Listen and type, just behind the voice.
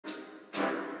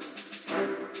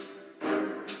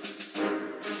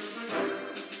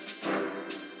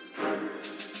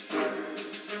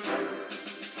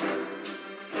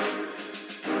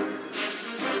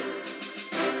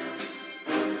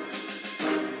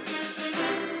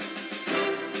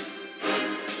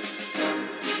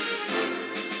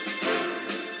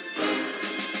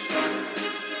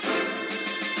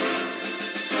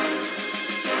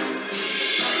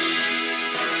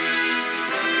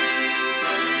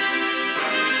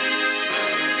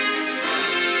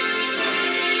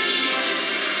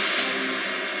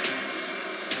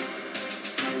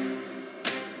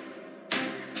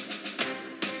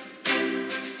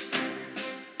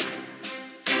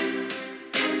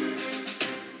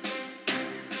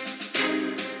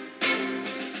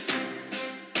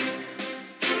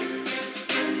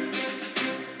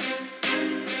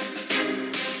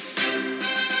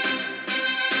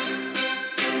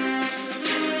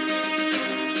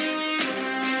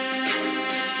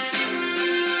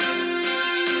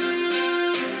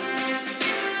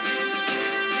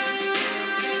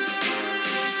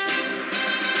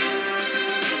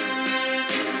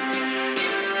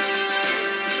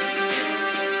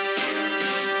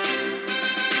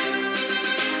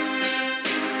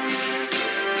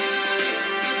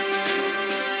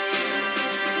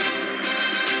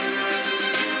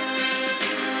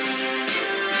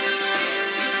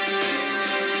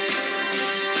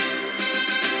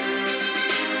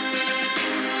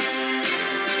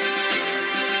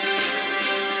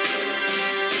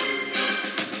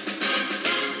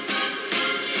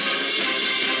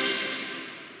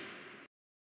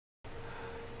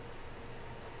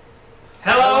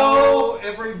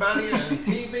everybody in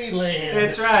TV land.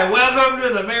 That's right. Welcome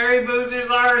to the Merry Boozers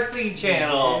RC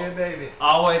channel. Yeah, baby.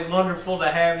 Always wonderful to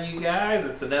have you guys.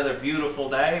 It's another beautiful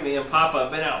day. Me and Papa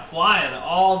have been out flying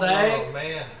all day. Oh,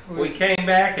 man. We came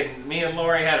back and me and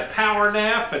Lori had a power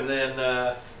nap and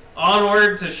then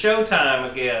onward to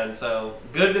showtime again. So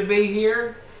good to be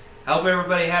here. Hope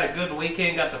everybody had a good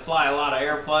weekend. Got to fly a lot of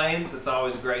airplanes. It's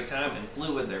always a great time, and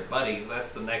flew with their buddies.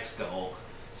 That's the next goal.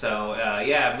 So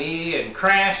yeah, me and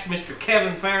Crash, Mr.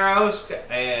 Kevin Farrows,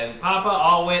 and Papa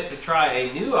all went to try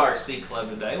a new RC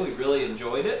club today. We really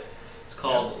enjoyed it. It's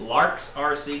called Lark's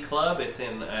RC Club. It's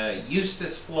in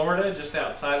Eustis, Florida, just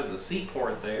outside of the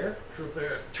seaport there.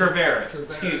 Traveris.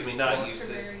 Excuse me, not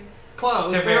Eustis.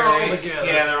 Close. They're all together.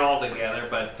 Yeah, they're all together.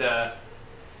 But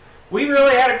we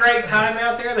really had a great time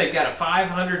out there. They've got a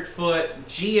 500-foot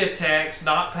Geotex,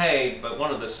 not paved, but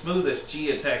one of the smoothest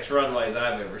Geotex runways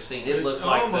I've ever seen. It looked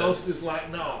like almost is like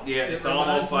no. Yeah, it's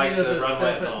almost like the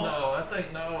runway at no. No, I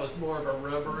think no is more of a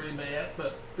rubbery mat,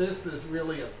 but this is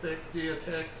really a thick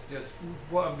Geotex. Just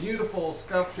a beautiful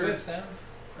sculpture.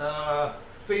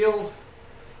 Field.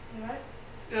 What?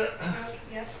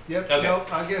 Yep. Okay.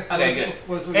 Nope, I guess. Okay, good.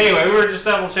 Anyway, we were just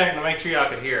double checking to make sure y'all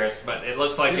could hear us, but it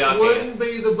looks like y'all can. It wouldn't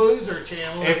be the Boozer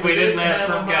channel if we didn't have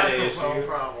some kind of issue.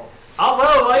 Problem.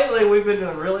 Although lately we've been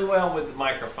doing really well with the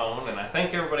microphone, and I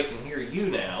think everybody can hear you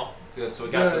now. Good. So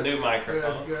we got the new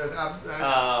microphone. Good.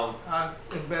 I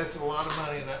invested a lot of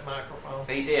money in that microphone.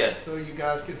 He did. So you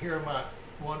guys can hear my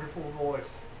wonderful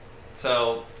voice.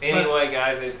 So anyway,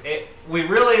 guys, we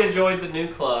really enjoyed the new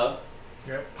club.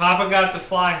 Yep. Papa got to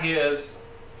fly his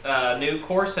new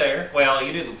Corsair. Well,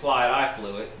 you didn't fly it, I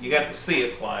flew it. You got to see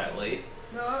it fly at least.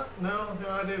 No,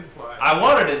 I didn't fly it. I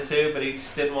wanted him to, but he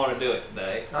just didn't want to do it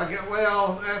today.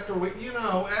 After we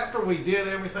did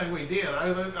everything we did,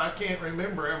 I can't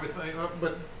remember everything.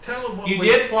 But tell them what you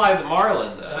did fly the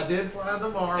Marlin, though. I did fly the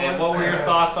Marlin. And what were your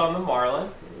thoughts on the Marlin?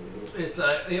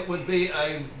 It would be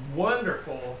a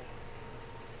wonderful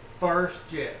first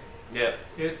jet. Yep.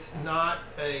 It's not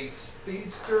a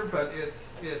speedster, but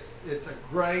it's a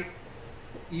great,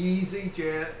 easy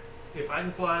jet. If I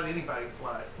can fly it, anybody can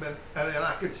fly it. And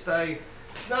I could stay.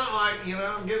 It's not like,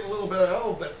 I'm getting a little bit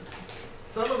old, but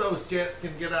some of those jets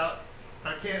can get out.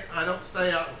 I don't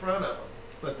stay out in front of them.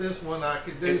 But this one I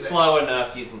could do. It's slow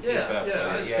enough you can keep up with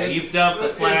it. Yeah, you dump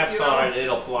the flaps on it,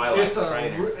 it'll fly like a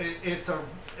trainer. It's a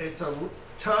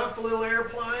tough little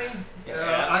airplane.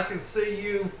 Yeah. I can see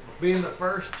you being the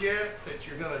first jet that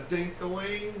you're going to dink the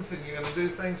wings and you're going to do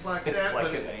things like that. It's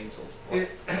like an angel's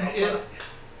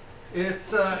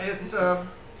it's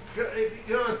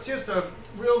just a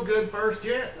real good first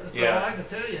jet. That's all I can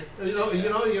tell you. You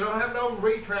don't have no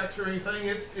retracts or anything.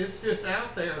 It's just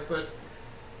out there, but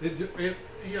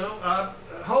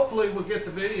hopefully we'll get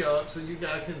the video up so you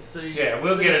guys can see. Yeah,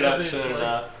 we'll get it up soon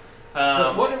enough.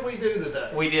 But what did we do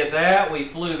today? We did that. We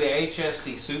flew the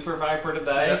HSD Super Viper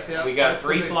today. Yep, we got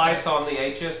 3 flights on the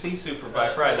HSD Super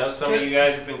Viper. I know some of you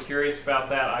guys have been curious about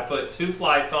that. I put 2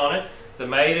 flights on it, the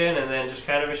maiden and then just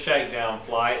kind of a shakedown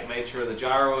flight. Made sure the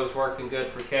gyro was working good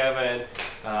for Kevin.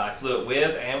 I flew it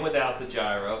with and without the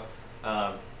gyro.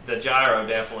 The gyro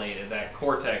definitely, that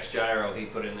Cortex gyro he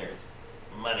put in there is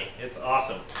money. It's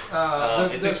awesome.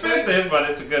 It's expensive, but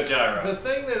it's a good gyro. The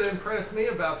thing that impressed me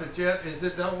about the jet is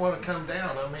it don't want to come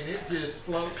down. I mean, it just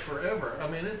floats forever. I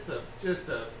mean, it's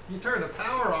you turn the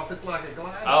power off, it's like a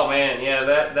glider. Oh man, yeah,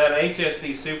 that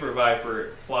HSD Super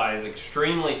Viper flies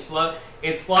extremely slow.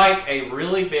 It's like a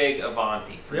really big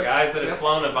Avanti. For guys that have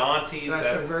flown Avantis,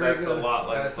 that's a lot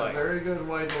like that's a very good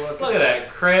way to look at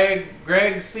that.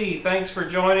 Greg C, thanks for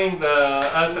joining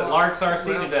us at Lark's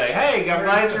RC today. Hey, I'm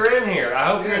glad you're in here. I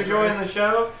hope you're enjoying the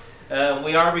show.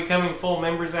 We are becoming full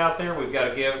members out there. We've got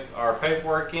to give our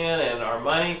paperwork in and our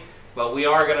money, but we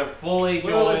are going to fully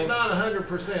join. Well, it's not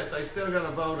 100%. They still got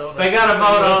to vote on us. They got to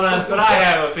vote on us, but I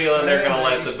have a feeling they're going to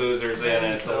let the boozers in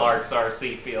as the Lark's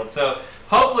RC field. So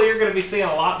hopefully you're going to be seeing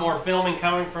a lot more filming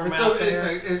coming from out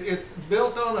there. It's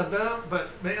built on a dump,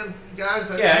 but man, guys,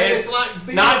 it's like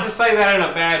not to say that in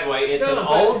a bad way. It's an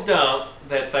old dump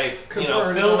that they've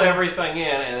filled everything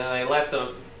in, and then they let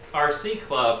the RC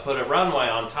club put a runway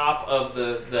on top of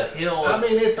the hill. I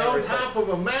mean, it's on top of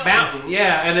a mountain.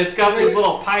 Yeah, and it's got these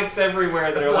little pipes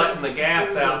everywhere that are letting the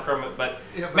gas out from it. But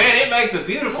man, it makes a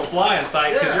beautiful flying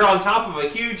sight because you're on top of a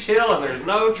huge hill and there's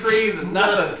no trees and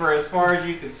nothing for as far as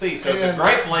you can see. So it's a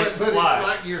great place to fly. But it's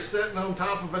like you're sitting on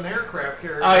top of an aircraft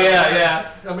carrier. Oh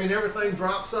yeah. I mean, everything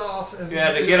drops off. And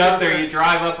to get up there, you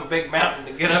drive up a big mountain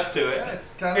to get up to it.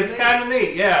 Yeah, it's kind of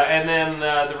neat. Yeah, and then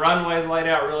the runway's laid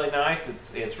out really nice.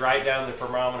 It's right down the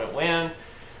predominant wind.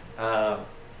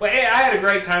 Well, hey, I had a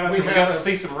great time. I think we got to a-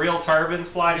 see some real turbines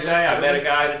fly today. Yeah, I met a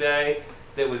guy today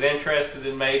that was interested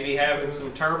in maybe having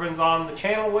some turbines on the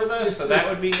channel with us, so that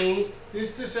would be neat.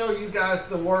 Just to show you guys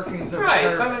the workings of Right, the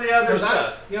turbine. some of the other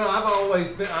stuff.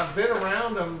 I've been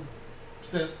around them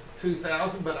since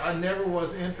 2000, but I never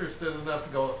was interested enough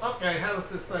to go, okay, how does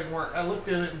this thing work? I looked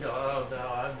at it and go, oh no,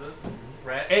 I'm the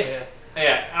rat's head.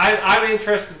 Yeah, I'm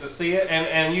interested to see it,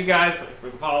 and you guys that have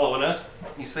been following us,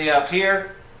 you see up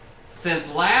here,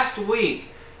 since last week,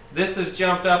 this has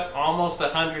jumped up almost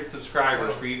 100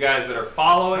 subscribers for you guys that are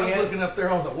following I was it. looking up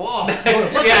there on the wall. Yeah, no.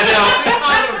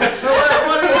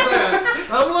 What is that?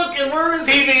 I'm looking, where is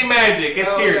it? TV magic,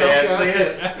 it's here, Dad. Okay, See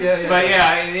it? Yeah. But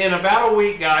yeah, in about a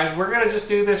week, guys, we're going to just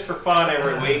do this for fun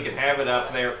every week and have it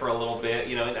up there for a little bit.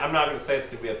 You know, I'm not going to say it's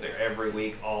going to be up there every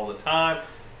week all the time.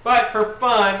 But for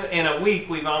fun, in a week,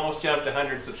 we've almost jumped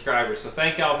 100 subscribers. So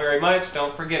thank y'all very much.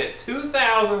 Don't forget, at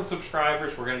 2,000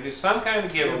 subscriibers, we're going to do some kind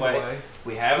of giveaway.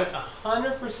 We haven't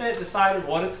 100% decided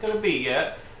what it's going to be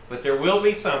yet, but there will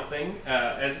be something.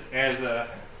 As a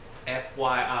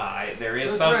FYI, there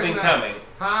is something coming.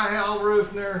 Hi, Hal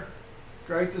Roofner.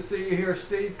 Great to see you here.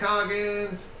 Steve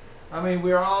Coggins. I mean,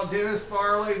 we're all Dennis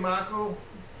Farley, Michael.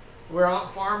 We're all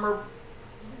Farmer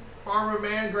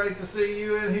Man, great to see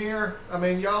you in here. I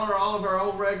mean, y'all are all of our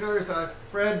old regulars.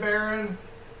 Fred Barron,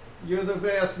 you're the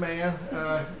best, man.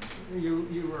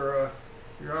 You're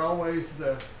always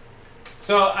the.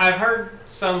 So I've heard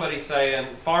somebody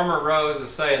saying, Farmer Rose is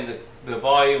saying that the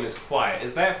volume is quiet.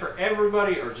 Is that for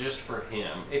everybody or just for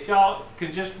him? If y'all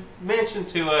could just mention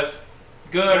to us,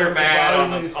 good or bad on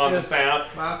the sound.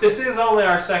 This is only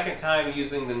our second time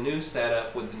using the new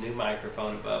setup with the new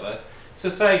microphone above us. So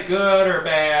say good or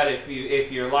bad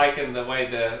if you're liking the way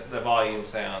the volume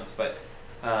sounds. But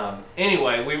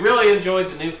anyway, we really enjoyed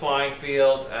the new flying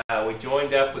field. We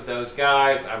joined up with those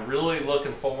guys. I'm really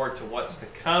looking forward to what's to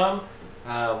come.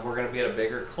 We're going to be at a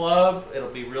bigger club. It'll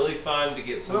be really fun to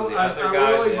get some of the other guys in.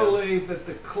 I really believe that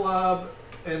the club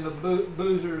and the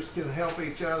boozers can help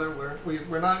each other.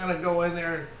 We're not going to go in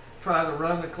there and try to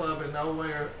run the club in no way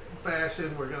or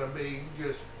fashion. We're going to be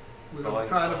we're going to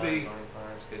try to be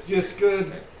just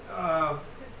good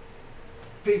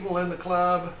people in the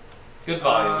club. Good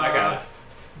volume, I got it.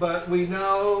 But we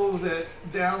know that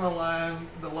down the line,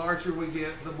 the larger we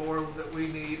get, the more that we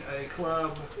need a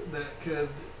club that could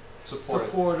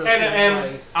support us and in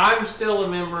place. I'm still a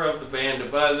member of the Band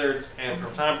of Buzzards, and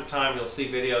from time to time you'll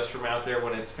see videos from out there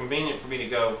when it's convenient for me to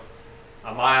go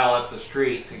a mile up the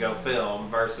street to go film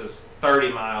versus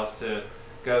 30 miles to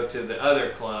go to the other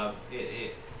club.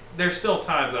 There's still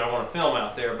times that I want to film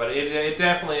out there, but it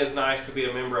definitely is nice to be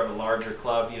a member of a larger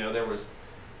club. You know, there was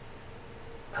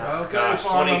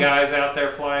 20 guys out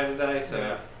there flying today,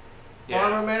 so yeah.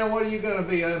 Farmer Man, what are you going to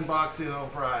be unboxing on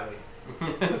Friday?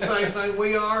 The same thing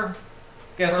we are?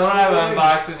 Guess what I'm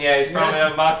unboxing? Yeah, he's probably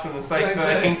unboxing the same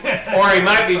thing. Or he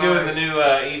might be doing the new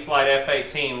E-flite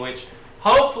F-18, which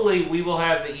hopefully we will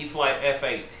have the E-flite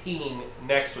F-18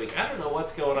 next week. I don't know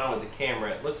what's going on with the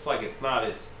camera. It looks like it's not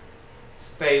as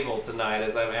stable tonight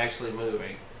as I'm actually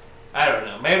moving. I don't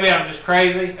know. Maybe I'm just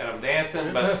crazy and I'm dancing.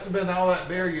 It but must have been all that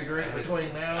beer you drink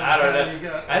between now and I don't know. you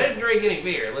got. I didn't drink any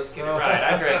beer. Let's get it right.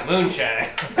 I drank moonshine.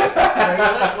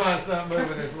 That's why it's not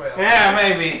moving as well. Yeah,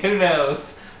 maybe. Who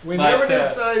knows? We never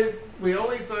did say. We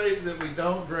only say that we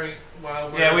don't drink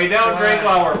while we're we don't flying. drink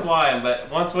while we're flying,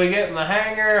 but once we get in the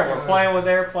hangar and we're playing with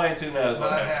airplanes, who knows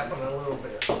what happens. Might happen a little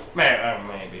bit.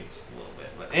 Maybe just a little bit.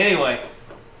 But anyway,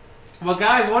 well,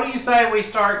 guys, what do you say we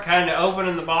start kind of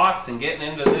opening the box and getting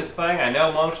into this thing? I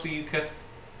know most of you could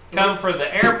come for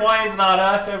the airplanes, not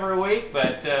us, every week,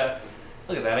 but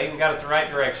look at that. I even got it the right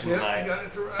direction tonight. Got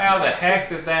it the right How the direction. heck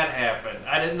did that happen?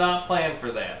 I did not plan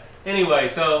for that. Anyway,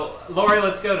 so Lori,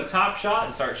 let's go to Top Shot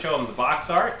and start showing them the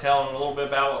box art. Tell them a little bit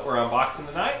about what we're unboxing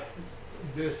tonight.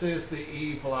 This is the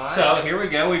E-flite. So here we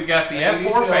go. We've got the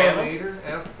F-4 Phantom.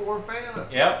 F-4 Phantom.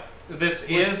 Yep. This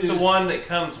is the one that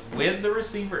comes with the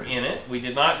receiver in it. We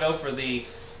did not go for the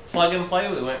plug and play.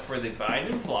 We went for the bind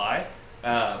and fly.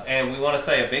 And we want to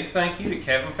say a big thank you to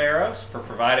Kevin Farros for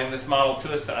providing this model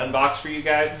to us to unbox for you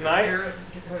guys tonight.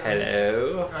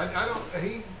 Hello. I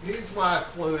don't. His wife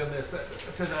flew in this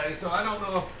today, so I don't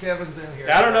know if Kevin's in here.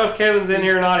 I don't know if Kevin's in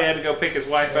here or not. He had to go pick his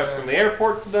wife up from the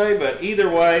airport today, but either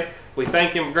way, we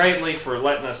thank him greatly for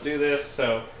letting us do this.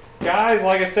 So, guys,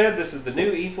 like I said, this is the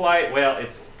new E-flite. Well,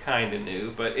 it's kind of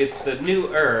new, but it's the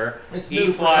newer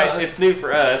E-flite. It's new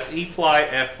for us. E-flite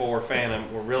F-4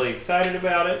 Phantom. We're really excited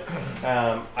about it.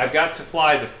 I've got to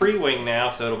fly the free wing now,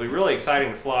 so it'll be really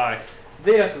exciting to fly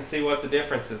this and see what the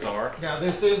differences are. Now,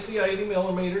 this is the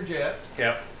 80mm jet.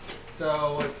 Yep.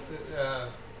 So it's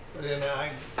then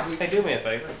Hey, do me a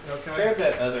favor. Okay. Grab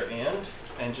that other end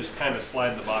and just kind of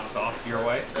slide the box off your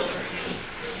way.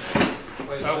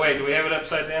 Oh wait, do we have it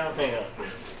upside down? Hang on.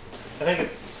 I think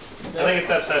it's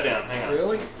upside down. Hang on.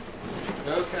 Really?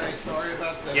 Okay, sorry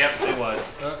about that. Yep, it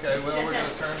was. Okay, well we're gonna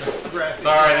turn the graphics.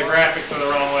 Sorry, the graphics are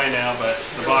the wrong way now, but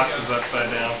the box is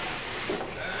upside down.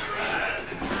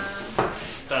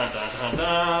 Dun dun dun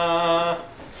dun.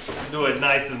 Let's do it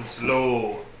nice and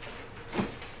slow.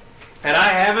 And I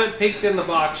haven't peeked in the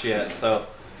box yet, so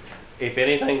if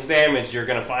anything's damaged, you're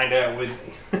gonna find out with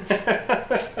me.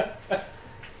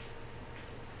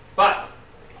 But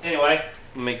anyway,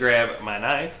 let me grab my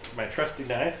knife, my trusty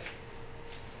knife.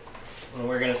 And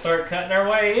we're going to start cutting our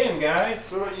way in, guys.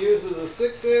 So it uses a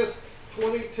 6S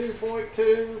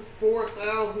 22.2,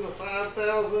 4,000 to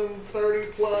 5,000,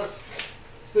 30 plus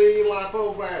C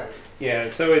LiPo battery. Yeah,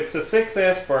 so it's a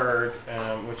 6S bird,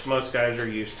 which most guys are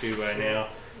used to by now.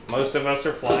 Most of us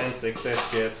are flying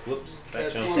 6S jets. Whoops,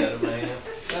 that jumped out of my hand.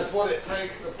 That's what it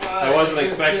takes to fly. I wasn't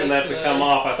expecting that to come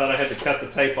off. I thought I had to cut the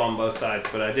tape on both sides,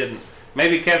 but I didn't.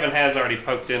 Maybe Kevin has already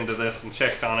poked into this and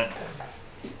checked on it.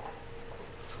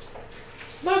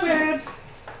 Not bad.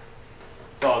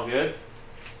 It's all good.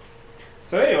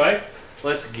 So anyway,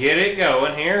 let's get it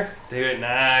going here. Do it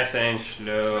nice and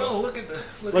slow. Oh, look at the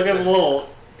little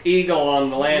eagle on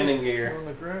the landing gear. On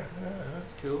the ground. Yeah,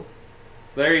 that's cool.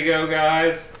 So there you go,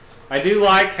 guys. I do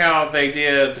like how they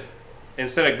did,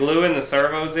 instead of gluing the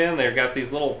servos in, they've got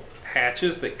these little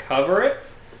hatches that cover it.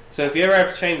 So if you ever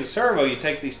have to change the servo, you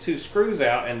take these two screws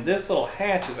out, and this little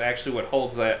hatch is actually what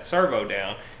holds that servo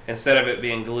down instead of it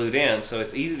being glued in, so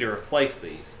it's easy to replace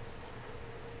these.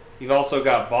 You've also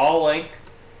got ball link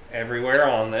everywhere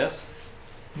on this.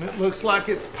 And it looks like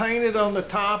it's painted on the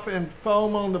top and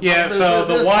foam on the bottom. Yeah, so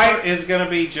the white is going to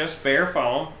be just bare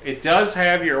foam. It does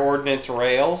have your ordnance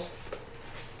rails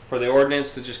for the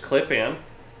ordnance to just clip in.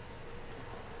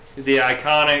 The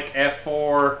iconic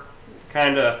F4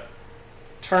 kind of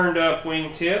turned up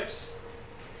wing tips.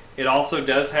 It also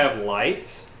does have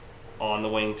lights on the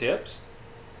wing tips.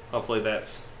 Hopefully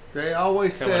that's They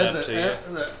always said up that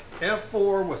to the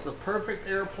F4 was the perfect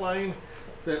airplane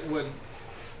that would,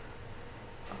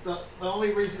 the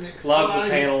only reason it could love fly,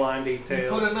 the panel line you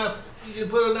details.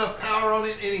 put enough power on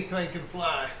it, anything can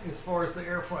fly as far as the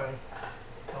airplane.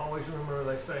 I always remember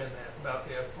they saying that about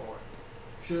the F4.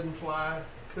 Shouldn't fly,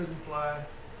 couldn't fly.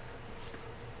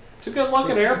 It's a good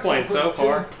looking airplane so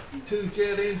far. Two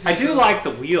jet engines. I do like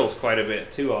the wheels quite a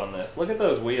bit too on this. Look at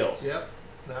those wheels. Yep,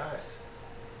 nice.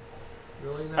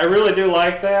 Really nice. I really do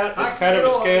like that. It's kind of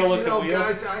a scale looking wheel.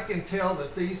 Guys, I can tell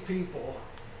that these people,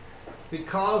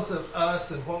 because of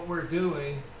us and what we're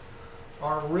doing,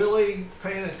 are really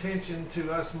paying attention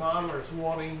to us modelers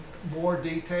wanting more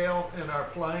detail in our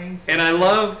planes. And I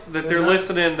love that they're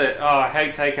listening that, oh, I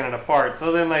hate taking it apart.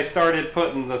 So then they started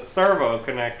putting the servo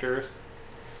connectors.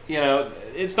 You know,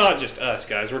 it's not just us,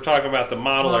 guys. We're talking about the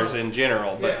modelers in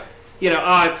general. But, you know,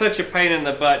 oh, it's such a pain in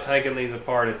the butt taking these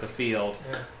apart at the field.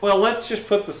 Yeah. Well, let's just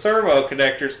put the servo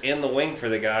connectors in the wing for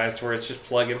the guys to where it's just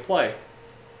plug and play.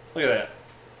 Look at that.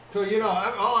 So, you know,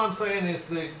 all I'm saying is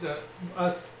that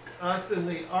us in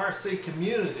the RC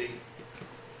community,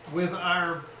 with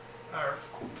our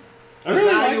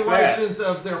evaluations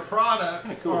of their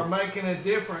products, are making a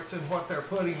difference in what they're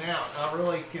putting out. I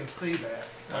really can see that.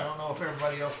 I don't know if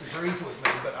everybody else agrees with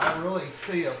me, but I really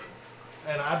see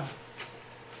and I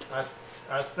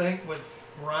think with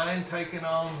Ryan taking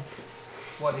on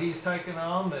what he's taking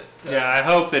on, that yeah, I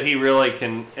hope that he really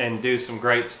can and do some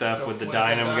great stuff with the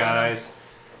Dynam guys.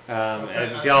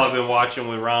 If y'all have been watching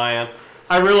with Ryan,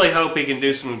 I really hope he can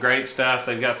do some great stuff.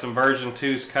 They've got some version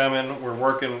 2s coming. We're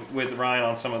working with Ryan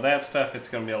on some of that stuff. It's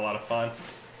going to be a lot of fun.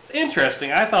 It's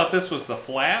interesting. I thought this was the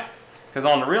flap, because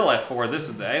on the real F4, this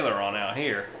is the aileron out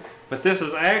here. But this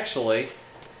is actually,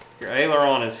 your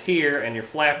aileron is here and your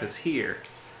flap is here.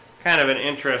 Kind of an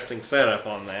interesting setup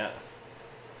on that.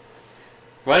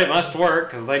 But it must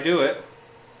work, because they do it.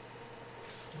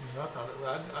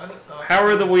 How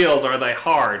are the wheels? Are they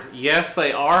hard? Yes,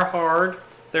 they are hard.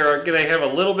 They have a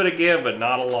little bit of give, but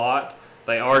not a lot.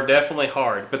 They are definitely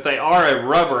hard. But they are a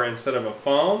rubber instead of a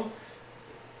foam.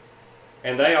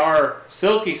 And they are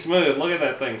silky smooth. Look at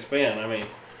that thing spin. I mean,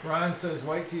 Ryan says,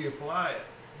 wait till you fly it.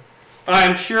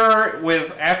 I'm sure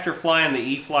after flying the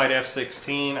E-flite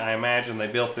F-16, I imagine they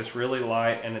built this really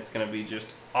light, and it's going to be just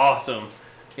awesome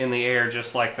in the air,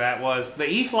 just like that was. The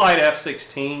E-flite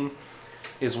F-16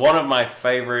 is one of my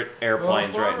favorite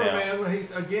airplanes right now. Man,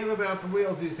 he's again about the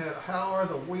wheels. He said, "How are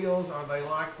the wheels? Are they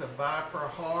like the Viper,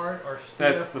 hard or stiff?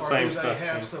 That's the same do stuff. They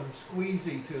have some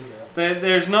squeezy to them."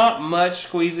 There's not much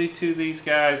squeezy to these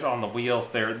guys on the wheels.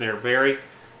 They're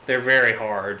They're very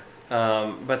hard.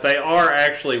 But they are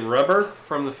actually rubber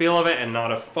from the feel of it and not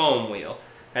a foam wheel.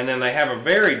 And then they have a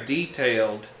very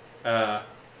detailed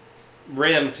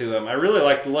rim to them. I really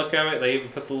like the look of it. They even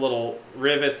put the little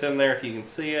rivets in there if you can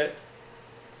see it.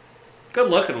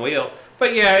 Good looking wheel.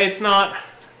 But yeah, it's not,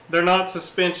 they're not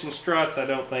suspension struts, I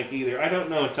don't think either. I don't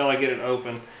know until I get it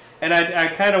open. And I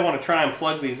kind of want to try and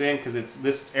plug these in because it's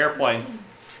this airplane.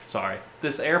 Sorry.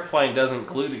 This airplane doesn't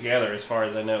glue together as far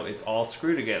as I know. It's all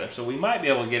screwed together. So we might be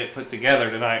able to get it put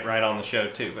together tonight right on the show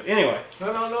too. But anyway,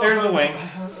 there's the wing.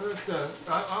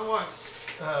 I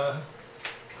watched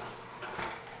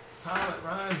Pilot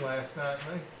Ryan last night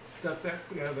and they stuck that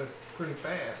together pretty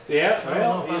fast. Yeah,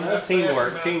 well, you know,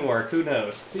 teamwork, who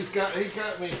knows? He's got me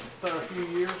for a few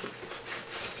years.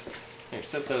 Here,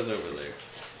 set those over there.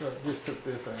 So just took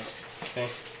this out. Okay.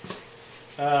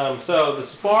 So the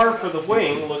spar for the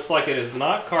wing looks like it is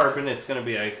not carbon. It's going to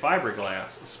be a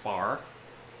fiberglass spar.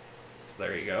 So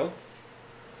there you go.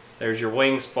 There's your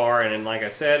wing spar, and then, like I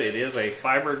said, it is a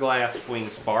fiberglass wing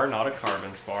spar, not a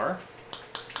carbon spar.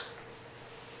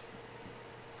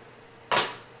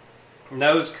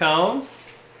 Nose cone.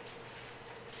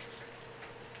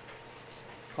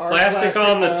 Plastic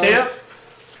on the tip.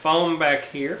 Foam back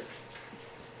here.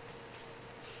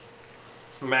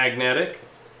 Magnetic.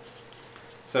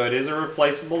 So it is a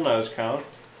replaceable nose cone.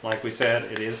 Like we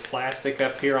said, it is plastic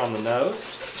up here on the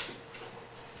nose.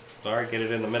 Sorry, get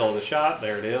it in the middle of the shot.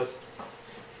 There it is.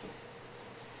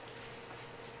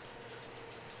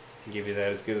 Give you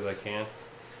that as good as I can.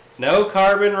 No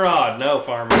carbon rod. No,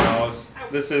 farmer dogs.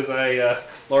 This is a,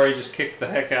 Lori just kicked the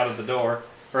heck out of the door,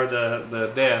 or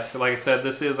the desk. Like I said,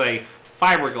 this is a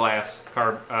fiberglass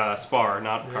spar,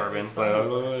 not carbon. But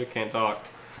I can't talk.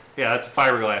 Yeah, that's a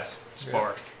fiberglass spar.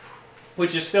 Yeah.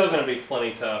 Which is still going to be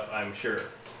plenty tough, I'm sure.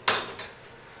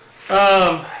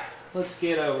 Let's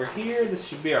get over here. This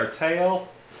should be our tail.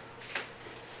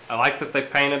 I like that they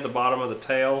painted the bottom of the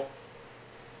tail.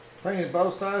 Painted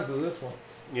both sides of this one.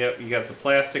 Yep, you got the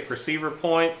plastic receiver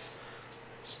points.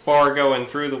 Spar going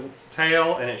through the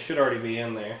tail, and it should already be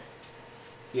in there.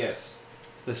 Yes,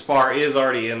 the spar is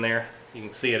already in there. You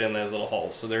can see it in those little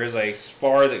holes. So there is a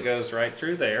spar that goes right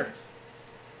through there.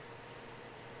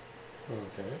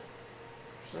 Okay.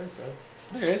 Say so.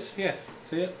 There it is, yeah.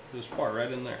 See it? There's a spar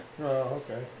right in there. Oh,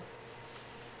 okay.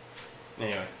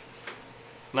 Anyway.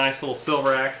 Nice little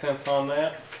silver accents on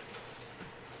that.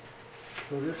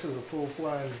 So this is a full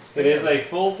flying stab. It is a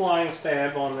full flying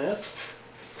stab on this.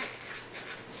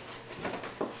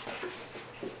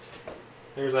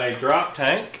 There's a drop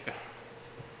tank.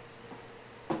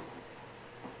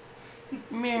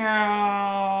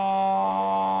 Meow.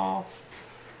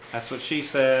 That's what she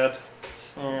said.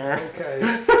 Okay.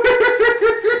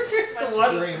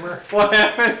 What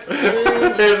happened?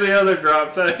 There's the other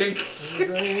drop tank.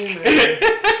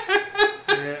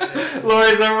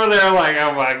 Lori's over there like,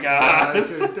 oh my gosh.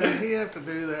 Does he have to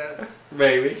do that?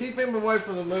 Maybe. Keep him away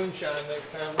from the moonshine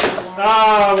next time.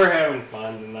 Oh, we're having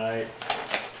fun tonight.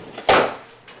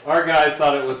 Our guys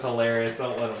thought it was hilarious.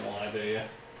 Don't let them lie to you.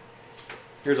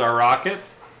 Here's our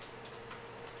rockets.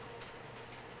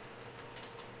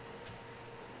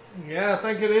 Yeah, I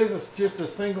think it is. It's just a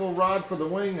single rod for the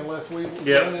wing unless we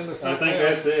run into something I think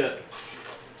else. that's it.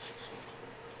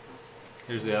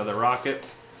 Here's the other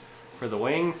rockets for the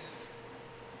wings.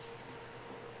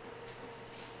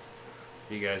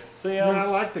 You guys can see them. Yeah, I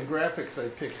like the graphics they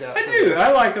picked out. I do.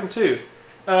 I like them too.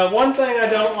 One thing I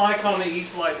don't like on the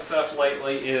E-flite stuff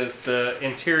lately is the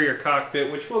interior cockpit,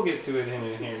 which we'll get to it here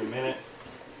in a minute.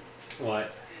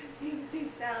 What? You can see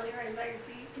Sally right by your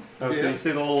feet. Okay, you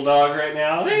see the little dog right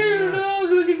now? There's the dog.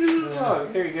 Look at the little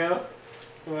dog. Here you go.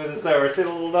 Move this over. See the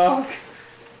little dog?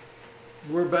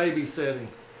 We're babysitting.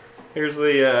 Here's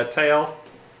the tail.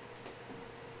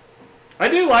 I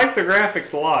do like the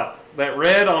graphics a lot. That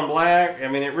red on black, I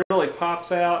mean, it really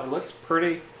pops out. It looks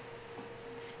pretty.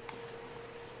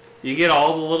 You get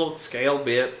all the little scale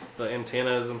bits, the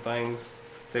antennas and things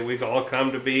that we've all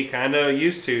come to be kind of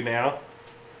used to now.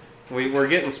 We're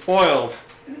getting spoiled.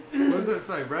 What does that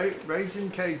say? Raging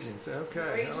Cajuns.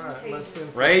 Okay, all right. Must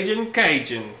been Raging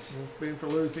Cajuns. Must been for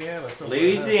Louisiana.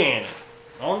 Louisiana.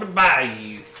 On the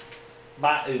bayou.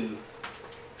 Bayou.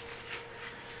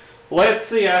 Let's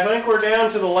see. I think we're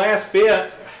down to the last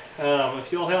bit.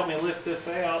 If you'll help me lift this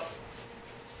out.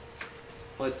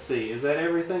 Let's see. Is that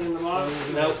everything in the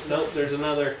box? Nope. There's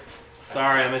another.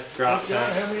 Sorry, I missed the drop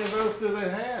tank. How many of those do they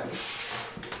have?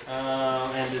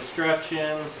 And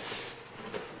instructions.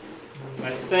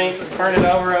 I think turn it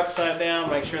over upside down.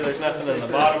 Make sure there's nothing in the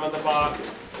bottom of the box.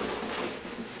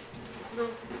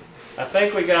 I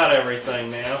think we got everything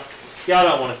now. Y'all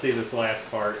don't want to see this last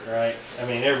part, right? I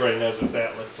mean, everybody knows what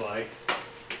that looks like.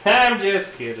 I'm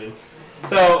just kidding.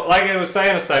 So, like I was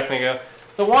saying a second ago,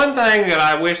 the one thing that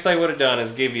I wish they would have done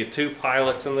is give you 2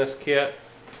 pilots in this kit.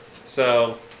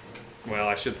 So, well,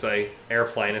 I should say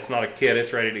airplane. It's not a kit,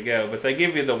 it's ready to go. But they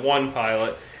give you the 1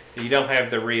 pilot. You don't have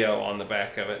the Rio on the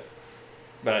back of it.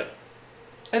 But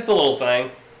it's a little thing.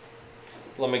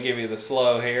 Let me give you the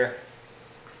slow here.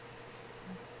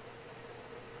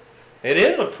 It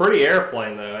is a pretty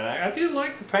airplane, though, and I do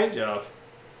like the paint job.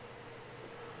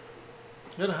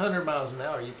 At 100 miles an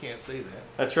hour, you can't see that.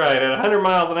 That's right. At 100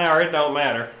 miles an hour, it don't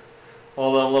matter.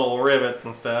 All the little rivets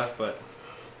and stuff, but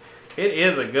it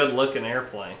is a good-looking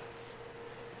airplane.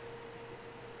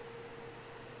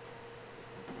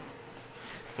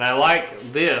 And I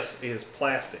like this is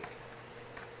plastic.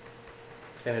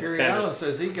 And it's Gary Allen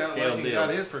says he got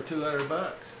it for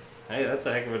 $200. Hey, that's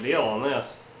a heck of a deal on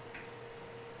this.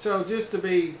 So just to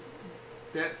be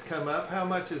that come up, how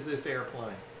much is this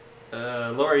airplane?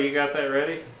 Lori, you got that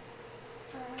ready?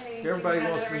 Everybody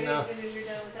wants to know. As soon as you're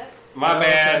done with that. My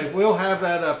bad. Okay, we'll have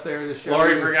that up there to show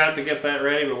Lori you. forgot to get that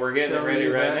ready, but we're getting it ready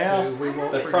right now. We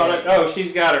won't The forget. product. Oh,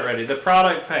 she's got it ready. The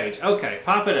product page. Okay,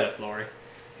 pop it up, Lori.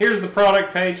 Here's the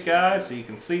product page, guys, so you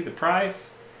can see the price.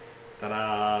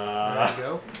 Ta-da! There you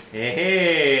go.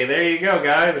 Hey, there you go,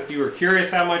 guys. If you were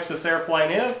curious how much this airplane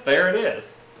is, there it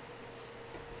is.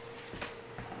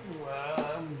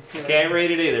 Well, Can't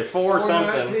read it either. Four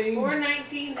something.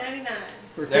 $419.99.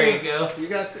 There you go. You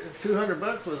got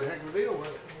 $200 was a heck of a deal,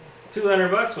 wasn't it?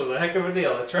 $200 was a heck of a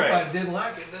deal. That's right. Somebody didn't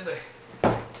like it, did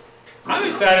they? I'm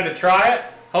excited to try it.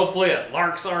 Hopefully at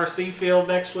Lark's RC Field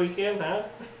next weekend, huh?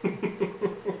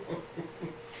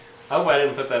 I hope I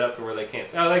didn't put that up to where they can't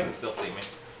see. Oh, they can still see me.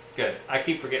 Good. I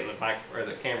keep forgetting the mic or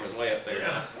the camera's way up there.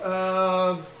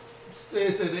 Yeah.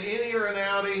 Is it an innie or an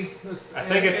outie? I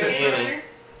think it's an innie.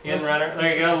 Inrunner? Inrunner.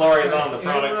 There you go. Lori's on the Okay,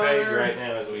 product page Inrunner. right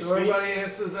now as we So speak. everybody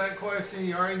answers that question.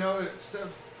 You already know it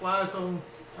flies on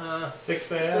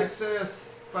 6S.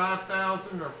 6S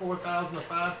 5,000 or 4,000 to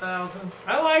 5,000.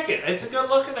 I like it. It's a good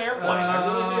looking airplane. I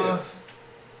really do.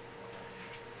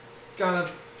 Got a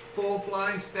full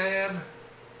flying stab.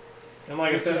 And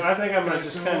like I said, I think I'm gonna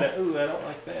just kind of. Ooh, I don't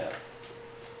like that.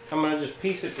 I'm gonna just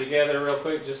piece it together real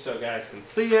quick, just so guys can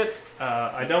see it.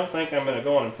 I don't think I'm gonna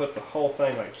go on and put the whole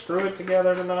thing, like screw it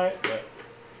together tonight, but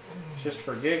just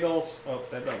for giggles. Oh,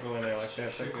 that don't go in there like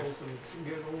that. Shiggles and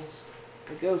giggles.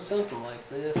 It goes something like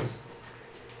this.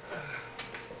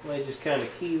 Let me just kind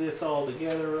of key this all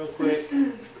together real quick.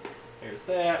 There's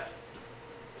that.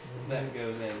 That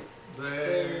goes in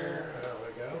There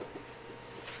we go.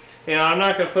 You know, I'm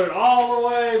not going to put it all the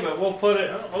way, but we'll put it,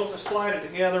 we'll just slide it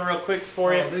together real quick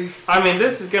for you. I mean,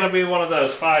 this is going to be one of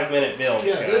those 5-minute builds,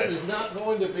 Yeah, guys. this is not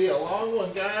going to be a long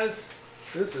one, guys.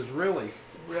 This is really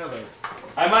rather.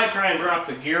 I might try and drop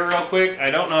the gear real quick. I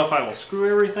don't know if I will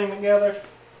screw everything together,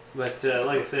 but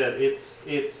like I said, this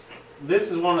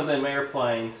is one of them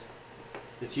airplanes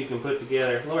that you can put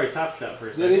together. Lori, top shot for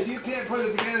a second. That if you can't put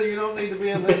it together, you don't need to be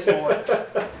in this for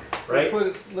it. Right?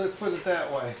 Let's put it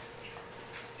that way.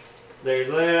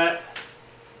 There's that.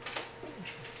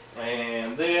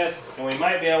 And this. And we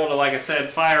might be able to, like I said,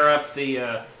 fire up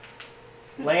the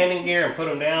landing gear and put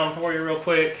them down for you real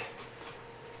quick.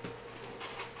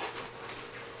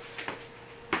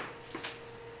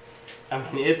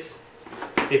 I mean,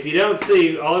 if you don't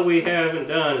see, all we haven't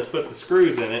done is put the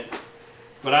screws in it.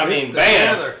 But I mean,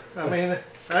 bam! Together. I mean, hey,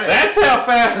 That's how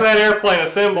fast that airplane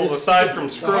assembles aside from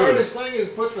the screws. hardest thing is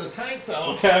put the tanks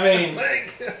on. I mean,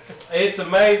 think. it's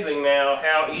amazing now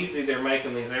how easy they're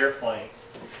making these airplanes.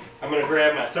 I'm gonna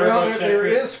grab my servo Well, checker. there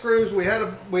is screws. We had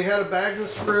a bag of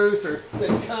screws. They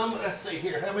come. Let's see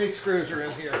here. How many screws are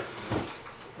in here?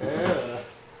 Yeah,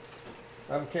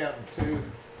 I'm counting 2.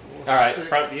 4, All right, 6,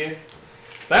 front view.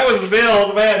 That was the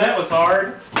build, man. That was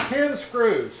hard. 10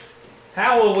 screws.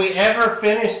 How will we ever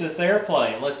finish this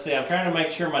airplane? Let's see. I'm trying to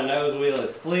make sure my nose wheel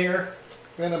is clear.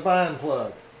 And a bind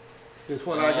plug is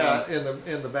what I got in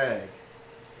the bag.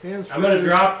 10 screws. I'm gonna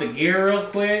drop the gear real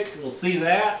quick. We'll see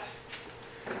that.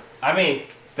 I mean,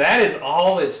 that is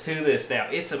all that's to this now.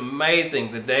 It's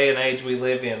amazing the day and age we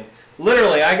live in.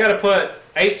 Literally, I got to put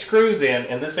 8 screws in,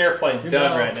 and this airplane's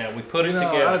done right now. We put it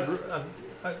together.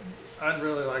 I'd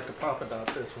really like to pop it out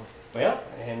this one. Well,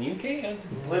 and you can.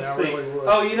 Let's I see. really would.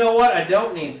 Oh, you know what? I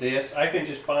don't need this. I can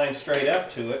just bind straight up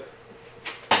to it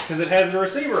because it has the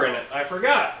receiver in it. I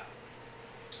forgot.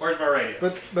 Where's my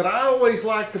radio? But I always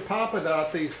like to pop it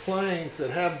out these planes that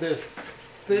have this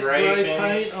thick Gray gray finish.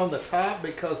 paint on the top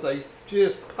because they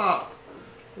just pop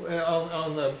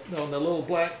on the little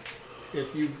black.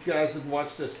 If you guys have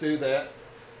watched us do that,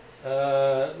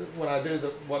 when I do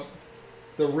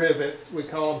the rivets. We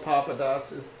call them Papa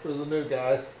Dots for the new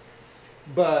guys.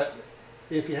 But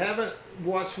if you haven't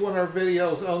watched one of our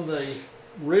videos on the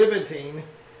riveting,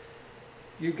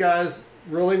 you guys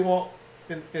really want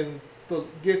to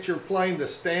get your plane to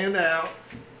stand out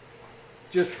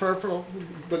just perfect,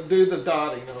 but do the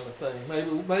dotting on the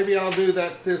thing. Maybe I'll do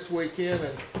that this weekend,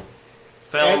 and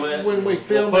Film it. when we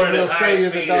film we'll it, we'll show you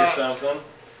the dots.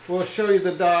 We'll show you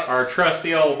the dots. Our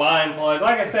trusty old bind plug.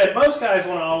 Like I said, most guys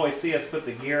want to always see us put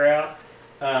the gear out.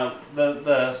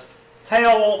 The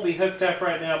tail won't be hooked up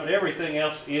right now, but everything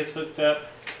else is hooked up.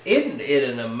 Isn't it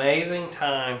an amazing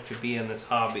time to be in this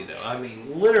hobby, though? I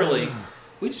mean, literally,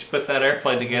 we just put that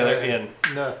airplane together in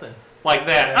nothing. Like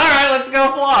that. Yeah. All right, let's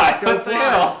go fly. Let's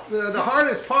go. The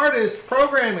hardest part is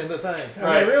programming the thing.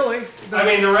 Right. I mean, really. I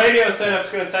mean, the radio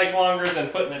setup's going to take longer than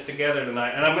putting it together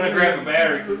tonight. And I'm going to grab a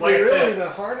battery. Because like I said, the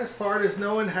hardest part is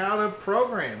knowing how to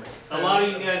program it. A lot of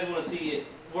you guys want to see it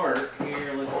work.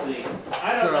 Here, let's see.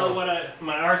 I don't know what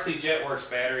my RC Jetworks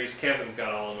batteries. Kevin's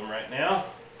got all of them right now.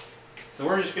 So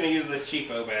we're just going to use this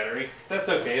cheapo battery. That's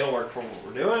okay. It'll work for what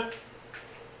we're doing.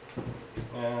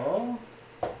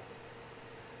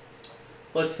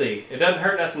 Let's see. It doesn't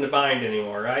hurt nothing to bind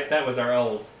anymore, right? That was our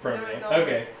old program.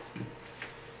 Okay.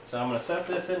 So I'm going to set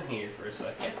this in here for a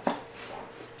second.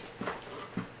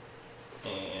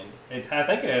 And I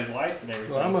think it has lights and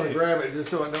everything. Well, I'm going to grab it just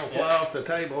so it don't fly off the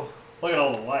table. Look at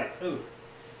all the lights. Ooh.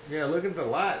 Yeah, look at the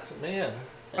lights. Man.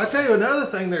 I tell you another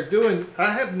thing they're doing.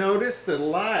 I have noticed the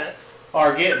lights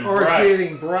are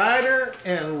getting brighter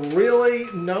and really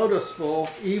noticeable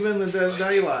even in the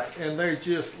daylight, and they're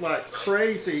just like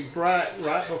crazy bright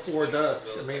right before dusk.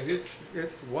 I mean,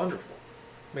 it's wonderful.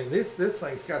 I mean, this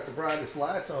thing's got the brightest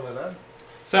lights on it, huh?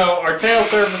 So our tail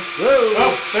service.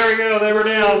 Oh, there we go. They were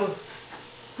down.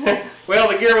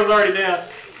 Well, the gear was already down.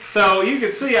 So you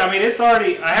can see, I mean, it's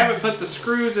already. I haven't put the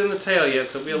screws in the tail yet,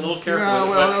 so be a little careful.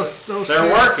 No, well, those they're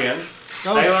working.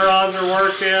 Ailerons are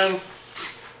working.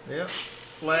 Yep.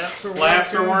 Flaps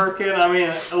are working. I mean,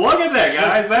 look at that,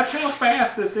 guys. That's how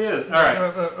fast this is. All right.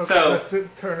 Okay, so let's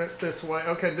turn it this way.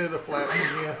 Okay, do the flaps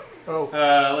again. Oh.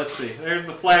 Let's see. There's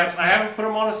the flaps. I haven't put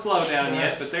them on a slowdown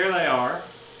yet, but there they are.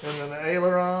 And then the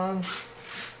ailerons.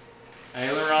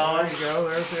 Ailerons. There you go.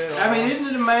 There's the ailerons. I mean, isn't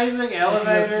it amazing?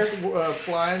 Elevator.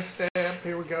 Flying stab.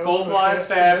 Here we go. Full flying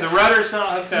stab. The rudder's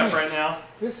not hooked up right now.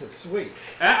 This is sweet.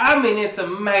 I mean, it's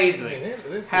amazing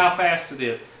how fast it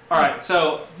is. All right,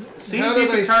 so see if you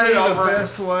can turn it over.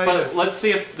 But let's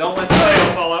see if don't let the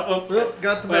tail fall out. Oh,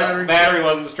 got the battery. Battery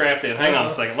wasn't strapped in. Hang on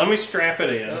a second. Let me strap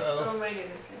it in. Oh my goodness.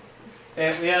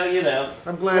 And, yeah, you know.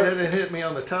 I'm glad it didn't hit me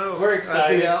on the toe. We're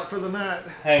excited. I'd be out for the night.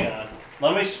 Hang on.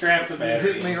 Let me strap the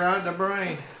battery. It hit me right in the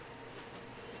brain.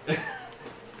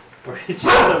 We're getting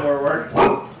somewhere worse.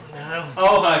 No.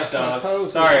 Oh, hush, dog.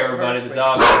 Sorry, everybody. The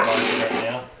dog's barking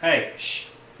right now. Hey, shh.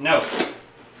 No.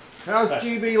 How's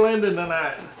GB Linden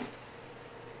tonight?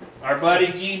 Our buddy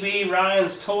GB,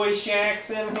 Ryan's Toy Shack's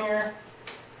in here.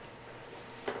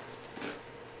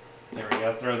 There we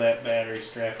go. Throw that battery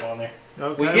strap on there.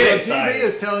 Okay. We get excited. GB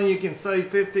is telling you can save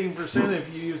 15%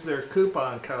 if you use their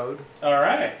coupon code. All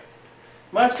right.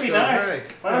 Must be nice. Hey,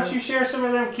 why don't you share some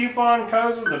of them coupon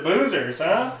codes with the boozers,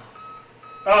 huh?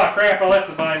 Oh, crap. I left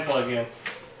the bind plug in.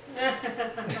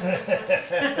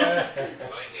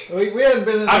 we hadn't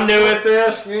been in I'm new at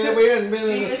this. Yeah, we hadn't been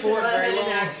in the sport very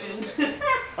long.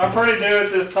 I'm pretty new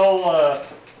at this whole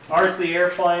RC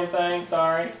airplane thing,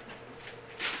 sorry.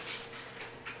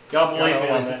 Y'all believe me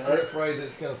on that, I'm right? afraid that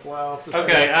it's going to fly off the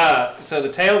Okay, so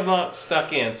the tail's not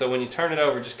stuck in, so when you turn it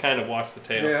over, just kind of watch the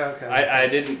tail. Yeah, okay. I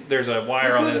didn't, there's a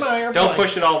wire on this. Don't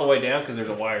push it all the way down because there's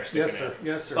a wire sticking out. Yes, sir.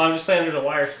 Yes, sir. Well, I'm just saying there's a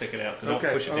wire sticking out, so don't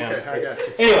push it down. Okay, I got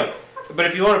you. Anyway, but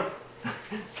if you want to,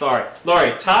 sorry,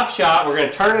 Lori, top shot, we're going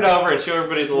to turn it over and show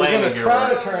everybody the landing gear. We're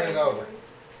going to try to turn it over.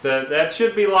 That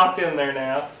should be locked in there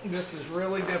now. This is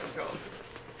really difficult.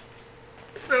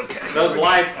 Okay. Those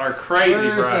lights are crazy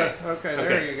bright. Okay,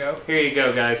 there you go. Here you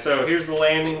go, guys. So here's the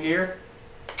landing gear.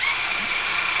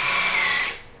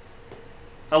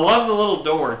 I love the little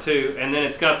door too, and then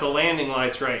it's got the landing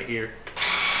lights right here.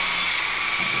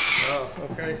 Oh,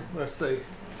 okay. Let's see.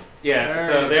 Yeah.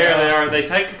 So there they are. They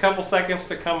take a couple seconds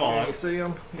to come on. Can you see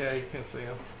them? Yeah, you can see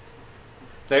them.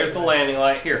 There's the landing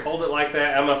light. Here, hold it like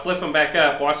that. I'm gonna flip them back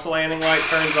up. Watch the landing light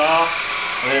turns off.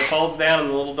 And then it folds down and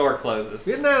the little door closes.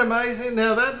 Isn't that amazing?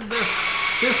 Now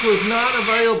this was not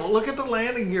available. Look at the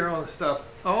landing gear on the stuff.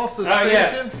 All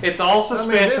suspension. Oh yeah, it's all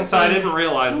suspension, so I didn't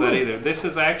realize that either. This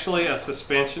is actually a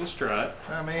suspension strut.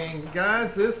 I mean,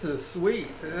 guys, this is sweet.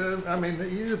 I mean,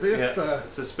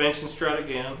 suspension strut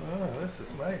again. Oh, this is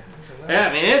amazing. Yeah,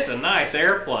 I mean, it's a nice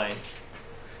airplane.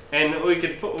 And we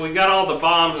got all the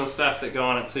bombs and stuff that go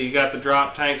on it. So you got the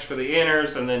drop tanks for the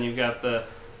inners, and then you've got the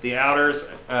outers,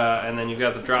 and then you've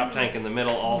got the drop tank in the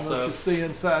middle also. Let's just see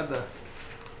inside the.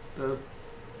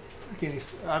 Can you?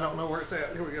 I don't know where it's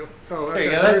at. Here we go. Oh, there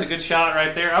you go. That's a good shot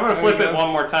right there. I'm gonna flip it one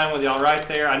more time with y'all right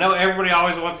there. I know everybody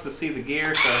always wants to see the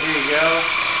gear, so here you go.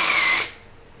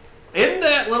 Isn't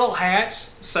that little hatch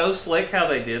so slick? How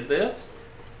they did this?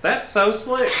 That's so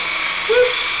slick.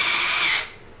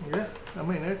 Yeah, I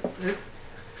mean it's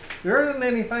there isn't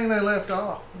anything they left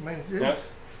off. I mean,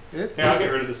 Here, I'll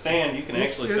get rid of the stand. You can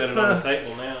actually set it on the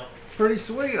table now. Pretty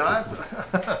sweet. I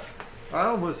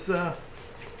was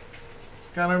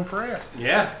kind of impressed.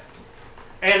 Yeah,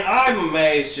 and I'm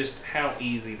amazed just how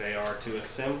easy they are to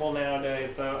assemble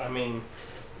nowadays. Though, I mean,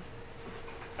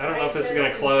 I don't know if this is going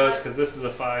to close because this is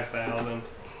a 5,000.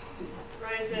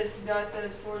 Ryan says he got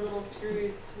those 4 little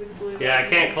screws with glue. Yeah, I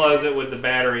can't close it with the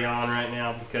battery on right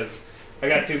now because I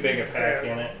got too big a pack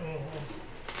in it.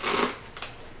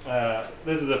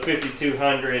 This is a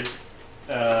 5200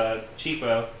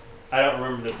 cheapo. I don't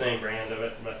remember the name brand of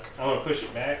it, but I'm going to push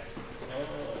it back.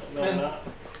 No, I'm not.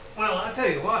 Well, I tell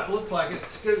you what, it looks like it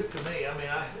scooped to me. I mean,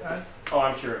 Oh,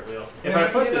 I'm sure it will. If I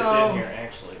put this in here,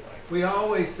 actually. We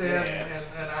always said,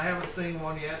 and I haven't seen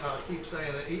one yet, and I'll keep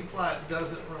saying it, E-flite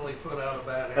doesn't really put out a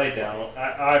bad airplane. They don't.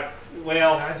 I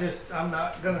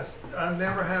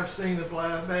never have seen a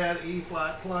bad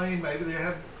E-flite plane. Maybe they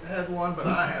have had one, but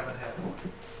I haven't had one.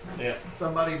 Yeah.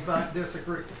 Somebody might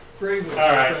disagree with me.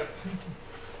 All right.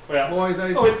 But well,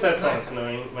 boy, it sets on its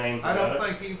mains. I don't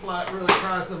think E-flite really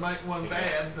tries to make one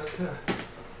bad, but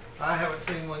I haven't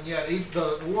seen one yet.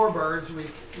 The Warbirds, we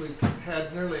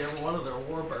had nearly every one of their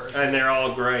Warbirds. And they're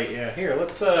all great, yeah. Here,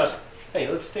 let's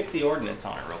stick the ordnance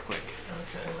on it real quick.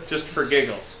 Okay. Just for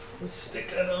giggles. Let's stick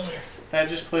that on there. That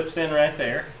just clips in right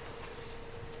there.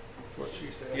 That's what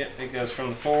she said. Yep, it goes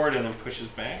from the forward and then pushes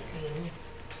back.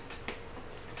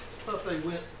 Thought they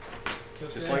went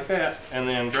just like that. And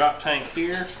then drop tank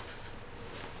here.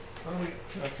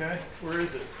 Okay, where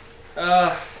is it?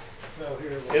 Oh,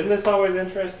 here. Isn't this always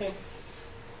interesting?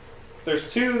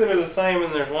 There's 2 that are the same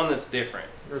and there's one that's different.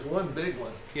 There's one big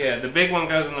one. Yeah, the big one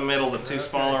goes in the middle, the 2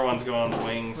 smaller ones go on the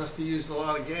wings. Must have used a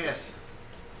lot of gas.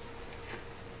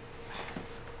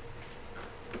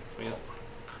 Yep.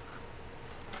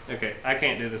 Okay, I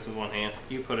can't do this with one hand.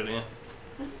 You put it in.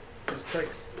 Just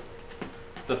takes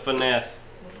the finesse.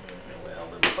 Well,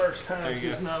 the first time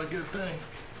is not a good thing.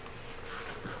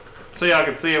 So y'all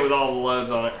can see it with all the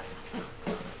loads on it.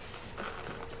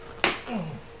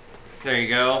 There you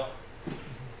go.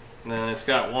 And then it's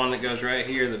got one that goes right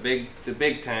here, the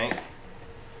big tank.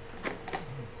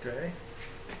 Okay.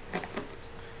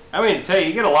 I mean, to tell you,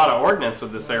 you get a lot of ordnance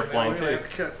with this airplane too. Have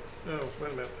to cut. Oh,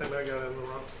 wait a minute. Maybe I got it in the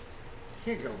wrong.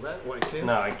 Can't go that way, can you?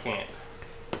 No, I can't.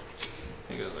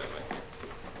 It goes that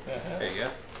way. There you go.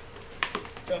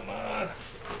 Come on.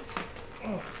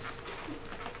 Oh.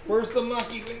 Where's the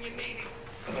monkey when you need him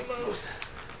the most?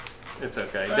 It's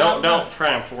okay. Don't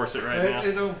try and force it right now.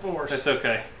 It don't force. It's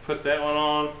okay. Put that one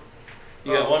on.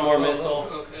 You got one more missile.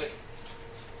 Okay.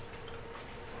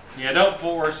 Yeah, don't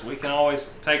force. We can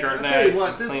always take our nap. I'll tell you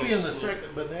what, this being the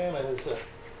second banana is a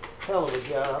hell of a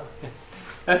job.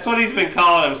 That's what he's been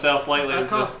calling himself lately.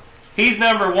 He's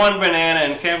number 1 banana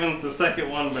and Kevin's the second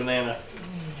 1 banana.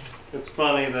 It's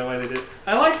funny the way they did.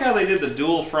 I like how they did the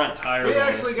dual front tires. We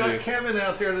actually got Kevin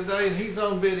out there today, and he's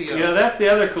on video. You know, that's the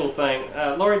other cool thing.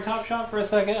 Lori, top shot for a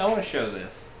second. I want to show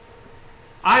this.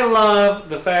 I love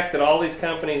the fact that all these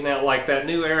companies now, like that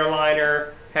new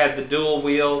airliner, had the dual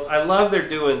wheels. I love they're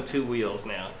doing 2 wheels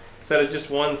now instead of just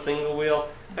 1 single wheel.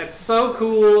 That's so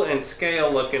cool and scale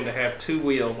looking to have 2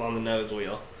 wheels on the nose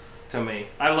wheel. To me,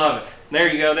 I love it. There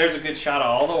you go. There's a good shot of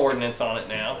all the ordnance on it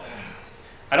now.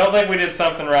 I don't think we did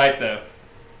something right though.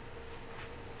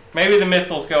 Maybe the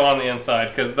missiles go on the inside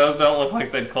because those don't look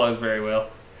like they'd close very well.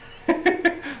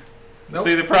 Nope.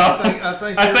 See the problem? I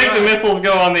think the missiles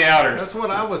go on the outers. That's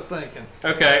what I was thinking.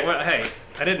 Okay, well, hey,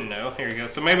 I didn't know. Here you go.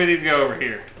 So maybe these go over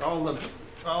here. Okay,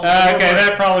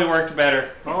 that probably worked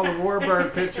better. All the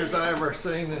Warbird pictures I ever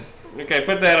seen. Okay,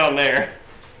 put that on there.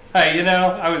 Hey, you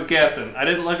know, I was guessing. I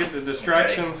didn't look at the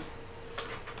distractions.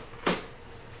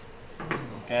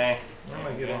 Okay. I'm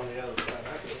going to get on the other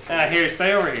side. Here,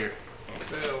 stay over here.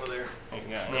 Stay over there. There you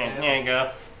go. Yeah, there you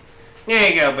go. There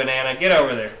you go, banana. Get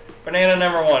over there. Banana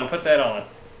number 1. Put that on.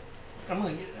 I'm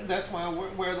gonna get. That's why I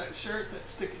wear that shirt, that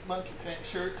sticky monkey pants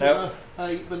shirt. Nope.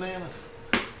 I eat bananas.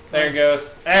 There it goes.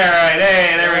 All right.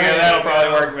 Hey, there we go. That'll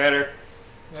probably work better.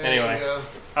 Anyway.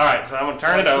 All right. So I'm gonna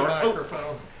turn it over.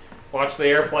 Microphone. Watch the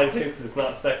airplane too, because it's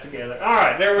not stuck together. All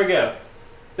right. There we go.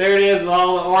 There it is with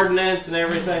all the ordnance and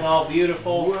everything, all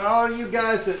beautiful. Well, all you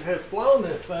guys that have flown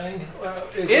this thing,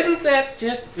 Isn't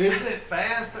it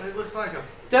fast? It looks like a...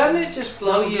 Doesn't it just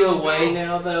blow you away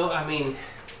now, though? I mean,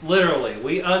 literally,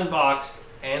 we unboxed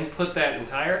and put that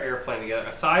entire airplane together.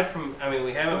 Aside from, I mean,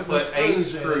 we haven't put 8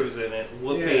 screws in it.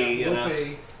 Whoopee, you know.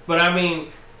 But I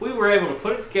mean, we were able to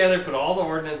put it together, put all the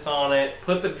ordnance on it,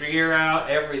 put the gear out,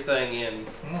 everything in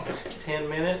 10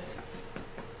 minutes,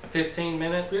 15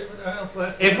 minutes.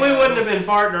 If we wouldn't have been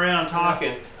farting around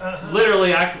talking,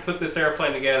 literally, I could put this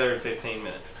airplane together in 15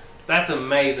 minutes. That's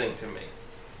amazing to me.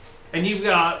 And you've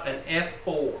got an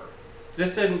F4.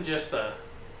 This isn't just a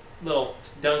little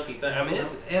dunky thing. I mean,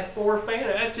 it's F-4 Phantom.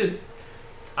 That's just,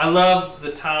 I love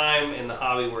the time and the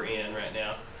hobby we're in right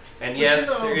now. And yes,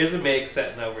 there is a MiG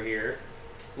sitting over here,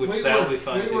 which that'll be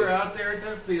fun too. We were out there at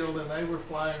that field and they were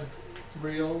flying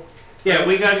real. Yeah,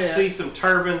 we got to see some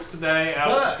turbines today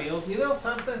out at the field. You know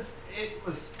something? It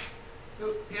was.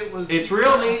 It's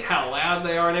real neat how loud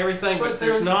they are and everything, but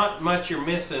there's not much you're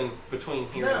missing between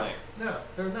here and there. No,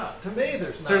 they're not. To me,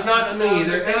 there's not. There's not to me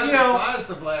either. And you know, flies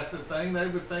the blasted thing, they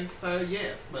would think so,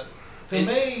 yes. But to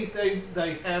me,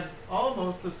 they have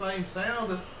almost the same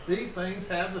sound. These things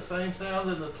have the same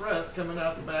sound in the thrust coming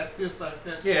out the back, just like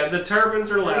that. Yeah, the turbines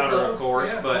are louder, of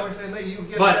course, but you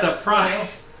get the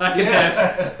price. I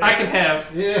can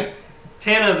have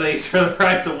 10 of these for the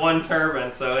price of one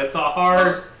turbine, so it's a hard.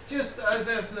 Well, just I was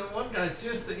asking one guy,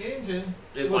 just the engine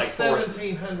was like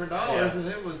 $1,700, and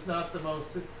it was not the most.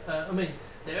 I mean,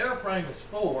 the airframe is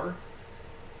 $4,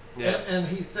 and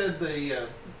he said the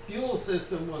fuel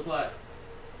system was like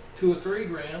 $2 or $3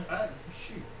 grand.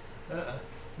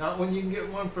 Not when you can get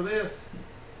one for this.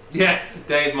 Yeah,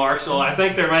 Dave Marshall. I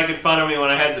think they're making fun of me when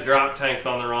I had the drop tanks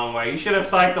on the wrong way. You should have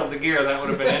cycled the gear. That would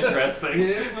have been interesting.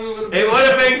 It would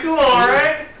have been cool, all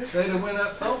right? They'd have went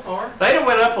up so far. They'd have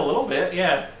went up a little bit,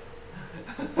 yeah.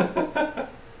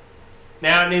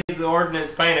 Now it needs the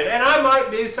ordnance painted. And I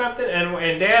might do something,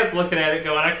 and Dad's looking at it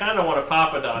going, I kind of want to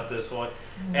Papa Dot this one.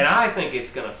 And I think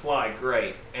it's going to fly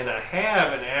great. And I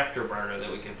have an afterburner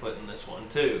that we can put in this one,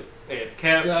 too.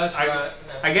 That's right.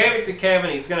 I gave it to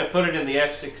Kevin. He's going to put it in the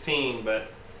F-16,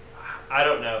 but I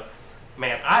don't know.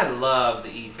 Man, I love the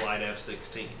E-flite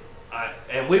F-16.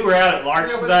 And we were out at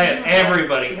Lark's today, and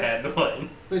everybody had one.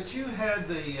 But you had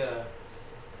the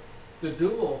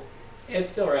dual.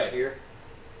 It's still right here.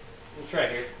 It's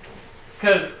right here.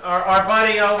 Because our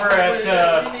buddy over at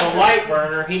the Light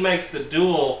Burner, he makes the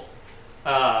dual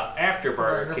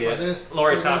afterburner kits.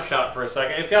 Lori Top Shot for a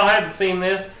second. If y'all hadn't seen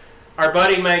this, our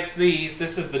buddy makes these.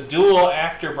 This is the dual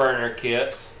afterburner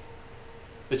kits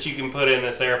that you can put in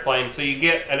this airplane. So you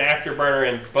get an afterburner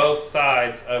in both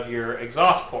sides of your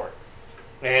exhaust port.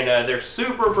 And they're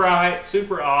super bright,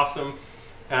 super awesome.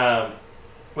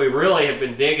 We really have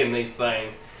been digging these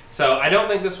things. So I don't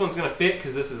think this one's going to fit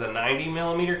because this is a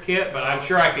 90mm kit, but I'm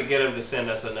sure I could get them to send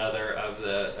us another of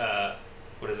the,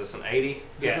 what is this, an 80?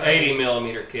 Yeah,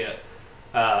 80mm kit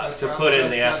to put in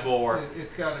the F4.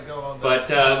 It's got to go on the... But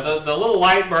the little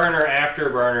light burner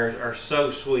afterburners are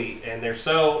so sweet, and they're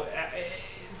so...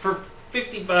 for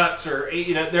 $50 or,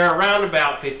 you know, they're around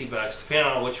about $50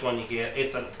 depending on which one you get.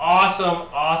 It's an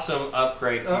awesome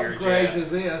upgrade to your jet. Upgrade to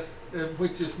this,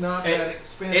 which is not that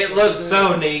expensive. It looks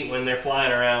so neat when they're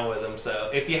flying around with them. So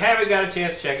if you haven't got a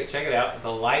chance to check it out.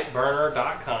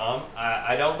 thelightburner.com.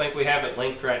 I don't think we have it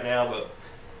linked right now, but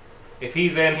if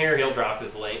he's in here, he'll drop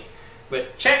his link.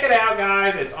 But check it out,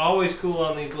 guys. It's always cool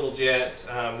on these little jets.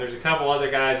 There's a couple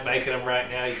other guys making them right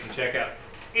now. You can check out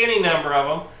any number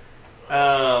of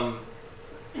them.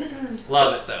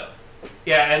 Love it though.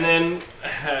 Yeah, and then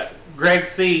Greg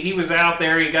C, he was out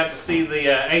there. He got to see the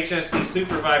HST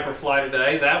Super Viper fly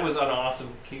today. That was an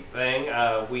awesome thing.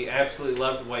 We absolutely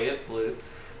loved the way it flew.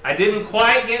 I didn't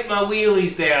quite get my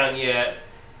wheelies down yet.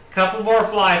 Couple more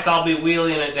flights, I'll be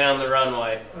wheeling it down the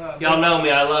runway. Y'all know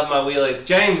me, I love my wheelies.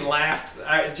 James laughed.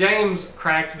 James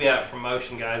cracked me up from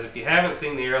motion, guys. If you haven't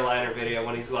seen the airliner video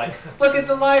when he's like, look at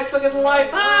the lights,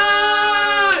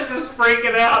 ah! Just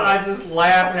freaking out. I just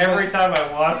laugh every time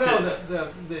I watch it.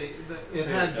 It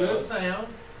had good sound.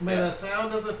 I mean, the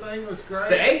sound of the thing was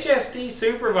great. The HST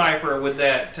Super Viper with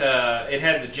that, it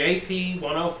had the JP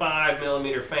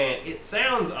 105mm fan. It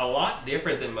sounds a lot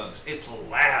different than most. It's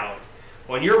loud.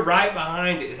 When you're right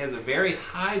behind it, it has a very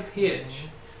high pitch.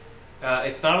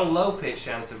 It's not a low pitch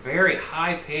sound, it's a very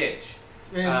high pitch.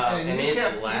 And it's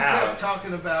loud. You kept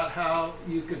talking about how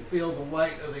you could feel the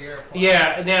weight of the airplane.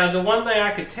 Yeah, now the one thing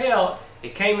I could tell,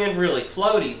 it came in really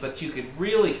floaty, but you could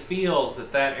really feel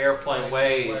that airplane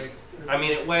weighs, I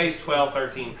mean, it weighs 12,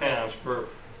 13 pounds. For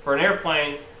an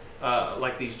airplane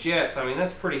like these jets, I mean,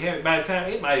 that's pretty heavy. By the time,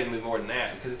 it might even be more than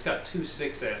that because it's got two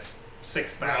 6S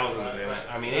 6000s in it.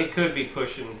 I mean, it could be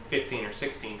pushing 15 or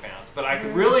 16 pounds. But I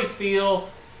could really feel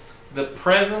the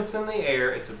presence in the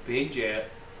air. It's a big jet.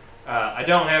 I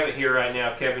don't have it here right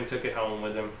now. Kevin took it home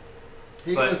with him.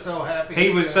 He was so happy. He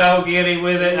was so giddy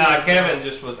with it. Kevin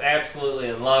just was absolutely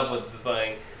in love with the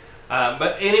thing.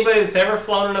 But anybody that's ever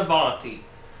flown an Avanti,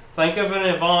 think of an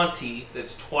Avanti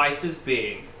that's twice as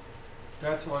big.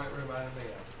 That's what it reminded me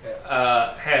of.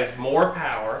 Yeah. Has more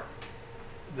power.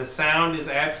 The sound is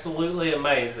absolutely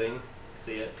amazing.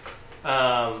 See it?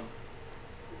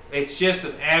 It's just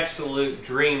an absolute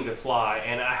dream to fly.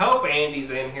 And I hope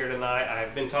Andy's in here tonight.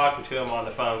 I've been talking to him on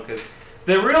the phone because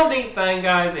the real neat thing,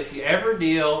 guys, if you ever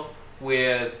deal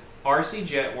with RC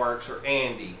Jetworks or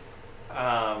Andy,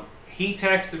 he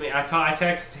texted me. I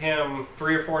texted him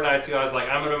 3 or 4 nights ago. I was like,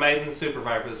 I'm going to Maiden the Super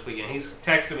Viper this weekend. He's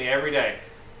texted me every day.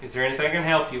 Is there anything I can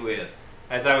help you with?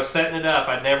 As I was setting it up,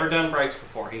 I'd never done brakes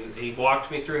before. He walked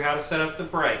me through how to set up the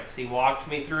brakes. He walked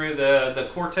me through the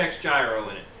Cortex gyro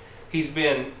in it. He's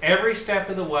been every step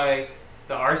of the way.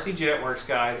 The RC Jetworks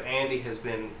guys, Andy, has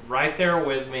been right there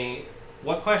with me.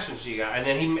 What questions do you got? And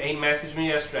then he messaged me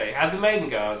yesterday. How'd the Maiden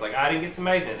go? I was like, I didn't get to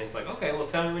Maiden. And he's like, okay, well,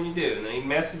 tell me when you do. And then he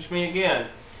messaged me again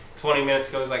 20 minutes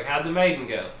ago. He's like, how'd the Maiden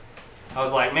go? I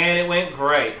was like, man, it went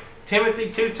great. Timothy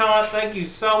Toutant, thank you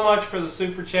so much for the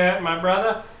super chat, my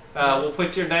brother. We'll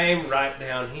put your name right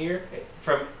down here.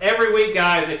 From every week,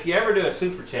 guys, if you ever do a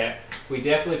super chat, we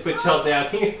definitely put y'all down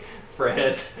here.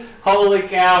 Fred, holy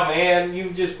cow, man,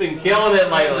 you've just been killing it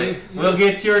lately. We'll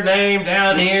get your name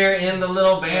down here in the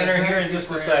little banner here in just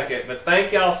a second. But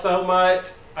thank y'all so much.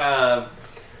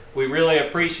 We really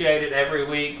appreciate it every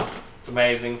week. It's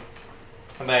amazing.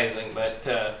 Amazing. But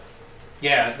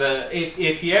yeah,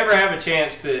 if you ever have a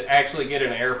chance to actually get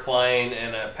an airplane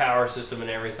and a power system and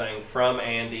everything from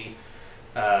Andy,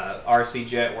 RC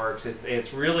Jetworks,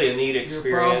 it's really a neat experience.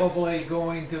 You're probably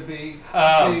going to be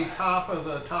the top of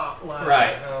the top line.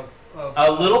 Right. Of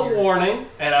a little warning,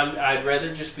 and I'd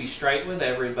rather just be straight with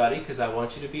everybody because I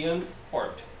want you to be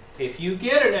informed. If you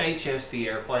get an HSD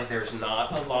airplane, there's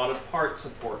not a lot of part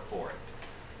support for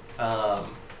it.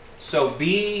 So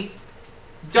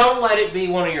don't let it be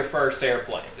one of your first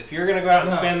airplanes. If you're going to go out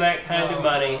and spend that kind of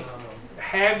money,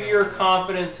 have your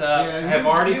confidence up. Have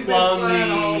already flown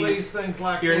all these things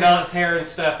like you're not tearing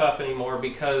stuff up anymore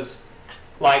because,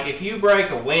 like, if you break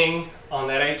a wing on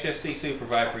that HSD Super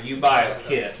Viper, you buy a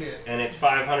kit, and it's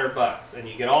 $500, and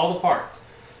you get all the parts,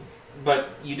 but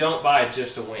you don't buy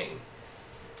just a wing.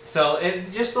 So,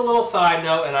 just a little side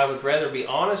note, and I would rather be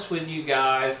honest with you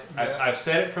guys. I've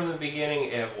said it from the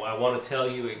beginning, and I want to tell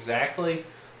you exactly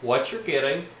what you're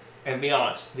getting, and be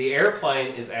honest. The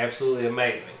airplane is absolutely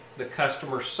amazing. The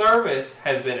customer service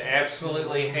has been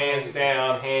absolutely hands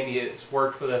down handy. It's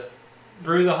worked with us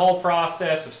through the whole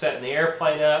process of setting the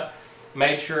airplane up.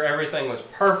 Made sure everything was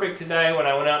perfect today when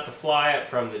I went out to fly it,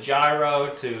 from the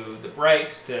gyro to the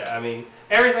brakes to, I mean,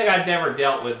 everything I'd never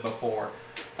dealt with before.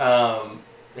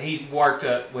 He worked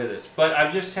up with us. But I'm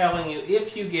just telling you,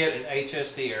 if you get an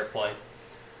HSD airplane,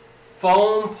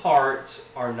 foam parts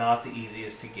are not the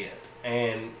easiest to get.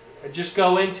 And just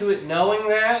go into it knowing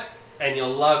that, and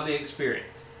you'll love the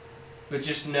experience. But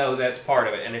just know that's part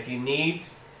of it. And if you need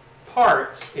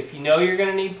parts, if you know you're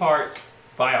going to need parts,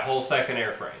 buy a whole second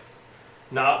airframe.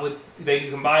 Not with, you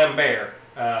can buy them bare.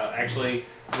 Actually,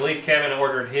 I believe Kevin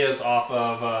ordered his off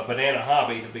of Banana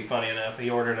Hobby, to be funny enough. He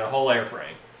ordered a whole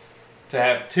airframe to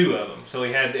have 2 of them. So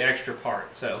he had the extra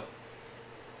part. So,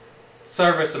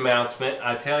 service announcement,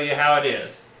 I tell you how it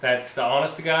is. That's the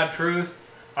honest to God truth.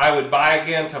 I would buy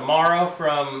again tomorrow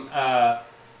from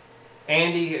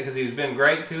Andy, because he's been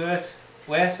great to us.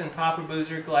 Wes and Papa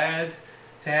Boozer, glad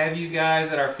to have you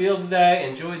guys at our field today.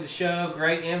 Enjoyed the show.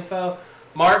 Great info.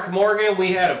 Mark Morgan,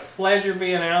 we had a pleasure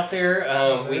being out there.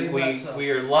 We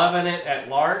are loving it at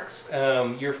Lark's.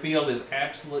 Your field is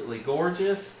absolutely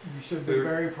gorgeous. You should be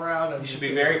very proud of it. You should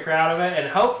be very proud of it. And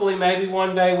hopefully maybe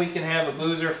one day we can have a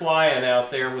Boozer fly-in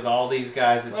out there with all these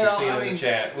guys that you're seeing in the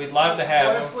chat. We'd love to have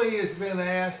Wesley has been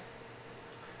asked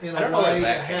in a way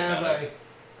to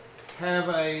have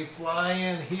a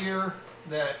fly-in here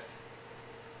that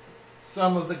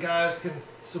some of the guys can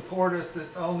support us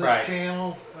that's on this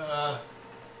channel.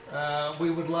 We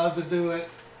would love to do it.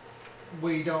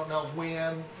 We don't know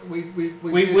when.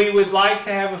 We would like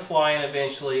to have a fly-in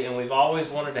eventually, and we've always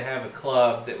wanted to have a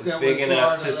club that was big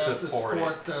enough to support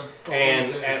it.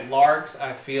 And at Lark's,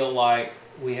 I feel like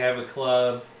we have a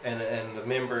club and the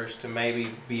members to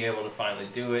maybe be able to finally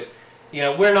do it. You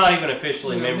know, we're not even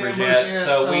officially members yet,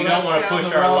 so we don't want to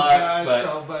push our luck. Guys,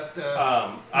 but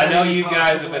I know you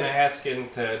guys have been asking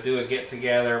to do a get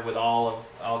together with all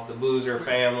of the Boozer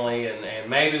family, and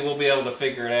maybe we'll be able to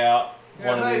figure it out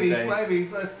one of these days. Maybe.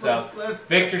 Let's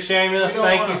Victor Shameless,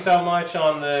 thank you so much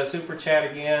on the super chat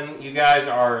again. You guys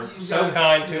are so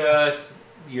kind to us.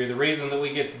 You're the reason that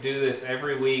we get to do this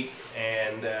every week,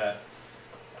 and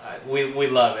we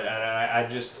love it.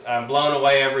 And I'm blown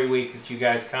away every week that you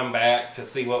guys come back to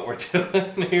see what we're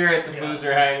doing here at the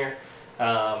Boozer Hangar.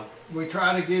 We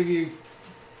try to give you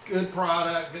good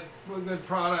product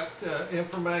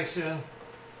information.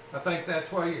 I think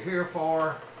that's what you're here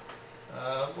for.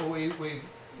 We've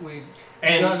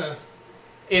done a.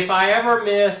 If I ever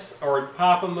miss or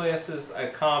Papa misses a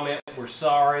comment, we're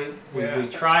sorry. We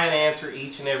try and answer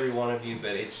each and every one of you,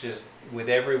 but it's just with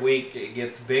every week it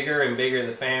gets bigger and bigger,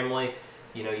 the family.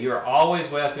 You know, you're always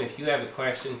welcome if you have a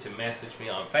question to message me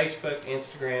on Facebook,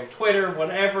 Instagram, Twitter,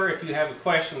 whatever. If you have a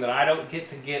question that I don't get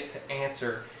to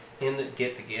answer in the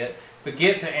get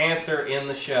to answer in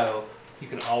the show, you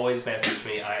can always message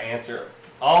me. I answer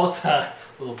all the time.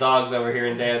 Little dog's over here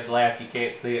in Dad's lap. You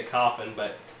can't see it coughing,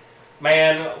 but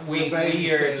man, we've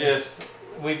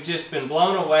just been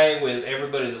blown away with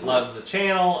everybody that loves the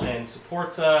channel and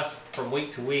supports us from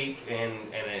week to week, and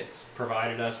it's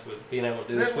provided us with being able to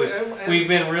do this. We've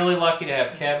been really lucky to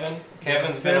have Kevin.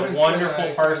 Kevin's been a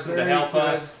wonderful person to help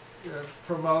us.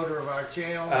 Promoter of our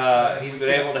channel. He's been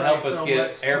able to help us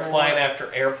get airplane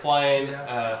after airplane.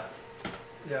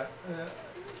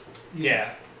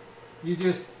 You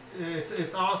just,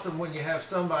 it's awesome when you have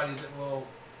somebody that will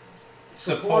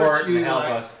support you, and help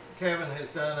like us. Kevin has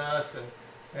done us,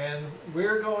 and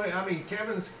we're going. I mean,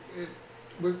 Kevin's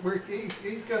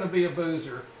he's going to be a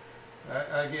Boozer,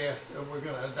 I guess. We're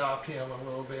going to adopt him a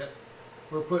little bit.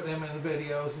 We're putting him in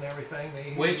videos and everything.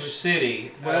 Which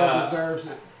city? Well, deserves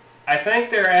it. I think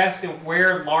they're asking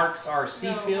where Lark's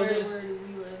RC field is. Where do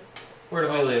we live? Where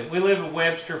do we live? We live in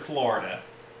Webster, Florida,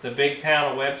 the big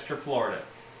town of Webster, Florida.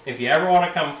 If you ever want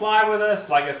to come fly with us,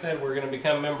 like I said, we're going to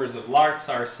become members of Lark's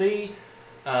RC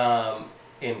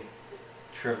in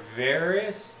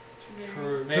Traverse.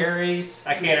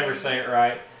 I can't ever say it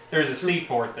right. There's a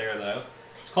seaport there, though.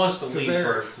 It's close to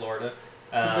Leesburg, Florida.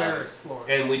 Traverse,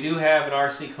 Florida. And we do have an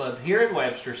RC club here in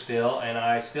Webster still, and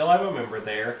I still have a member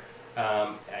there.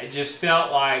 I just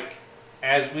felt like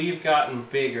as we've gotten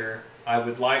bigger, I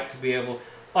would like to be able,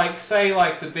 like say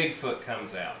like the Bigfoot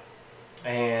comes out,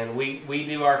 and we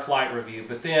do our flight review,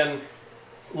 but then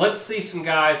let's see some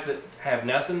guys that have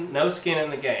no skin in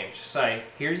the game. Just say,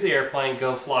 here's the airplane,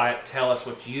 go fly it, tell us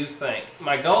what you think.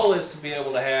 My goal is to be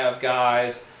able to have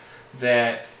guys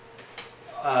that,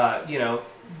 you know,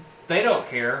 they don't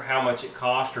care how much it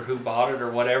cost or who bought it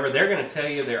or whatever. They're going to tell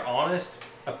you their honest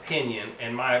opinion.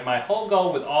 And my whole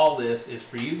goal with all this is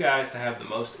for you guys to have the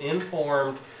most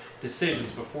informed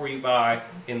decisions before you buy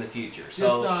in the future.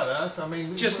 So just not us. I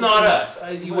mean, just not us.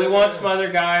 We want some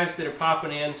other guys that are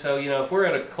popping in. So, you know, if we're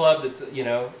at a club that's, you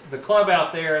know, the club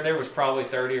out there was probably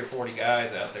 30 or 40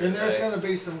 guys out there. And there's going to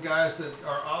be some guys that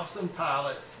are awesome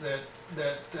pilots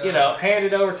that you know, hand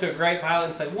it over to a great pilot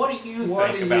and say, what do you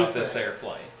think about this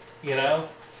airplane? You know,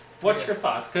 what's your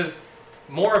thoughts? Because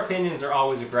more opinions are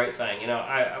always a great thing. You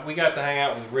know, we got to hang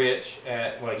out with Rich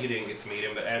at, well, you didn't get to meet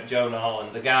him, but at Joe Null,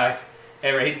 and the guy,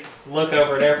 he'd look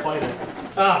over an airplane and,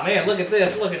 oh man, look at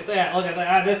this, look at that, look at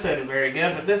that. This isn't very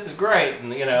good, but this is great.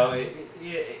 And, you know,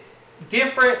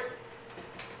 different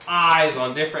eyes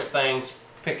on different things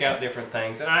pick out different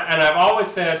things. And I've always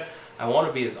said, I want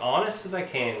to be as honest as I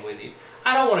can with you.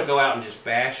 I don't want to go out and just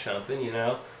bash something, you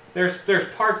know. There's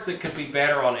parts that could be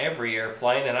better on every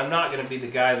airplane, and I'm not going to be the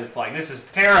guy that's like, this is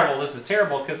terrible,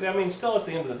 because, I mean, still at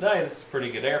the end of the day, this is a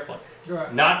pretty good airplane.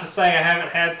 Right. Not to say I haven't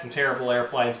had some terrible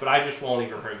airplanes, but I just won't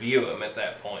even review them at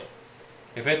that point.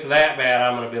 If it's that bad,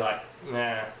 I'm going to be like,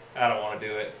 nah, I don't want to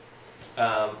do it.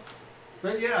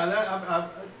 But yeah,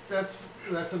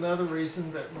 that's another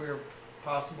reason that we're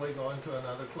possibly going to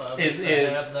another club is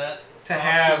to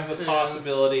have the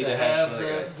possibility to have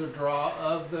the draw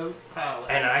of the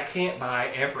pilot. And I can't buy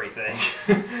everything.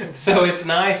 So it's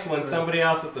nice when somebody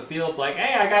else at the field's like,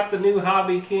 hey, I got the new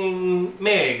Hobby King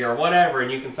MiG or whatever,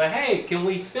 and you can say, hey, can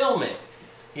we film it?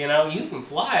 You know, you can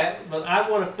fly it, but I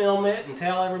want to film it and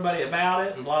tell everybody about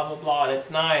it and blah, blah, blah. And it's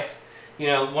nice. You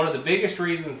know, one of the biggest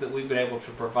reasons that we've been able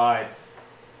to provide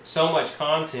so much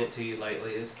content to you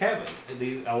lately is Kevin.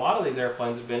 A lot of these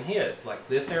airplanes have been his. Like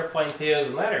this airplane's his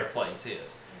and that airplane's his.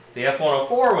 The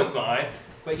F-104 was mine,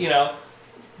 but you know,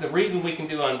 the reason we can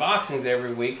do unboxings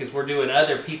every week is we're doing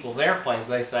other people's airplanes.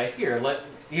 They say, here,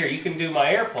 here, you can do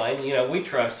my airplane. You know, we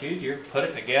trust you. You put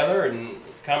it together and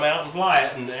come out and fly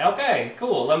it. And okay,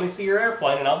 cool. Let me see your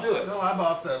airplane, and I'll do it. No, I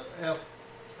bought the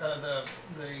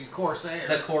Corsair.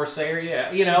 The Corsair,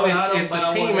 yeah. You know, But it's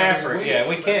a team effort. week, Yeah,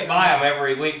 we can't buy them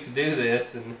every week to do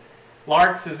this. And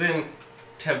Larks is in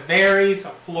Tavares,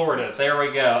 Florida. There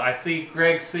we go. I see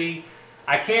Greg C.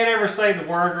 I can't ever say the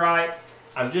word right.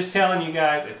 I'm just telling you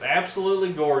guys, it's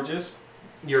absolutely gorgeous.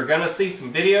 You're going to see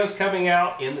some videos coming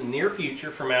out in the near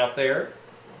future from out there.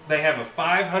 They have a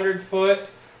 500-foot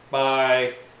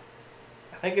by,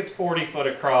 I think it's 40-foot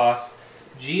across,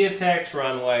 Geotex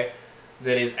runway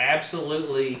that is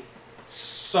absolutely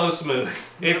so smooth.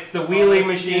 It's the wheelie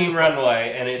machine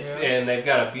runway, and and they've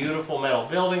got a beautiful metal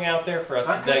building out there for us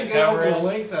to take cover in. The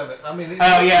length of it. I mean,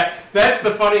 oh yeah, that's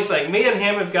the funny thing. Me and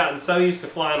him have gotten so used to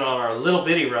flying on our little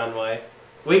bitty runway.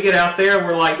 We get out there and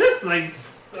we're like, this thing's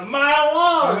a mile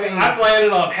long. I mean, I've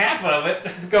landed on half of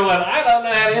it, going, I don't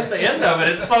know how to hit the end of it.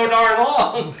 It's so darn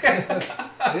long.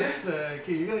 It's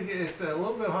a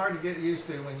little bit hard to get used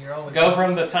to when you're only go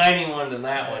from the tiny one to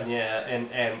that one,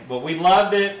 yeah. But we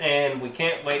loved it, and we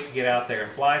can't wait to get out there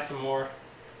and fly some more.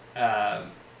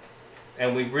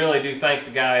 And we really do thank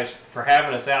the guys for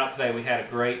having us out today. We had a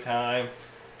great time.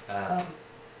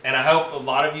 And I hope a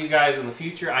lot of you guys in the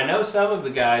future, I know some of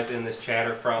the guys in this chat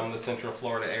are from the Central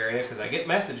Florida area because I get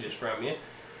messages from you.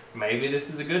 Maybe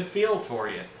this is a good field for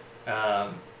you.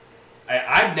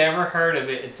 I'd never heard of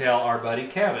it until our buddy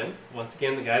Kevin, once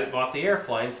again the guy that bought the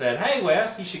airplane, said, hey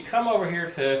Wes, you should come over here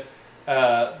to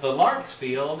the Larks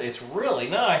field. It's really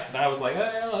nice. And I was like,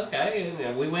 oh, okay.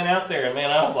 And we went out there, and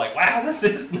man, I was like, wow, this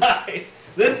is nice.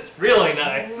 This is really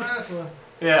nice. Nice one.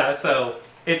 Yeah, so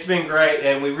it's been great,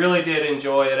 and we really did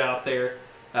enjoy it out there.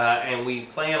 And we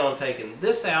plan on taking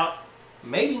this out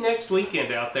maybe next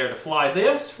weekend out there to fly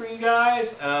this for you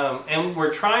guys. And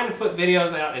we're trying to put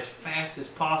videos out as fast as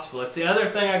possible. That's the other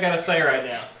thing I gotta say right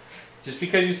now. Just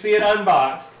because you see it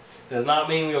unboxed does not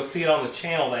mean you'll see it on the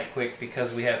channel that quick,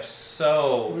 because we have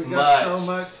so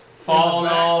much fall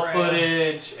and all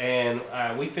footage, and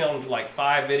we filmed like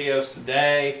 5 videos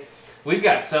today. We've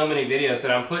got so many videos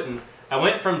that I'm putting. I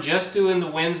went from just doing the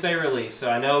Wednesday release, so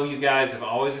I know you guys have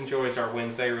always enjoyed our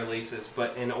Wednesday releases,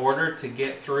 but in order to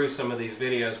get through some of these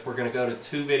videos, we're going to go to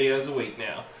 2 videos a week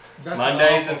now. That's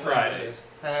Mondays and Fridays.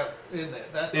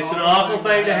 It's an awful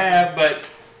thing to have, but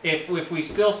if we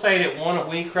still stayed at 1 a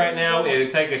week right now, it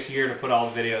would take us a year to put all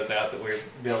the videos out that we're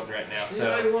building right now.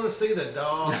 So you want to see the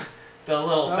dog. The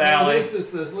little Sally, this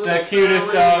is the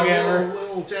cutest Sally, dog ever.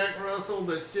 Little Jack Russell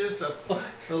that's just a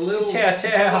little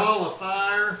chow. ball of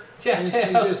fire. And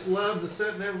she just loves to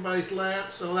sit in everybody's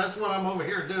lap, so that's what I'm over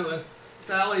here doing.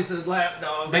 Sally's a lap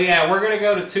dog. But yeah, we're going to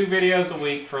go to 2 videos a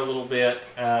week for a little bit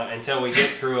until we get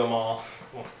through them all.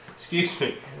 Excuse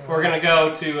me. We're going to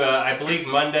go to, I believe,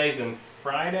 Mondays and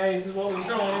Fridays is what we're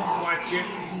saying. Watch it.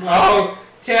 Oh,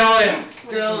 tell him.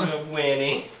 Tell him.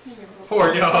 Winnie.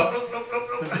 Poor dog.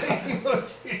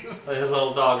 His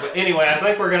little dog. But anyway, I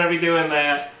think we're going to be doing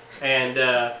that. And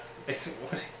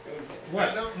what?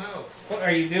 I don't know. What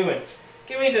are you doing?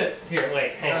 Give me the... Here,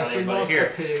 wait. Hang on, everybody.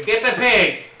 Here. The get the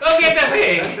pig. Go get the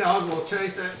pig. That dog will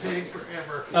chase that pig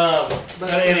forever.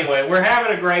 But anyway, we're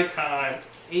having a great time.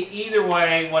 Either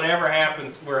way, whatever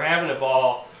happens, we're having a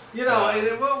ball. You know,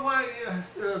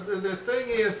 the thing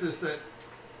is that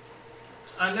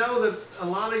I know that a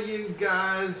lot of you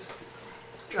guys,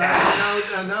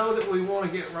 I know that we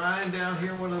want to get Ryan down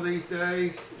here one of these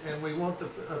days, and we want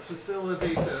a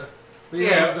facility to be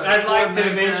able to I'd like to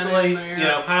eventually,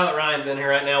 Pilot Ryan's in here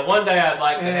right now. One day I'd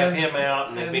like to have him out,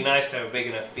 and it'd be nice to have a big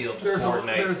enough field to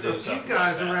coordinate There's a few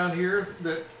guys around here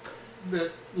that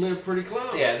live pretty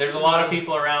close. Yeah, there's a lot of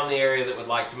people around the area that would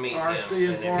like to meet him. And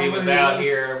if he was out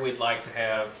here, we'd like to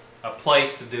have a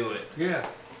place to do it. Yeah.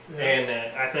 And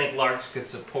I think Larks could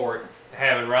support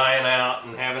having Ryan out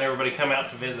and having everybody come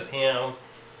out to visit him.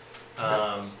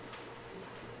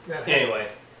 Anyway,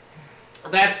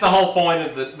 that's the whole point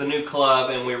of the new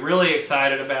club, and we're really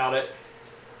excited about it.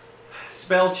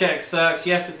 Spell check sucks.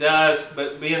 Yes, it does,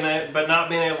 but not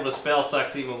being able to spell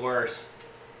sucks even worse.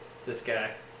 This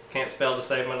guy can't spell to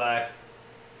save my life.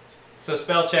 So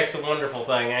spell check's a wonderful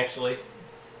thing, actually.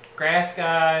 Grass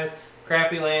guys,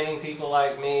 crappy landing people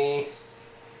like me.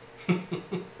 You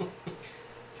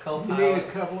need a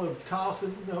couple of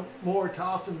more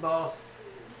toss and boss.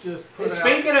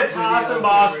 Speaking of toss and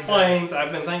boss planes,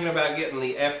 I've been thinking about getting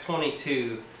the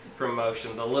F-22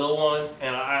 promotion, the little one,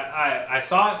 and I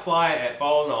saw it fly at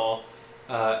Ball and All.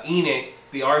 Enoch,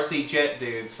 the RC Jet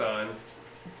dude's son,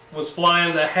 was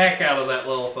flying the heck out of that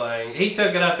little thing. He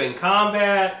took it up in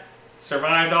combat,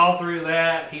 survived all through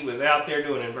that. He was out there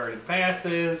doing inverted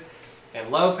passes. and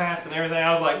low pass and everything.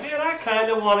 I was like, man, I kind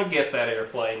of want to get that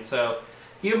airplane. So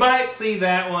you might see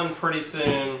that one pretty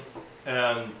soon.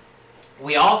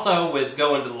 We also, with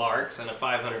going to Larks and a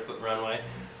 500-foot runway,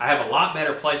 I have a lot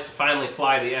better place to finally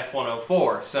fly the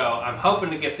F-104. So I'm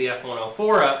hoping to get the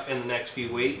F-104 up in the next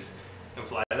few weeks and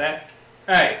fly that.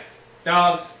 Hey,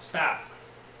 dogs, stop.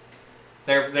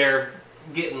 They're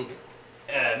getting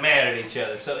mad at each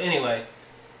other. So anyway,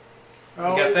 you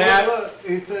got that. Look,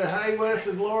 it said, hey, Wes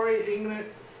and Lori, England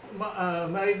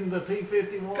made in the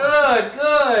P-51. Good,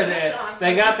 good. That's awesome.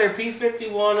 They got their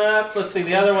P-51 up. Let's see,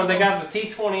 the other one, they got the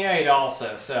T-28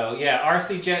 also. So yeah,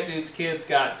 RC Jet Dude's kids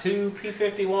got 2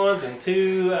 P-51s and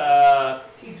 2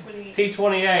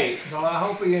 T-28s. So I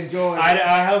hope he enjoyed it.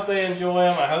 I hope they enjoy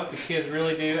them. I hope the kids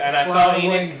really do. And I saw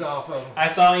Enoch. Off of them. I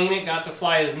saw Enoch got to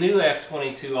fly his new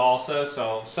F-22 also.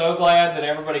 So glad that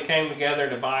everybody came together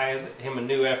to buy him a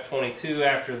new F-22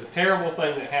 after the terrible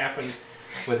thing that happened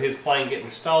with his plane getting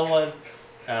stolen.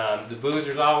 The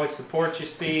Boozers always support you,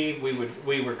 Steve.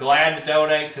 We were glad to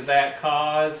donate to that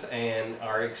cause and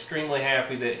are extremely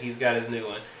happy that he's got his new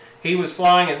one. He was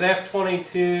flying his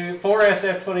F-22, 4S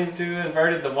F-22,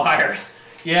 inverted the wires.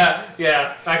 Yeah,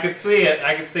 I could see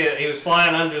it. He was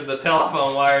flying under the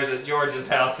telephone wires at George's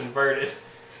house inverted.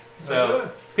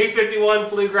 So P-51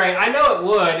 flew great. I know it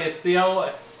would. It's the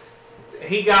old.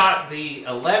 He got the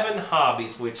 11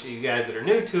 Hobbies, which you guys that are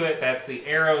new to it, that's the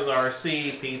Arrows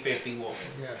RC P-51.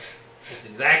 Yeah. It's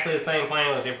exactly the same plane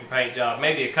with a different paint job.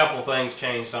 Maybe a couple things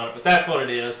changed on it, but that's what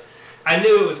it is. I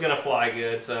knew it was going to fly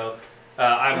good, so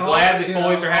I'm glad the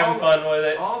boys are having fun with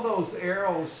it. All those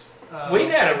Arrows. We've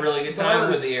had a really good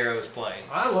time with the Arrows planes.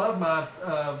 I love my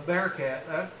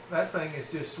Bearcat. That thing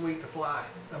is just sweet to fly.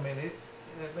 I mean, it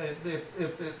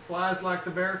flies like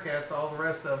the Bearcats. All the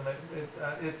rest of them,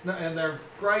 it's not, and they're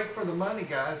great for the money,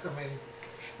 guys. I mean,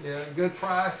 yeah, good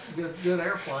price, good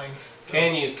airplanes. So.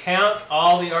 Can you count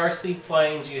all the RC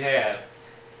planes you have?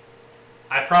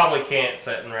 I probably can't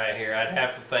sitting right here. I'd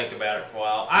have to think about it for a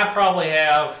while. I probably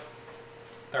have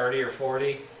 30 or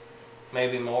 40,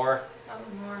 maybe more.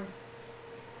 Probably more.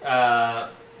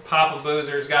 Papa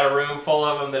Boozer's got a room full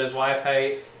of them that his wife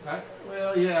hates.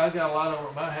 Well, yeah, I got a lot over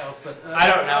at my house, but I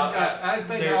don't know. I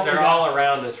think they're all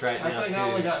around us right now. I think I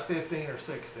only got 15 or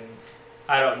 16.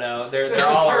 I don't know. They're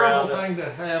all around us. It's a terrible thing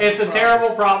to have. It's a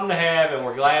terrible problem to have, and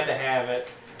we're glad to have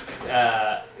it.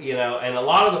 You know, and a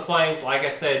lot of the planes, like I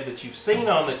said, that you've seen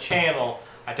on the channel,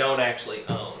 I don't actually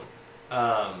own.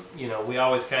 You know, we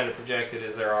always kind of project it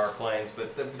as there are planes,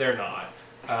 but they're not.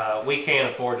 We can't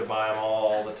afford to buy them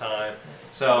all the time.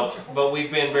 So, but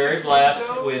we've been very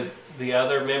blessed with the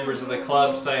other members of the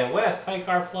club saying, Wes, take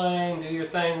our plane, do your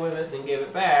thing with it, then give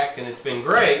it back. And it's been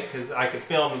great because I could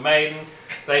film the maiden.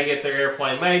 They get their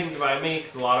airplane maiden by me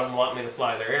because a lot of them want me to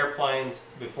fly their airplanes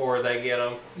before they get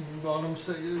them. They want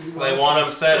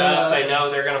them set up. They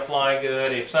know they're going to fly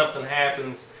good. If something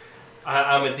happens,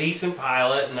 I'm a decent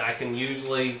pilot and I can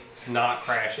usually not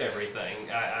crash everything.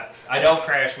 I don't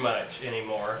crash much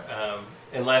anymore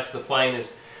unless the plane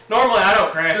is... Normally I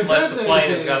don't crash unless the plane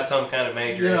has got some kind of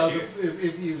major issue.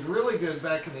 If you was really good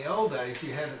back in the old days,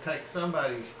 you had to take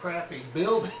somebody's crappy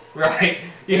building. Right.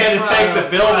 You had to take the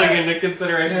building into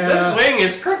consideration. Yeah. This wing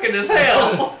is crooked as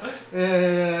hell.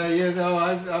 Yeah, you know,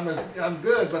 I'm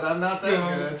good, but I'm not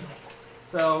that good.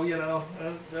 So, you know,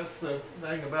 that's the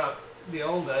thing about the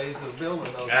old days of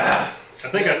building those things. I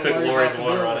think I took Lori's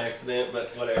water on accident,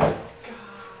 but whatever.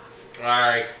 All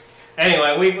right.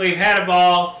 Anyway, we've had a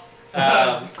ball.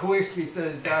 Kowski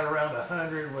says he's got around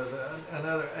 100 with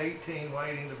another 18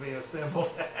 waiting to be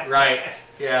assembled. Right.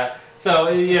 Yeah. So,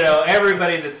 you know,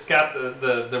 everybody that's got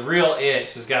the real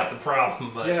itch has got the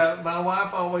problem. But yeah, my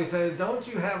wife always says, don't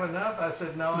you have enough? I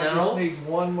said, no, I just need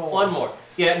one more. One more.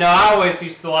 Yeah, no, I always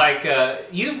used to like,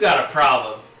 you've got a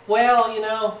problem. Well, you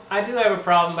know, I do have a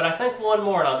problem, but I think one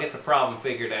more and I'll get the problem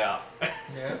figured out.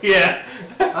 Yeah.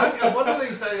 Yeah. One of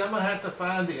these days I'm going to have to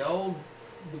find the old...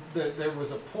 There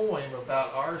was a poem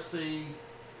about RC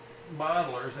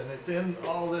modelers, and it's in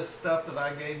all this stuff that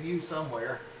I gave you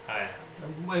somewhere.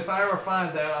 If I ever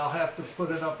find that, I'll have to put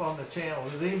it up on the channel.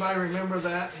 Does anybody remember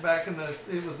that? Back in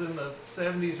it was in the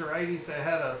 70s or 80s, they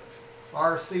had a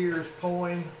RCer's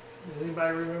poem. Does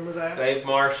anybody remember that? Dave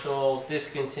Marshall,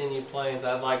 discontinued planes.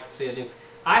 I'd like to see a new...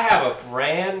 I have a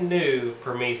brand new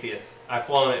Prometheus. I've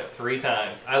flown it 3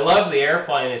 times. I love the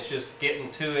airplane. It's just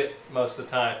getting to it most of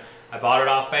the time. I bought it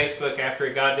off Facebook after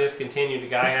it got discontinued. The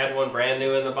guy had one brand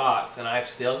new in the box, and I've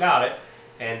still got it.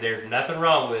 And there's nothing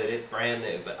wrong with it. It's brand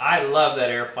new. But I love that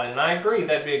airplane, and I agree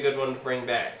that'd be a good one to bring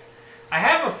back. I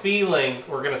have a feeling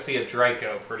we're going to see a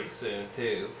Draco pretty soon,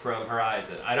 too, from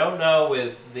Horizon. I don't know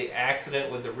with the accident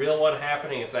with the real one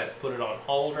happening, if that's put it on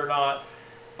hold or not.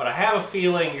 But I have a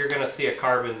feeling you're going to see a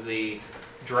Carbon Z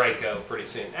Draco pretty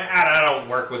soon. I don't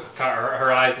work with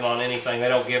Horizon on anything. They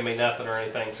don't give me nothing or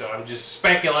anything, so I'm just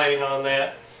speculating on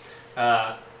that.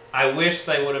 I wish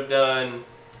they would have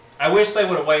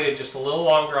waited just a little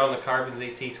longer on the Carbon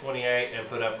Z T28 and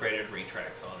put upgraded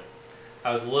retracts on it.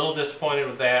 I was a little disappointed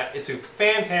with that. It's a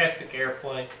fantastic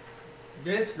airplane.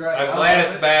 It's great. I'm glad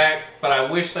it's back, but I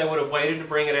wish they would have waited to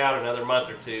bring it out another month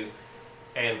or two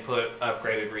and put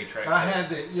upgraded retracts. I had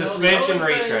to suspension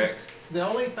retracts. The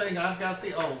only thing, I've got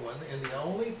the old one, and the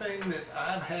only thing that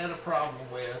I've had a problem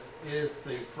with is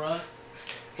the front.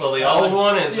 Well, the old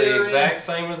one is the exact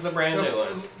same as the brand new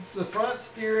one. The front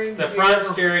steering. The front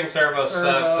steering servo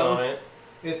sucks on it.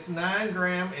 It's 9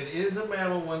 gram. It is a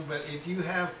metal one, but if you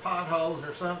have potholes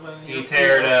or something, you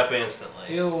tear it up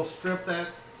instantly. It'll strip that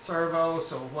servo.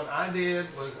 So what I did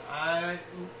was I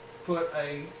put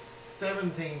a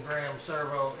 17 gram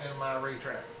servo in my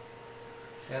retract,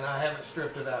 and I haven't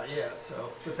stripped it out yet.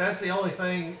 So, but that's the only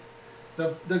thing.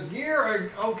 The gear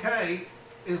are okay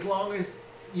as long as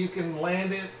you can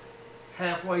land it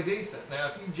halfway decent.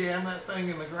 Now, if you jam that thing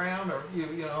in the ground, or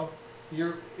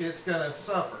it's gonna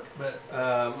suffer.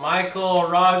 But Michael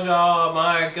Raja,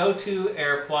 my go-to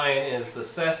airplane is the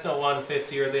Cessna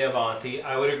 150 or the Avanti.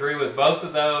 I would agree with both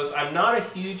of those. I'm not a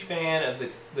huge fan of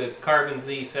the Carbon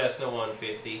Z Cessna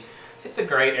 150. It's a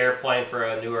great airplane for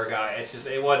a newer guy. It's just,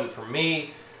 it wasn't for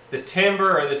me. The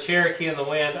Timber or the Cherokee in the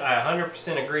Wind, I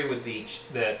 100% agree with the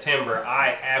Timber.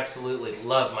 I absolutely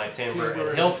love my Timber,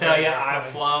 and he'll tell you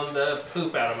I've flown the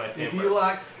poop out of my Timber.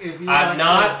 I'm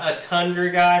not a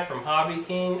Tundra guy from Hobby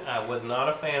King. I was not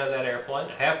a fan of that airplane.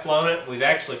 I have flown it. We've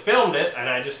actually filmed it, and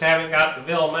I just haven't got the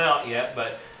film out yet.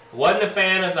 But wasn't a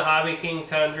fan of the Hobby King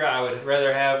Tundra. I would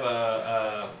rather have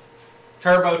a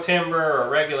turbo Timber or a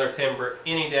regular Timber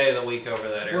any day of the week over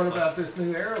that airplane. What about this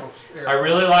new Arrows? I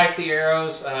really like the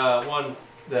Arrows.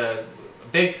 The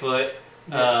Bigfoot.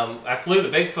 Yeah. I flew the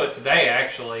Bigfoot today,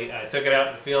 actually. I took it out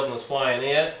to the field and was flying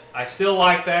it. I still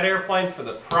like that airplane for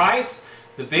the price.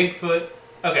 The Bigfoot.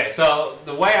 Okay, so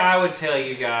the way I would tell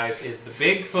you guys is the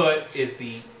Bigfoot is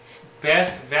the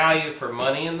best value for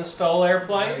money in the STOL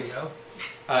airplanes. There you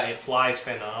go. It flies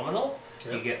phenomenal.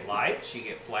 Yep. You get lights, you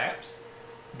get flaps.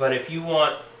 But if you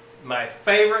want, my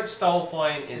favorite STOL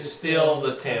plane is still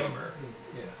the Timber.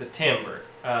 Yeah. The Timber.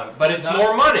 But it's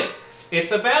more money.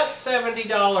 It's about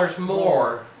 $70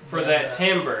 more for that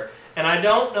Timber. And I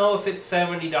don't know if it's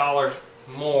 $70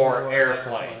 more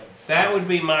airplane. That would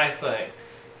be my thing.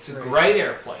 It's a great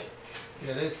airplane.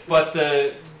 It is. But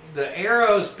the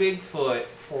Arrows Bigfoot,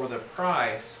 for the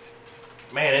price,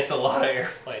 man, it's a lot of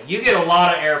airplane. You get a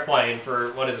lot of airplane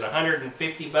for, what is it,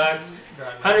 150 bucks?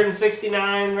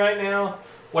 169 right now?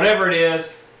 Whatever it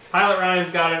is. Pilot Ryan's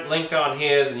got it linked on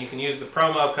his, and you can use the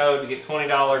promo code to get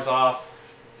 $20 off.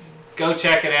 Go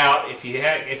check it out. If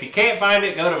you can't find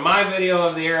it, go to my video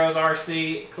of the Arrows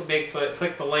RC Bigfoot,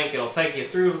 click the link. It'll take you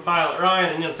through Pilot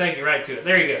Ryan, and it'll take you right to it.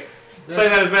 There you go. Say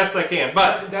that as best as I can.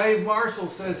 But Dave Marshall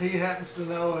says he happens to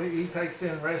know he takes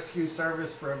in rescue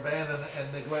service for abandoned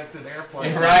and neglected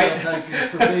airplanes. Right. He'll take your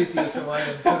Prometheus away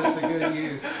and put it to good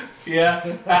use.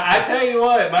 Yeah. I tell you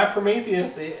what, my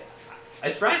Prometheus,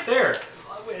 it's right there.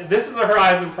 This is a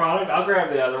Horizon product. I'll grab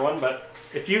the other one, but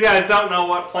if you guys don't know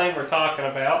what plane we're talking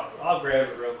about, I'll grab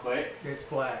it real quick. It's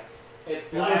black. It's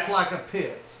black. It looks like a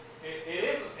Pitts. It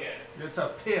is a Pitts. It's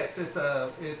a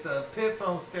Pitts. It's a Pitts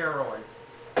on steroids.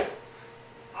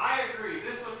 I agree.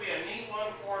 This would be a neat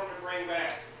one for him to bring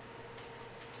back.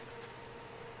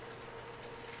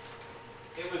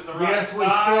 It was the right Yes, size. we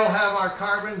still have our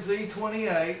Carbon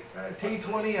Z28,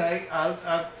 T28.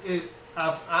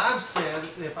 I've said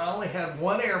if I only had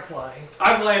one airplane,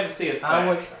 I'm glad to see it's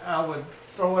back. I would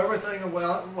throw everything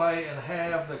away and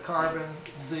have the Carbon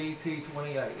Z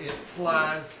T28. It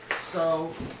flies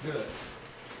so good.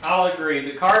 I'll agree.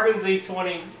 The Carbon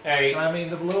Z28. I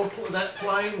mean, that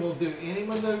plane will do any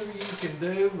maneuver you can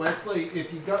do. Wesley,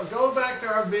 if you go back to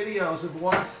our videos and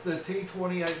watch the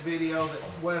T28 video that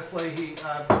Wesley,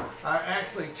 I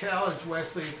actually challenged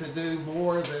Wesley to do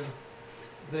more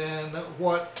than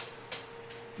what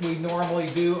we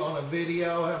normally do on a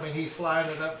video. I mean, he's flying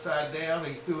it upside down.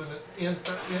 He's doing it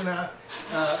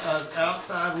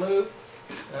outside loop.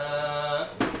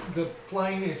 The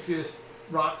plane is just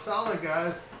rock solid,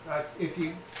 guys. If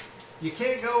you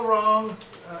can't go wrong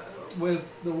with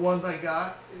the one they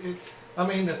got. I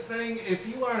mean, the thing, if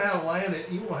you learn how to land it,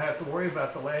 you won't have to worry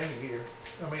about the landing gear.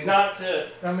 I mean, not to.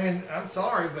 I mean, I'm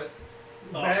sorry, but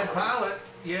bad pilot,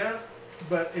 yeah.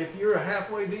 but if you're a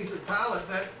halfway decent pilot,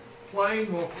 that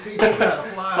plane will teach you how to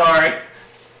fly. Sorry.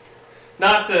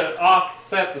 Not to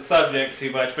offset the subject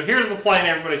too much, but here's the plane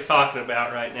everybody's talking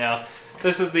about right now.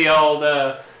 This is the old,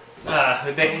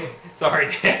 sorry,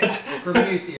 Dad.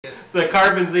 Prometheus. The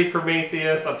Carbon Z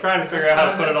Prometheus. I'm trying to figure out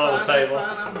how to put it on the table.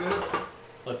 That's fine, I'm good.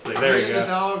 Let's see, there Me you and go. the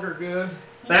dog are good.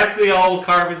 That's the old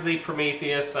Carbon Z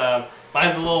Prometheus.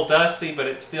 Mine's a little dusty, but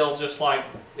it's still just like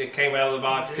it came out of the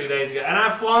box 2 days ago. And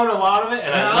I've flown a lot of it,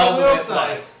 and I love will it.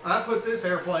 say, I put this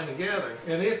airplane together,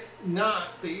 and it's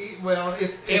not the, well,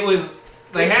 It was,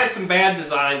 they had some bad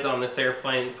designs on this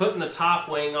airplane. Putting the top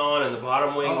wing on and the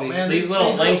bottom wing, these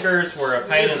little linkers were a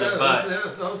pain in the butt.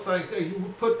 Those things,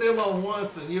 you put them on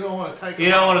once, and you don't want to take them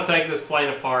You don't off. want to take this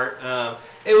plane apart.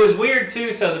 It was weird,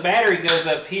 too, so the battery goes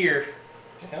up here.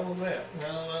 What the hell was that? I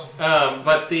don't know.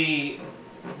 But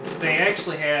they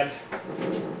actually had...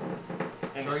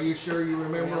 Are you sure you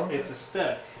remember? It's a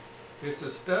stuck. It's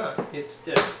a stuck. It's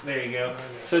stuck. There you go.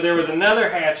 So there was another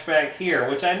hatch back here,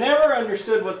 which I never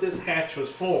understood what this hatch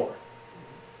was for.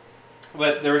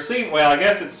 But the receiver, well, I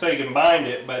guess it's so you can bind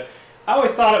it, but I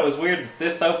always thought it was weird that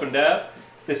this opened up.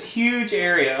 This huge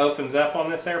area opens up on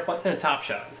this airplane in a Top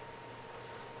Shot.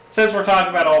 Since we're talking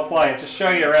about old planes, just show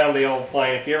you around the old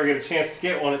plane. If you ever get a chance to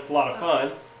get one, it's a lot of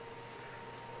fun.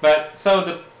 But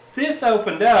so this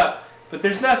opened up, but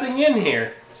there's nothing in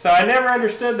here. So I never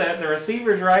understood that. The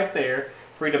receiver's right there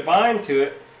for you to bind to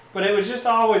it. But it was just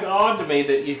always odd to me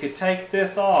that you could take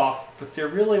this off, but there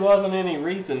really wasn't any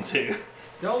reason to.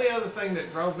 The only other thing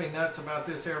that drove me nuts about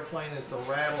this airplane is the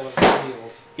rattle of the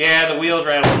wheels. Yeah, the wheels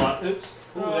rattled a lot. Oops.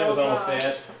 Ooh, that was almost gosh.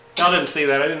 bad. Y'all didn't see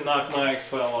that. I didn't knock my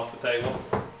X12 off the table.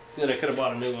 Good, I could have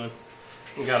bought a new one.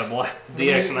 We got a black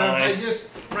DX9. They just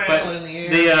rattle But in the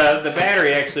air. the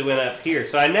battery actually went up here,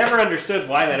 so I never understood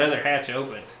why that other hatch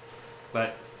opened.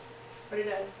 But it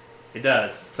does. it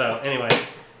does. So anyway,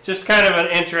 just kind of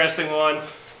an interesting one.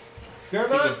 They're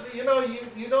not, you know,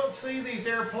 you don't see these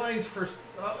airplanes for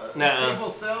Nuh-uh. people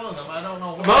selling them. I don't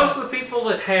know why. Most of the people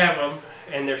that have them,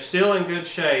 and they're still in good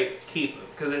shape, keep them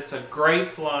because it's a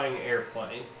great flying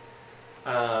airplane.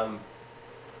 And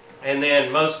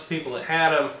then most people that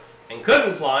had them and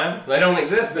couldn't fly them, they don't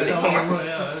exist They don't, anymore.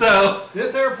 yeah. So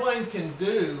This airplane can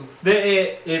do.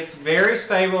 it's very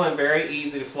stable and very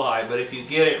easy to fly, but if you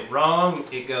get it wrong,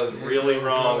 it goes really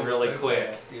wrong really quick.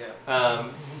 Fast, yeah.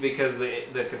 Because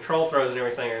the control throws and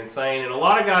everything are insane. And a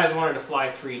lot of guys wanted to fly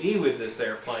 3D with this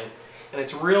airplane, and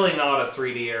it's really not a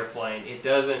 3D airplane. It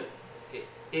doesn't.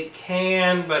 It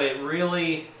can, but it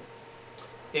really.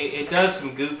 It does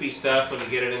some goofy stuff when you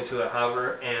get it into a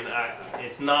hover, and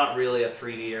it's not really a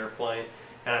 3D airplane.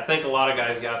 And I think a lot of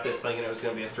guys got this thinking it was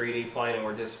going to be a 3D plane and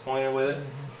were disappointed with it.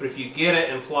 But if you get it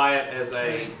and fly it as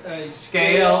a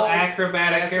scale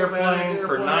acrobatic airplane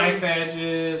for knife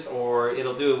edges, or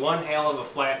it'll do one hell of a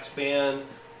flat spin,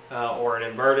 or an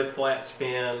inverted flat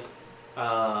spin,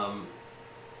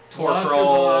 torque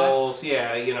rolls,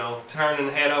 yeah, you know, turning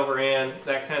head over end,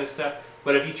 that kind of stuff.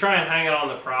 But if you try and hang it on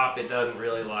the prop, it doesn't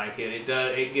really like it.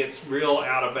 It gets real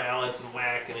out of balance and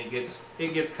whack, and it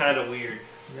gets kind of weird.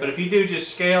 Yeah. But if you do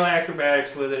just scale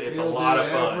acrobatics with it, it's a lot of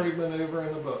fun. Every maneuver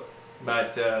in the book.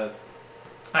 But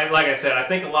like I said, I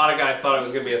think a lot of guys thought it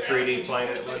was going to be a 3D plane.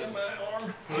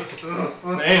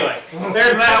 But anyway,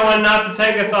 there's that one. Not to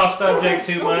take us off subject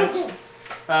too much.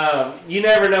 You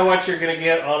never know what you're going to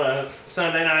get on a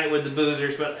Sunday night with the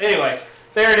boozers. But anyway,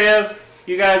 there it is.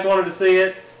 You guys wanted to see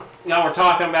it. Y'all were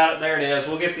talking about it. There it is.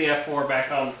 We'll get the F4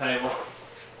 back on the table.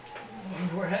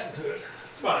 What happened to it?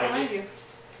 It's behind you.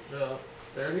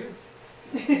 There it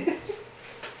is.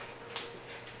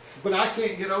 But I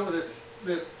can't get over this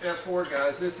F4,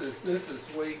 guys. This is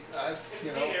sweet.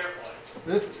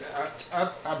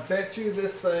 I bet you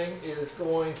this thing is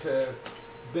going to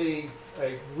be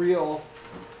a real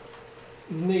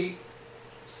neat,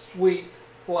 sweet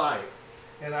flight.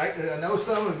 And I know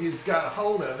some of you got a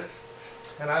hold of it.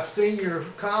 And I've seen your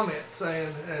comments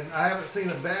saying, and I haven't seen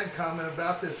a bad comment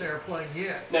about this airplane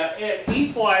yet. Now,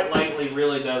 E-flite lately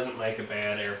really doesn't make a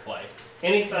bad airplane.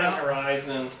 Anything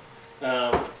Horizon,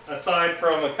 aside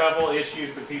from a couple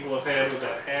issues that people have had with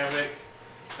that Havoc.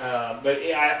 But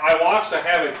I watched a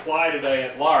Havoc fly today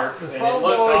at Lark's, and it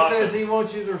looked awesome. Says he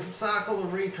wants you to cycle the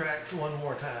retracts one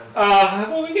more time.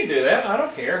 Well, we can do that. I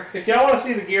don't care. If y'all want to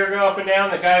see the gear go up and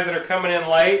down, the guys that are coming in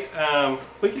late,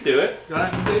 we can do it.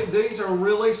 These are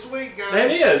really sweet, guys.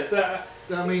 It is.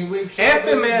 I mean, we've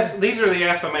FMS. These are the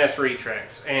FMS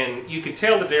retracts, and you can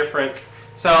tell the difference.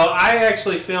 So I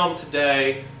actually filmed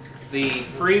today the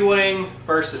Free Wing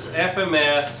versus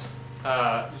FMS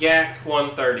Yak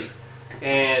 130.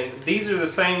 And these are the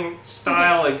same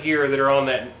style of gear that are on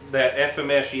that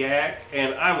FMS Yak,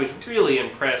 and I was really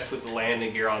impressed with the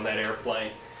landing gear on that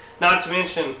airplane. Not to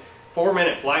mention,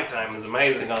 4-minute flight time is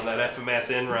amazing on that FMS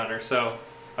inrunner, so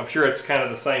I'm sure it's kind of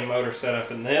the same motor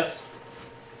setup in this.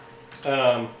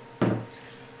 I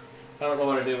don't know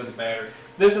what I did with the battery.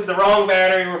 This is the wrong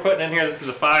battery we're putting in here. This is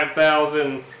a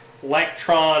 5000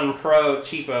 Electron Pro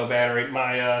cheapo battery.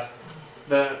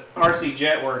 The RC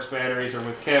Jetworks batteries are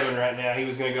with Kevin right now. He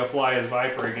was going to go fly his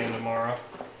Viper again tomorrow.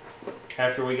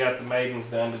 After we got the maidens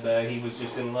done today, he was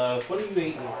just in love. What are you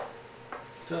eating?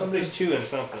 Somebody's chewing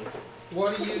something.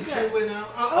 What are you chewing out?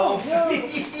 Uh-oh.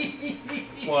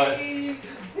 What?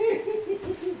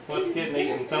 What's getting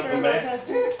eaten? Something bad?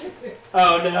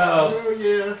 Oh no. Oh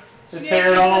yeah. To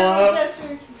tear it all up?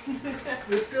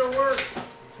 It still works.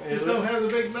 Just don't have the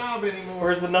big knob anymore.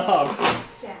 Where's the knob?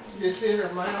 It's in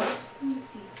her mouth.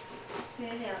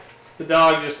 The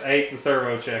dog just ate the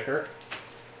servo checker.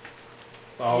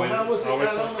 It's always, well, how was it always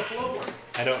out on the floor?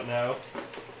 I don't know.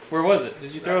 Where was it?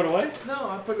 Did you throw it away? No,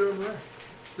 I put it over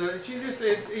there. She just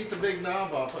ate the big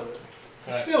knob off of it.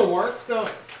 It Right. still works, don't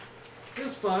it? It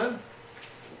was fun.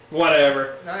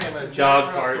 Whatever. I am a Dog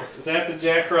Jack parts. Russell. Is that the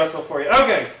Jack Russell for you?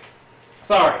 Okay.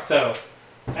 Sorry. So,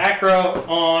 acro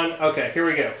on. Okay, here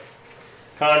we go.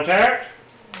 Contact.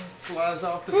 Slides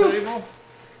off the Ooh. table.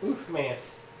 Oof, man.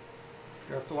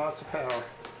 Got lots of power.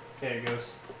 There it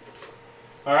goes.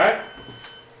 All right.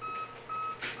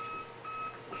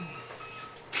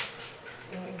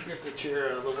 Get the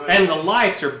chair out of the way. And the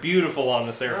lights are beautiful on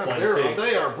this airplane too.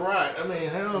 They are bright. I mean,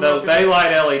 I don't know Those if you daylight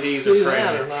can LEDs see are that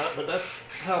crazy. or not, but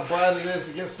that's how bright it is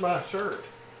against my shirt.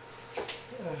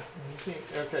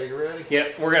 Okay, you ready?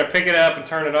 Yep, we're gonna pick it up and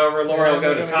turn it over. Laura will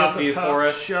go to top view for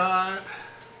us. Shot.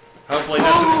 Hopefully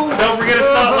nothing. Don't forget it's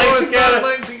not linked together.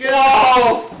 Linked together.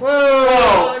 Whoa!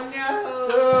 Whoa! Oh no!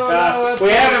 Oh, no,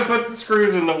 we haven't put the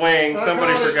screws in the wing.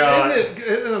 Somebody forgot. Isn't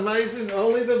it amazing?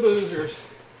 Only the boozers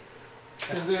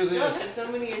can do Y'all this. had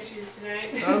so many issues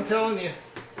tonight. I'm telling you.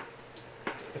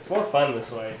 It's more fun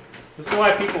this way. This is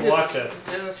why people watch us.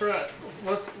 Yeah, that's right.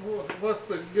 What's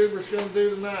the goobers gonna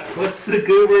do tonight? What's the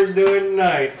goobers doing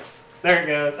tonight? There it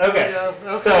goes. Okay. Yeah,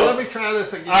 okay, So- let me try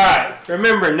this again. All right.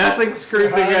 Remember, nothing's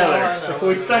screwed I know, together. I know.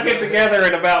 We stuck it together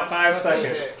in about 5 What the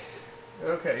seconds. heck?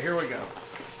 Okay, here we go.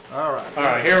 All right. All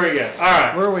right. Here we go. All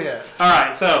right. Where are we at? All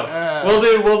right. So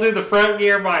we'll do the front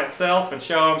gear by itself and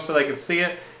show them so they can see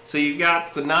it. So you've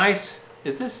got the nice.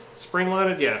 Is this spring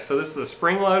loaded? Yeah. So this is a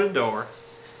spring loaded door,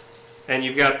 and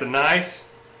you've got the nice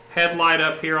headlight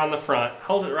up here on the front.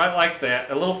 Hold it right like that.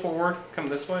 A little forward. Come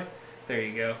this way. There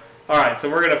you go. All right. So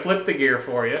we're gonna flip the gear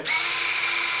for you.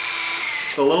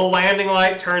 The little landing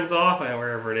light turns off,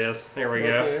 wherever it is. There we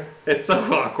go. Okay. It's so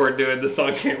awkward doing this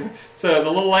on camera. So the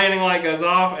little landing light goes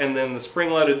off, and then the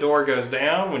spring-loaded door goes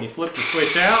down. When you flip the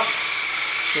switch out,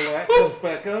 The light comes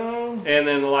back on. and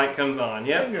then the light comes on.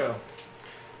 There Yep. you go.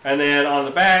 And then on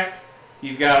the back,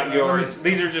 you've got Let your. me-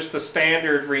 These are just the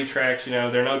standard retracts. You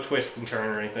know, they're no twist and turn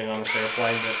or anything on this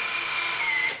airplane.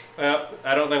 But well,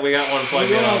 I don't think we got one plugged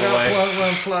We in all all the got way.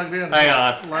 one plugged in. Hang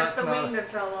on. That's Light's the not- wing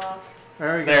that fell off.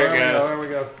 There we go. There it we goes. go. There we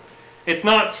go. It's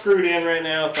not screwed in right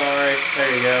now. Sorry.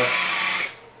 There you go.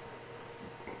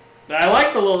 I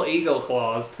like the little eagle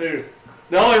claws too.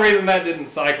 The only reason that didn't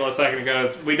cycle a second ago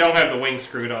is we don't have the wing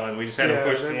screwed on. We just had them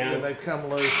pushed and in. they come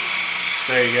loose.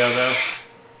 There you go, though.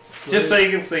 Just so you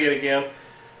can see it again.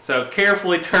 So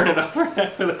carefully turn it over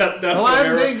without dumping Well, I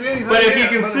haven't everywhere. digged anything But if you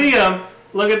yet, can but see them,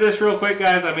 look at this real quick,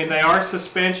 guys. I mean, they are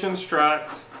suspension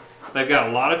struts. They've got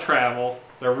a lot of travel.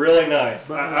 They're really nice.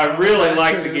 But I really back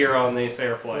like the to- gear on this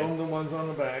airplane. on the ones on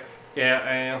the back.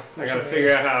 Yeah, I got to Push it figure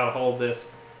in. out how to hold this.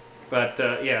 But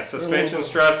yeah, suspension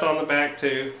struts on the back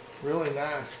too. Really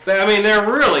nice. I mean, they're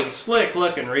really slick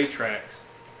looking retracts.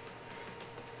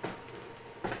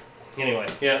 Anyway,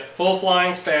 yeah, full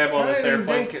flying stab on I this didn't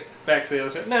airplane. dink it. Back to the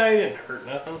other side. No, he didn't hurt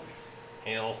nothing.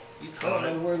 Hell, you I caught don't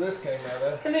it. know where this came out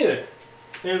of. And neither.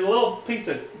 There's a little piece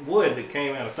of wood that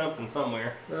came out of something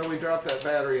somewhere. Well, we dropped that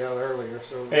battery out earlier,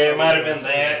 so. It might have been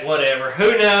that, whatever.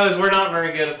 Who knows? We're not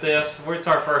very good at this. It's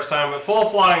our first time, but full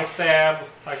flying stab,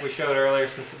 like we showed earlier,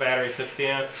 since the battery's hooked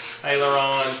in,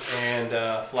 ailerons and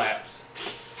flaps.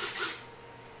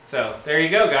 So there you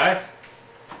go, guys.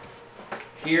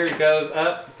 Gear goes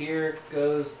up, gear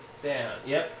goes down.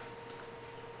 Yep.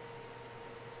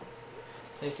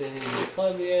 I think they need to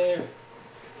plug together.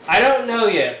 I don't know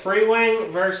yet. Free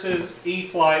wing versus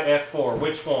E-flite F-4.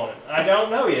 Which one? I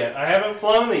don't know yet. I haven't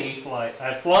flown the E-flite.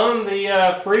 I've flown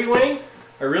the free wing.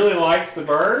 I really liked the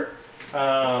bird.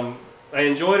 I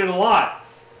enjoyed it a lot.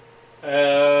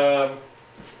 I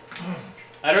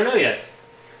don't know yet.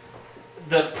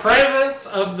 the presence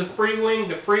of the free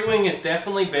wing is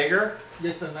definitely bigger.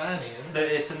 It's a 90, isn't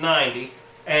it? It's a 90.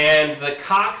 And the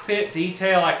cockpit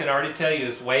detail, I can already tell you,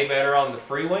 is way better on the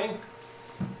free wing.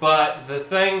 But the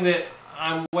thing that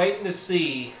I'm waiting to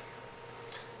see,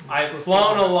 I've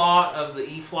flown a lot of the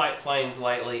E-flite planes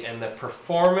lately, and the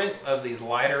performance of these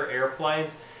lighter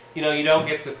airplanes, you know, you don't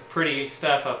get the pretty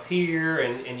stuff up here,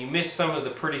 and you miss some of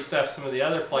the pretty stuff some of the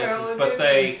other places, Well, but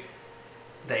they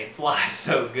fly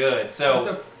so good.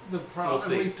 So the problem,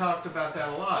 we'll we've talked about that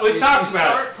a lot. We've talked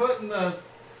about start putting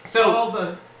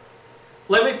so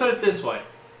let me put it this way.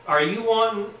 Are you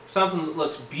wanting something that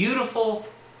looks beautiful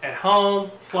at home,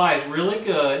 flies really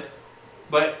good,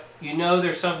 but you know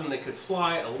there's something that could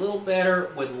fly a little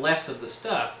better with less of the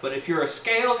stuff? But if you're a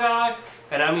scale guy,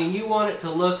 and I mean you want it to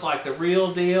look like the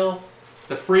real deal,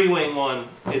 the free wing one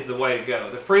is the way to go.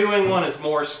 The free wing one is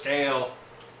more scale.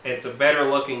 It's a better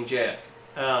looking jet.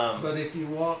 But if you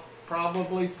want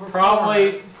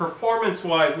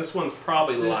performance-wise, this one's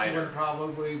probably lighter. This one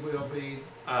probably will be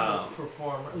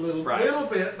perform a little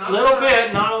bit, not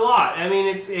not a lot. I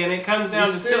mean, it comes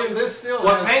down to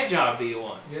what paint job do you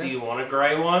want? Yeah. Do you want a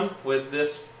gray one with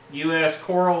this U.S.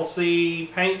 Coral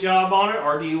Sea paint job on it,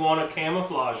 or do you want a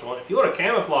camouflage one? If you want a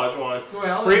camouflage one,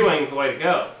 free wing's the way to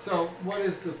go. So, what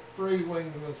is the free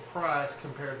wing one's price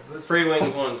compared to this? Free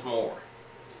wing one's more.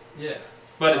 Yeah.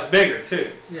 But it's bigger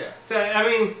too. Yeah. So I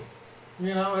mean,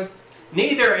 you know, it's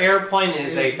neither airplane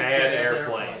is a bad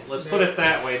airplane. Let's put it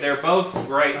that way. They're both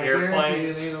great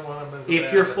airplanes. Neither one of them is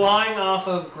if you're flying off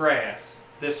of grass,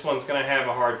 this one's going to have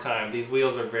a hard time. These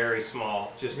wheels are very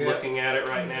small. Just looking at it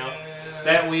right now,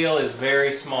 that wheel is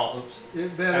very small. Oops.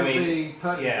 It better be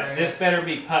putting green. This better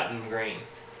be putting green.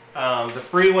 The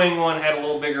free wing one had a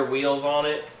little bigger wheels on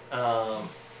it. I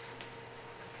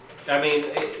mean,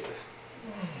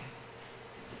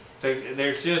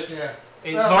 there's just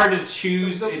it's hard to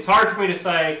choose. It's hard for me to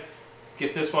say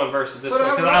get this one versus this one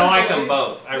because I like them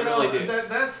both. I really do.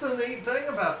 That's the neat thing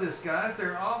about this, guys.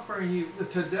 They're offering you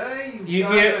today. You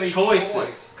get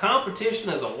choices.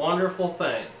 Competition is a wonderful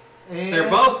thing. And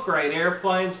they're both great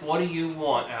airplanes. What do you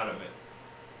want out of it?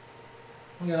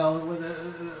 You know, with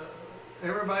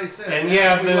everybody said.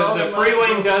 And the free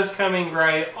wing does come in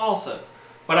gray also.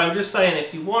 But I'm just saying,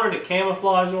 if you wanted a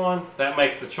camouflage one, that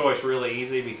makes the choice really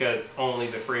easy because only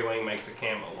the free wing makes a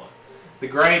camo one. The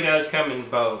gray does come in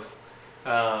both.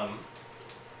 And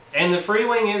the free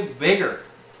wing is bigger.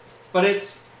 But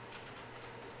it's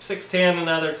 6'10",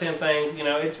 another 10 things. You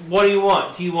know, it's what do you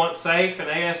want? Do you want safe and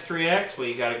AS3X? Well,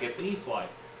 you got to get the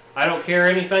E-flite. I don't care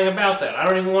anything about that. I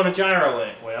don't even want a gyro in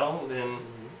it. Well, then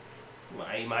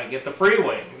you might get the free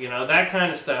wing. You know, that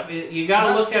kind of stuff. You got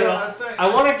to look at it. I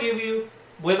want to give you,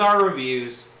 with our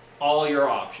reviews, all your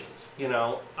options. You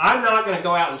know, I'm not going to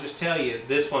go out and just tell you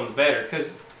this one's better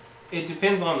because it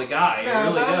depends on the guy. Yeah, it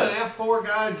really if I'm does. an F4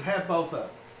 guy, I'd have both of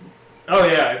them. Oh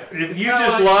yeah, if you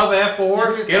just love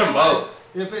F4s, get them both.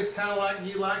 If it's kind of like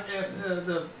you like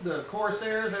the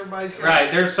Corsairs, everybody's got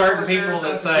right. There's certain people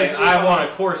that say I want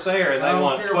a Corsair and they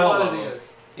want 12 of them.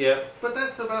 Yep. But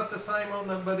that's about the same on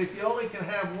the. But if you only can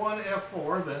have one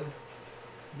F4,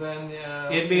 then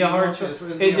it'd be a hard choice.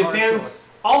 It depends.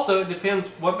 Also, it depends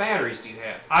what batteries do you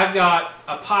have. I've got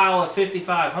a pile of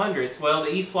 5500s. Well, the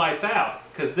E-flite's out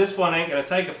because this one ain't going to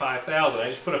take a 5000. I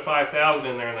just put a 5000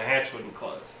 in there and the hatch wouldn't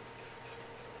close.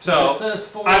 So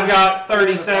I've got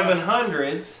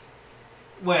 3700s.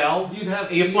 Well,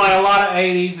 you fly a lot of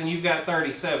 80s and you've got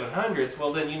 3700s.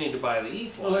 Well, then you need to buy the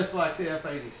E-flite. Well, it's like the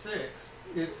F-86.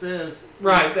 It says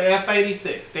right, the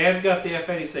F-86. Dad's got the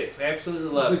F-86. Absolutely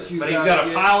loves it. But he's got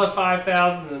a pile of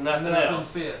 5000s and nothing else.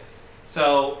 Fits.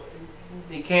 So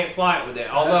he can't fly it with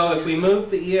that. Although if we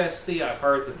move the ESC, I've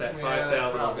heard that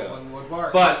 5000 will go. Would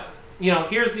work. But you know,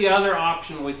 here's the other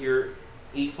option with your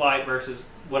E-flite versus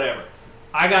whatever.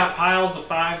 I got piles of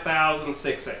 5000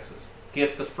 6Xs.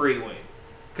 Get the free wing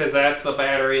because that's the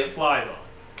battery it flies on.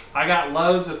 I got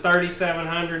loads of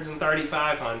 3700s and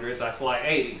 3500s. I fly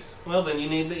 80s. Well, then you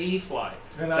need the E-flite.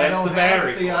 That's the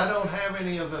battery. See, I don't have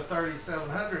any of the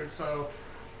 3700s, so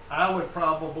I would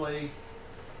probably.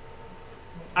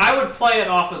 I would play it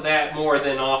off of that more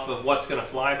than off of what's going to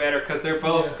fly better because they're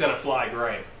both going to fly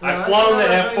great. Well, I've flown the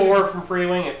F4 from free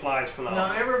wing. It flies phenomenal.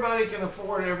 Now everybody can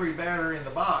afford every battery in the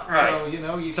box. Right. So you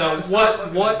know you. So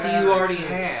what do you already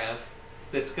have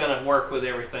that's going to work with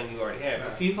everything you already have?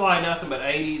 Right. If you fly nothing but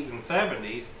 80s and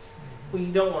 70s, well,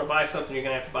 you don't want to buy something you're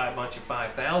going to have to buy a bunch of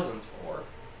 5000s for.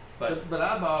 But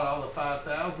I bought all the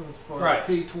 5000s for Right.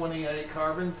 the T-28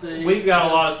 carbon seat. We've got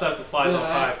a lot of stuff that flies on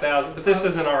then 5000, but this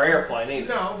isn't our airplane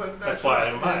either. No, but that's why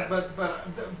I right. didn't buy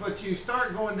And- but you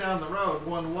start going down the road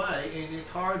one way, and it's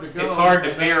hard to go. It's hard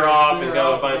to veer off and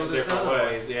go a bunch of this different other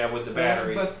way. ways, yeah, with the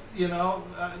batteries. But you know,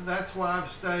 that's why I've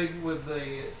stayed with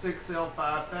the 6L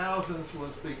 5000s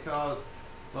was because,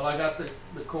 well, I got the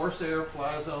Corsair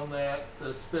flies on that,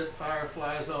 the Spitfire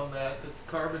flies on that, the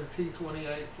Carbon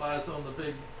T-28 flies on the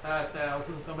big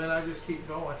 5000s. I mean, I just keep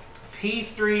going.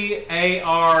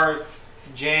 P3AR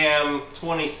Jam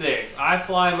 26. I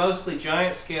fly mostly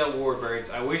giant scale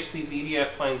warbirds. I wish these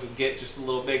EDF planes would get just a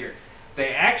little bigger.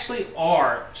 They actually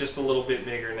are just a little bit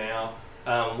bigger now.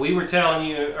 We were telling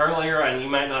you earlier, and you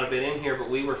might not have been in here, but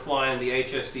we were flying the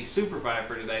HSD Super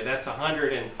Viper today. That's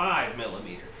 105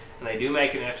 millimeter. And they do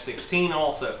make an F-16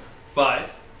 also. But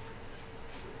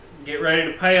get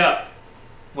ready to pay up.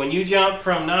 When you jump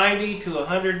from 90 to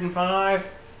 105,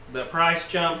 the price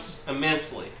jumps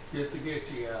immensely. Just to get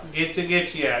you out. Get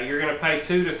you out. You're going to pay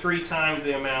 2 to 3 times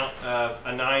the amount of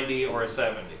a 90 or a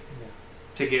 70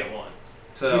 to get one.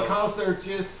 So because they're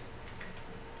just.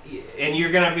 And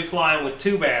you're going to be flying with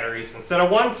 2 batteries instead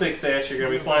of one 6S. You're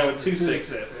going to be flying with 2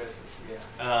 6S.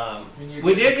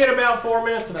 We did get about 4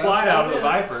 minutes of flight out of the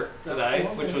Viper today,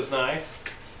 which was nice.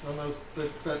 Almost,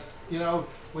 but you know,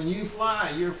 when you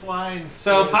fly, you're flying.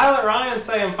 So Pilot Ryan's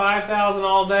saying 5,000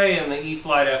 all day in the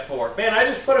E-flite F-4. Man, I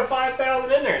just put a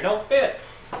 5,000 in there. It don't fit.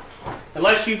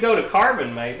 Unless you go to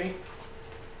carbon, maybe.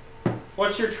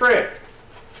 What's your trick?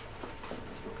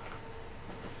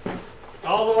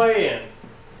 All the way in.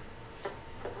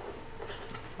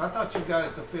 I thought you got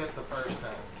it to fit the first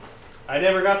time. I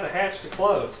never got the hatch to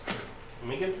close. Let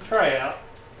me get the tray out.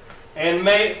 And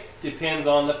depends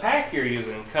on the pack you're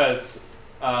using, because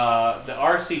the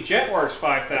RC Jetworks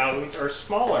 5000s are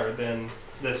smaller than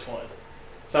this one.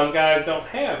 Some guys don't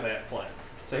have that plane.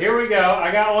 So here we go.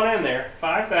 I got one in there,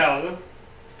 5,000.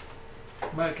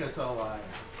 Make us all liar.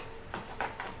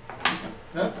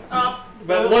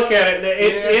 But look at it.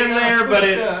 It's in there, but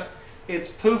up. it's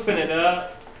poofing it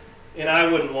up, and I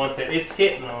wouldn't want that. It's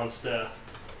hitting on stuff.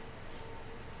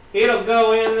 It'll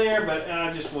go in there, but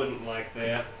I just wouldn't like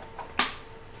that.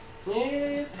 Yeah,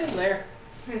 it's in there.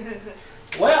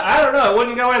 Well, I don't know. It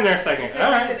wouldn't go in there a second. It's All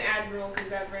right. an Admiral because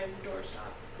that brand's a doorstop.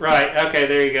 Right. Okay.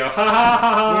 There you go. Ha ha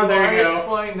ha ha. There you go.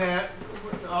 Explain that.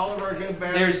 All of our good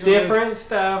batteries. There's different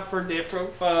stuff for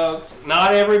different folks.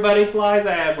 Not everybody flies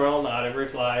Admiral. Not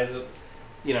everybody flies.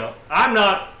 You know, I'm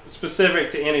not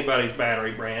specific to anybody's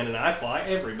battery brand, and I fly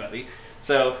everybody.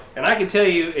 So, and I can tell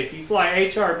you, if you fly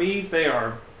HRBs, they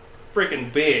are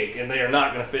freaking big, and they are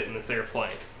not going to fit in this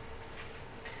airplane.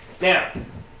 Now,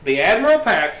 the Admiral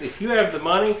packs, if you have the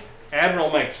money,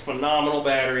 Admiral makes phenomenal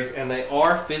batteries, and they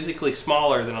are physically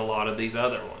smaller than a lot of these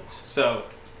other ones. So,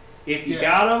 if you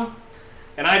got them,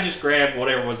 and I just grabbed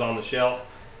whatever was on the shelf.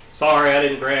 Sorry, I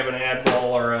didn't grab an Admiral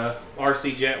or a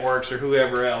RC Jetworks or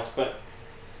whoever else, but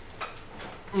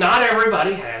not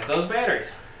everybody has those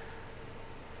batteries.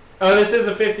 Oh, this is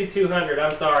a 5200.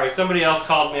 I'm sorry. Somebody else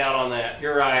called me out on that.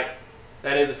 You're right.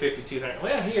 That is a 5200.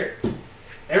 Well, here.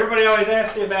 Everybody always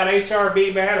asks me about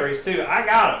HRB batteries, too. I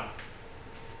got them.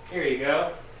 Here you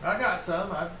go. I got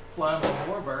some. I fly them on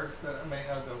Warbirds, but I mean,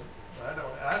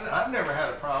 I've never had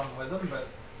a problem with them, but.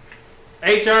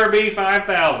 HRB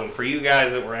 5000 for you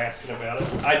guys that were asking about it.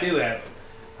 I do have them.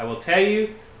 I will tell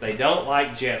you, they don't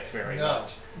like jets very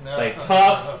much. No. They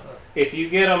puff. If you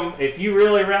get them, if you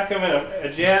really recommend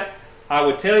a jet, I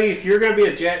would tell you, if you're going to be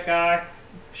a jet guy,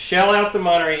 shell out the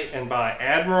money and buy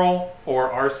Admiral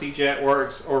or RC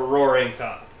Jetworks or Roaring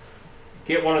Top.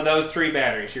 Get one of those 3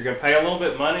 batteries. You're going to pay a little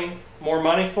bit more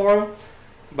money for them,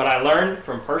 but I learned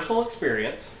from personal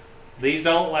experience, these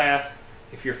don't last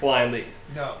if you're flying these.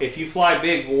 No. If you fly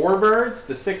big warbirds,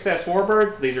 the 6S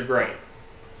warbirds, these are great.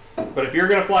 But if you're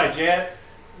going to fly jets,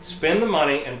 spend the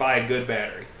money and buy a good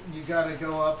battery. You got to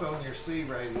go up on your C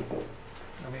rating.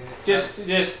 I mean,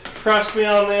 Just trust me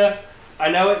on this. I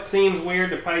know it seems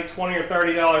weird to pay $20 or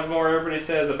 $30 more. Everybody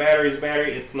says a battery's a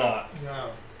battery. It's not.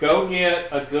 No. Go get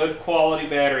a good quality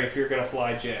battery if you're going to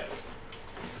fly jets.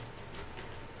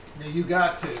 You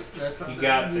got to. You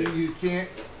got to. You can't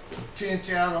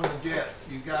chinch out on the jets.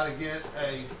 You got to get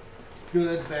a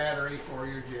good battery for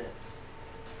your jets.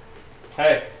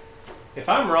 Hey, if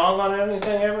I'm wrong on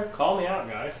anything ever, call me out,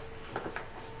 guys.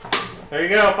 There you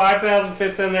go. 5,000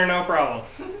 fits in there, no problem.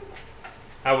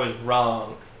 I was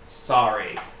wrong.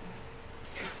 Sorry.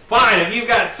 Fine, if you've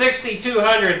got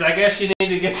 6200s, I guess you need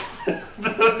to get the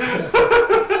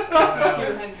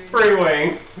free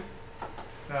wing.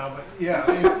 No, but yeah,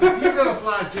 if you're gonna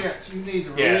fly jets, you need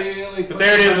to really. But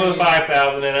there it is with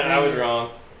 5,000 in it. I was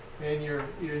wrong. In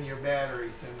your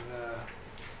batteries and.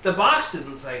 The box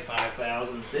didn't say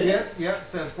 5,000, did it? Yep,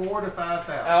 said 4 to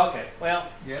 5,000. Oh, okay. Well.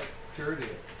 Yep, sure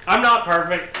did. I'm not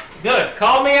perfect. Good.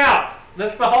 Call me out.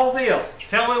 That's the whole deal.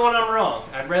 Tell me when I'm wrong.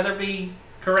 I'd rather be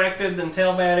corrected than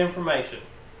tell bad information.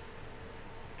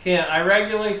 Kent, I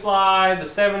regularly fly the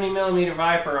 70mm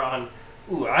Viper on.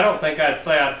 Ooh, I don't think I'd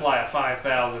say I'd fly a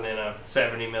 5,000 in a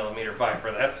 70mm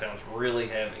Viper. That sounds really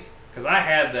heavy. Because I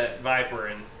had that Viper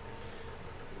and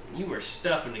you were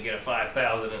stuffing to get a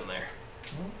 5,000 in there.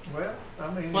 Well,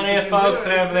 I mean, plenty of folks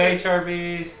that have the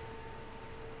HRBs.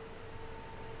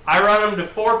 I run them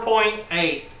to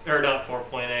 4.8, or not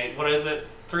 4.8, what is it?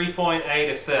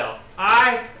 3.8 a cell.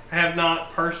 I have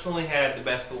not personally had the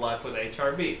best of luck with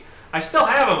HRBs. I still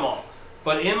have them all,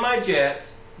 but in my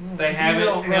jets, they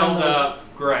haven't held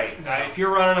up great. No. If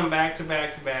you're running them back to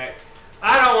back to back,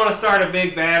 I don't want to start a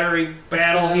big battery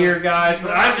battle here, guys,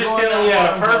 but I'm just telling you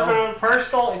out of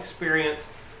personal experience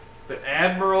that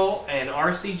Admiral and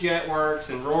RC Jetworks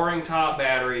and Roaring Top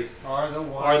batteries are the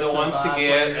ones to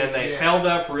get, and they've held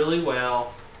up really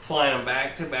well, flying them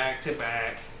back to back to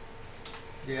back.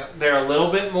 Yep. They're a little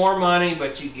bit more money,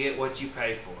 but you get what you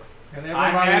pay for. And I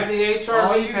have the HRB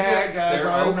all you packs. jet guys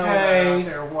They're already know okay. out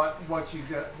there what you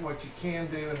got, what you can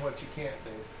do, and what you can't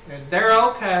do. And they're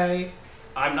okay.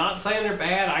 I'm not saying they're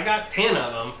bad. I got 10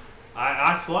 of them.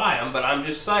 I fly them, but I'm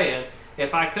just saying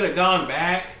if I could have gone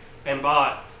back and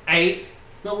bought 8.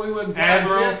 But we wouldn't fly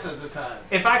Admirals jets at the time.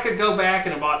 If I could go back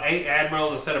and have bought 8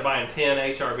 Admirals instead of buying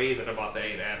 10 HRBs, I'd have bought the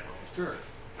 8 Admirals. Sure.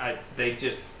 I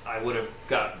would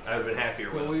have been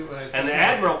happier with them. And the time.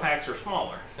 Admiral packs are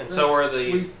smaller, and so are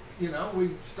the. We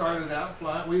started out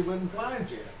flying. We wasn't flying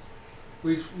jets.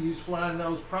 We used flying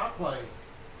those prop planes.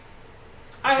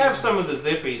 I have some of the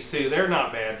Zippies too. They're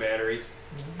not bad batteries.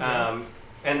 Mm-hmm.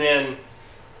 And then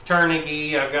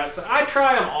Carnegie, I've got some. I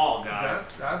try them all, guys.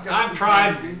 I've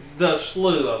tried Carnegie. the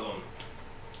slew of them.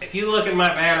 If you look at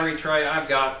my battery tray, I've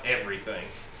got everything,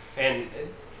 and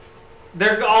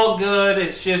they're all good.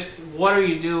 It's just, what are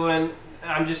you doing?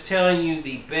 I'm just telling you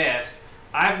the best.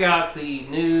 I've got the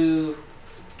new.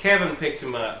 Kevin picked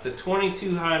him up. The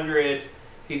 2200.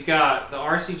 He's got the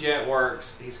RC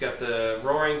Jetworks. He's got the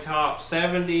Roaring Top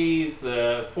 70s,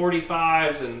 the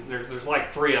 45s, and there's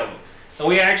like 3 of them. And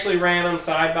we actually ran them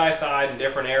side by side in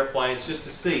different airplanes just to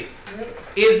see,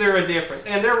 is there a difference?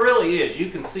 And there really is. You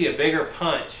can see a bigger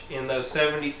punch in those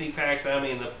 70 seat packs. I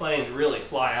mean, the planes really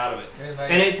fly out of it.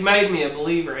 And it's made me a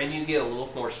believer. And you get a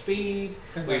little more speed.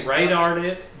 We radared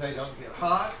it. They don't get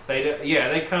hot.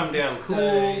 They come down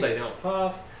cool. They don't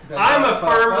puff. I'm a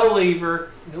firm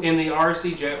believer in the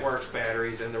RC Jetworks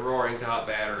batteries and the Roaring Top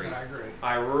batteries. I agree.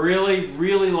 I really,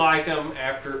 really like them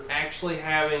after actually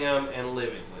having them and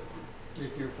living with them.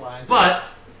 If you're flying. But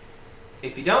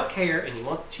if you don't care and you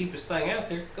want the cheapest thing out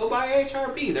there, go buy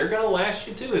HRB. They're going to last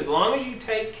you too. As long as you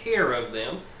take care of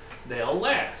them, they'll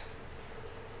last.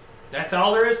 That's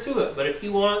all there is to it. But if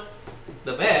you want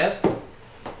the best,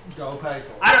 go pay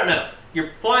for it. I don't know.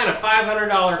 You're flying a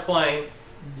 $500 plane.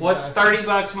 What's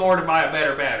 $30 more to buy a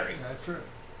better battery? That's true.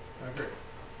 I agree.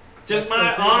 Just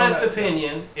my honest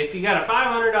opinion. If you got a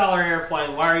 $500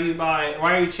 airplane, why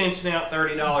are you chinching out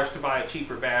 $30 to buy a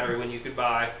cheaper battery when you could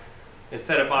buy,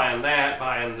 instead of buying that,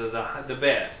 buying the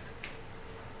best?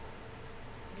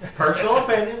 Personal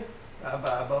opinion. I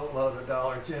buy a boatload of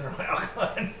Dollar General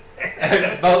alkalines.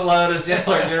 Boatload of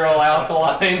General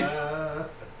alkalines.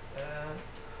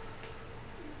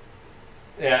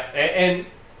 Yeah, and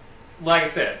like I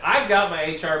said, I've got my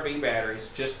HRB batteries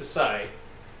just to say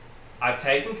I've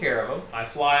taken care of them. I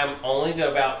fly them only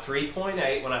to about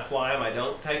 3.8 when I fly them. I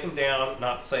don't take them down,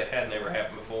 not to say it had never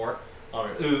happened before, on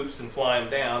an oops and fly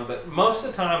them down, but most of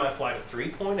the time I fly to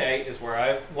 3.8 is where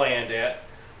I land at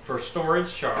for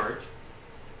storage charge.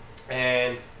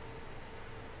 And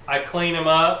I clean them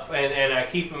up and I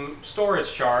keep them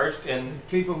storage charged, and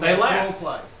keep them they in last. a cool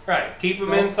place. Right, keep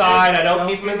them inside. I don't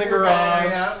keep them in the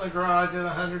garage. Out in the garage at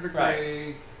 100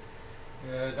 degrees.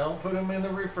 Right. Don't put them in the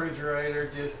refrigerator.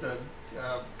 Just a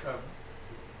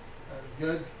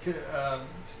good,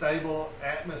 stable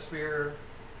atmosphere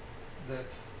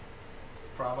that's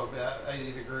probably about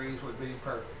 80 degrees would be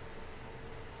perfect.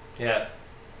 Yeah.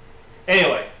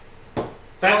 Anyway,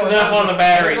 that's enough on the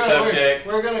battery subject.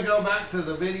 We're going to go back to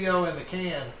the video in the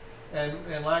can.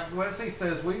 And like Wesley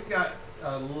says, we've got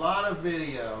a lot of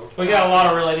video. We got a lot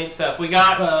of really neat stuff. We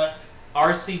got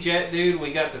RC Jet Dude.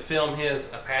 We got to film his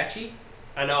Apache.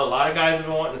 I know a lot of guys have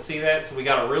been wanting to see that, so we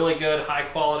got a really good high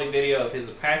quality video of his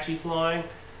Apache flying.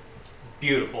 It's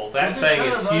beautiful. That Well, thing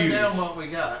just is kinda run huge. down what we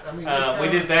got. I mean, We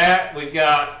did that. We've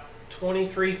got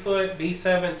 23-foot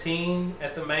B-17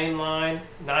 at the main line,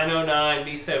 909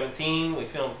 B-17. We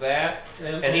filmed that,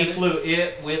 and he flew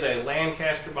it with a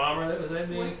Lancaster bomber that was that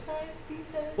big. What size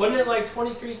B-17? Wasn't it like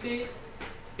 23 feet?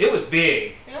 It was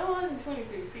big. It wasn't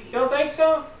 23 feet. You don't think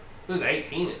so? It was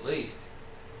 18 at least.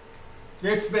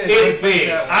 It's big. It's big.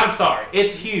 I'm sorry.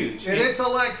 It's huge. And it's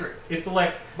electric. It's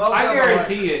electric. Both I of them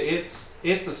guarantee electric.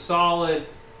 you, it's a solid.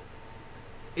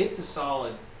 It's a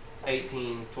solid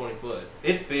 18, 20 foot.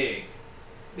 It's big.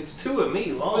 It's 2 of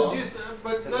me long.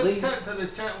 But At let's least. cut to the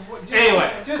chat.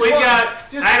 Anyway, we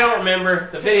got. Just, I don't remember.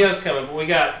 The video's coming, but we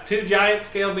got 2 giant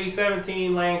scale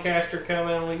B-17 Lancaster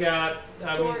coming. We got.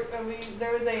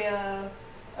 There was a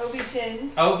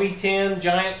OV-10. OV-10,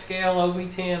 giant scale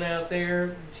OV-10 out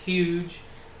there, huge.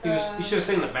 You should have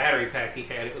seen the battery pack he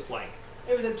had. It was like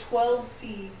It was a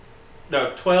 12C.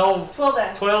 no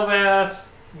 12S 12S.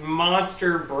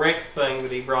 monster brick thing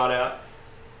that he brought out.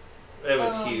 It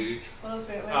was huge. What else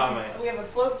we have? Man. We have a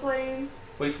float plane.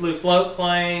 We flew float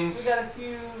planes. We got a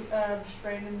few just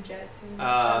random jets and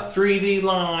stuff. 3D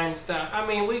line stuff. I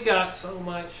mean, we got so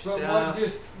much So stuff.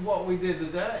 what we did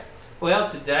today. Well,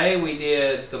 today we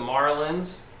did the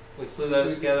Marlins. We flew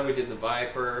those together. We did the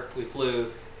Viper. We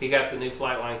flew. He got the new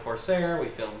Flightline Corsair. We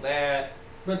filmed that.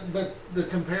 But the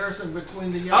comparison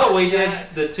between the We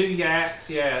yaks, did the 2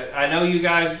 yaks. Yeah, I know you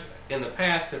guys in the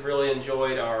past have really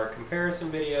enjoyed our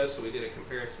comparison videos, so we did a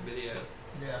comparison video.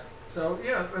 Yeah. So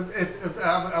yeah,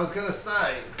 I was gonna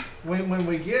say when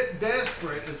we get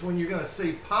desperate is when you're gonna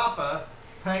see Papa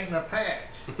painting a patch,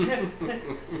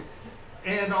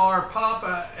 and our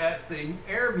Papa at the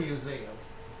Air Museum.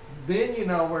 Then you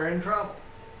know we're in trouble.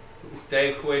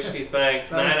 Dave Quishke, thanks.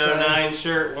 Thanks, 909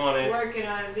 shirt wanted. Working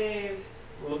on it, Dave.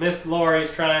 Well, Miss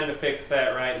Lori's trying to fix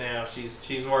that right now.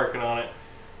 She's working on it.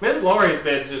 Miss Lori's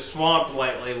been just swamped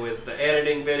lately with the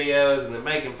editing videos and the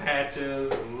making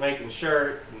patches and making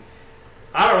shirts. And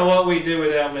I don't know what we'd do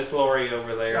without Miss Lori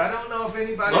over there. I don't know if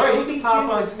anybody. Lori, you OV-10 can pop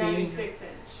on was speeding. 96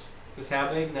 inch. It was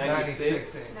how big? 96?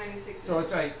 96 inch. 96 So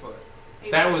it's 8 foot.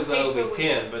 That was the 8 foot OV-10,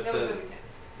 width. but That was OV-10.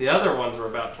 the other ones were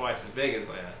about twice as big as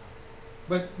that.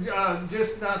 But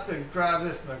just not to drive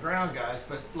this in the ground, guys,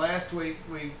 but last week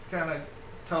we kind of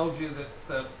told you that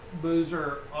the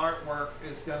Boozer artwork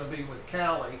is going to be with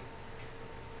Cali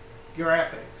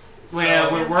Graphics. Well,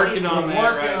 So we're working on we're that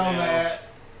working right on now. that.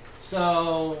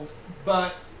 So,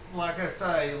 but like I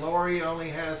say, Lori only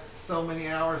has so many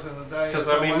hours in a day. Because,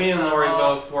 so I mean, much me and time Lori off.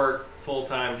 both work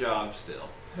full-time jobs still.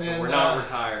 So And, we're not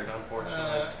retired,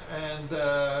 unfortunately.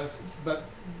 But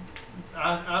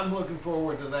I'm looking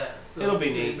forward to that. So It'll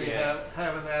be we'll neat, yeah.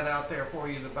 having that out there for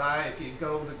you to buy. If you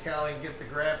go to Cali and get the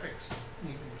graphics,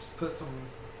 you can just put some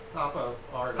Papa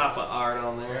art Papa on art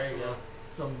on it. there. There you go.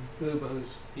 Some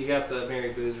boo-boos. You got the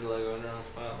Mary Boozer logo in there on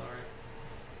spot, Lori.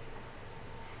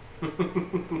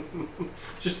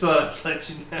 Just thought I'd let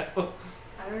you know.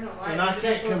 I don't know why. And I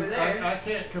can't, over there. I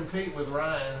can't compete with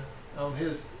Ryan on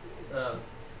his.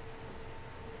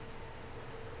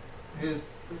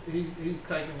 He's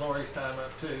taking Lori's time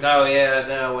up too. Oh yeah,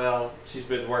 no, well, she's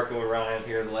been working with Ryan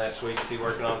here the last week too,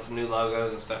 working on some new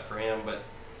logos and stuff for him. But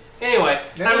anyway,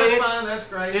 Yeah, I mean, that's it's fine. That's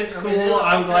great. it's I cool. mean,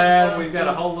 I'm glad we've got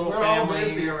a whole little we're family. all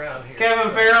busy around here.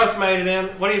 Kevin Farros made it in.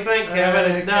 What do you think,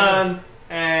 Kevin? Hey, It's done.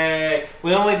 Hey,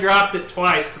 we only dropped it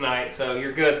twice tonight, so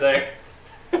you're good there.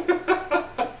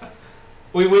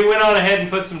 we went on ahead and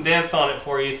put some dents on it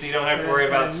for you, so you don't have to worry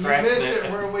about scratching You missed it.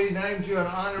 it where we named you an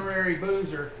honorary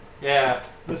boozer, Yeah,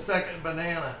 the second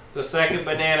banana. the second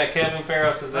banana. Kevin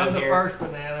Farros is I'm in the here. first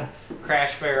banana.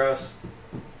 Crash Farros.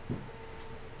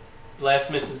 Bless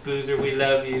Mrs. Boozer, we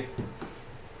love you.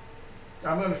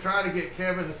 I'm going to try to get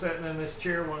Kevin sitting in this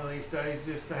chair one of these days,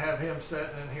 just to have him sitting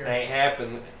in here. Ain't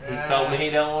happened. He's told me he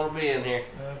don't want to be in here.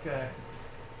 Okay.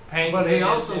 Paint But he videos,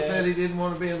 also yeah. said he didn't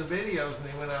want to be in the videos, and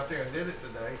he went out there and did it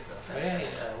today. So Yeah.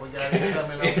 we got him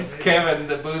coming on. It's the video. Kevin,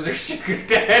 the Boozer Sugar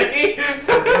Daddy.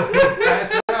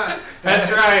 That's right.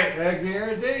 That's right. I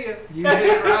guarantee you, you hit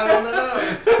it right on the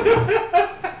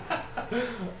nose.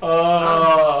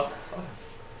 Oh,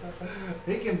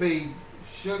 He can be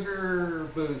Sugar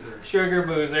Boozer. Sugar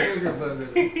Boozer. Sugar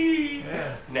Boozer.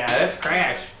 Yeah. Nah, that's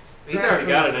Crash. He's Crash already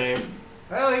got a Boozer. name.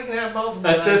 Well, he can have multiple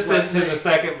names Assistant like to me. the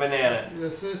second banana. The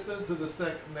assistant to the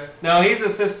second. No, he's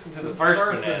assistant to the first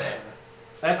banana.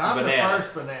 That's I'm a banana. the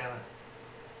first banana.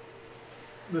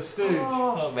 The stooge.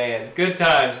 Oh man, good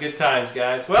times,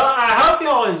 guys. Well, I hope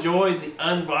y'all enjoyed the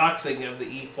unboxing of the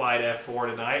E-flite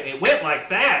F-4 tonight. It went like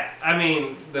that. I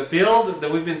mean, the build that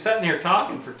we've been sitting here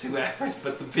talking for 2 hours,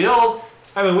 but the build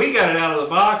I mean, we got it out of the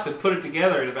box and put it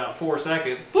together in about 4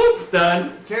 seconds. Boop,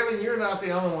 done. Kevin, you're not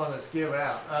the only one that's give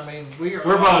out. I mean, we're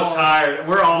both tired.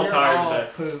 We're all tired today.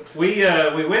 Pooped.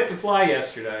 We went to fly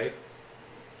yesterday,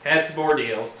 had some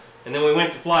ordeals, and then we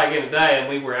went to fly again today, and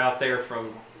we were out there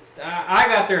from. I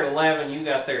got there at 11. You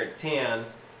got there at 10,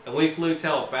 and we flew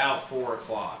till about 4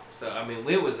 o'clock. So I mean,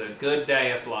 it was a good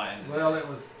day of flying. Well, it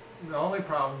was. The only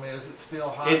problem is it's still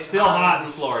hot. It's still hot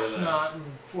in Florida, though. It's not in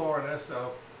Florida,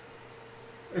 so.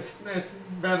 It's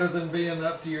better than being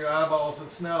up to your eyeballs in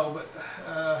snow, but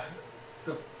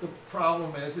the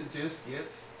problem is it just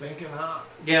gets stinking hot.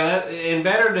 Yeah, in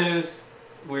better news,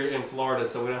 we're in Florida,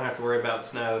 so we don't have to worry about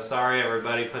snow. Sorry,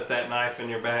 everybody, put that knife in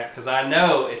your back, because I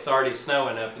know it's already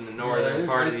snowing up in the northern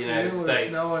part of the United States. It's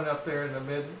snowing up there in the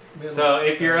Midwest. So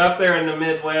if you're up there in the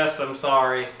Midwest, I'm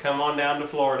sorry. Come on down to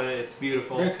Florida. It's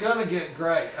beautiful. It's going to get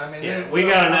great. I mean, yeah, we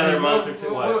got another month or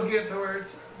two. We'll get to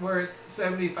where it's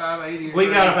 75, 80. We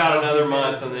got about another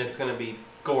month, and it's going to be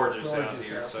gorgeous out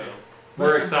here. So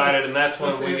we're excited, and that's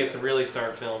when we get to really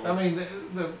start filming. I mean,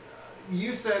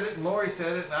 you said it, and Lori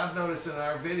said it, and I've noticed in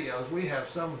our videos we have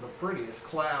some of the prettiest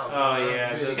clouds. Oh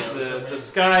yeah, the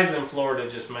skies in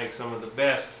Florida just make some of the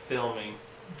best filming.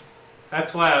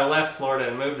 That's why I left Florida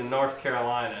and moved to North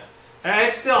Carolina.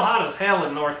 It's still hot as hell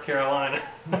in North Carolina.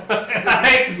 I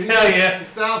hate to tell you.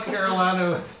 South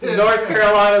Carolina is North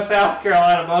Carolina, South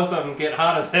Carolina, both of them get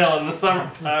hot as hell in the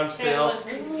summertime still.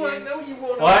 I know you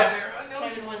want what? there. I know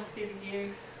Kevin wants to see the gear.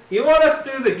 You want us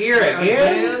to do the gear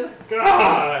again?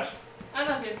 Gosh. I don't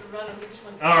know if you have to run them. He just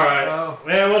wants to All right.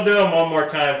 Yeah, we'll do them one more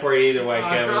time for you either way,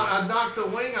 Kevin. I knocked the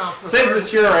wing off. Since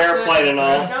it's your airplane and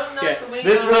all. Don't knock the wing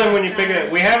this off time when you pick it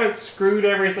up, we haven't screwed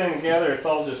everything together. It's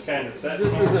all just kind of set.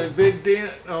 This is a big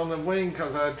dent on the wing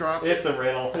because I dropped it. It's a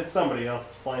rental. It's somebody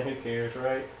else's plane. Who cares,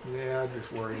 right? Yeah, I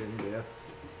just worried to death.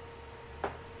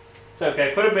 It's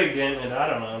okay. Put a big dent in it. I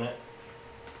don't own it.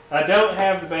 I don't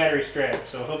have the battery strap,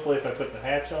 so hopefully if I put the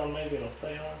hatch on, maybe it'll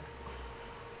stay on.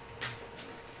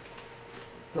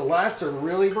 The lights are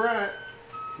really bright.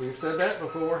 We've said that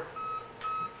before.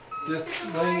 This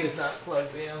thing is not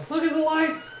plugged in. Look at the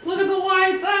lights! Look at the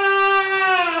lights!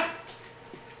 Ah!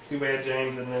 Too bad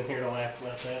James isn't in here to laugh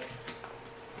about that.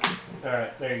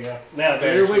 Alright, there you go. Now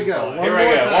here we go. Here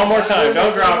we go. One more time.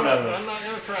 Don't drop none of I'm not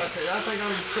going to try to. I think I'm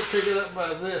going to pick it up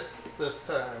by this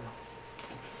time.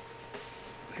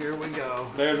 Here we go.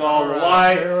 There's all the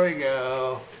lights. Here we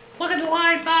go. Look at the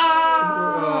lights!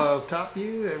 Ah! Top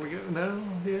view. There we go. No.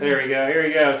 Yeah. There we go. Here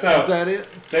we go. So is that it?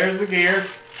 There's the gear.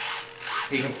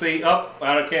 You can see. Oh,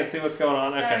 I can't see what's going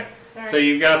on. Okay. Sorry. So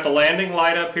you've got the landing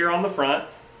light up here on the front,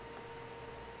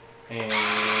 and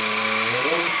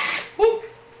whoop,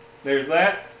 there's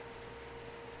that.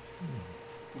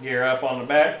 Gear up on the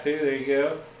back too. There you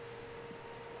go.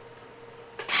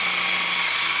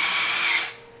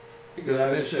 Did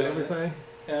I miss everything?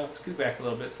 Yeah, scoot back a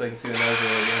little bit so you can see the nose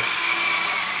really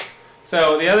good.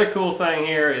 So the other cool thing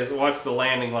here is watch the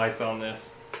landing lights on this.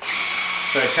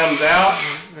 So it comes out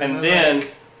and then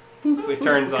boop, it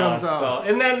turns on. So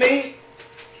isn't that neat?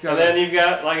 And then you've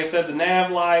got, like I said, the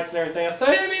nav lights and everything else. So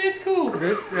I mean, it's cool.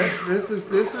 This is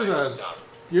a.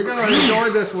 You're gonna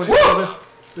enjoy this one.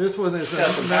 This one is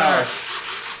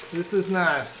nice. This is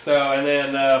nice. So and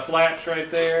then flaps right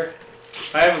there.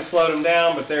 I haven't slowed them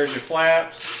down, but there's your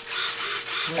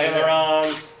flaps,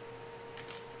 ailerons.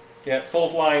 Yeah, full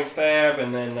flying stab,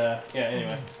 and then yeah.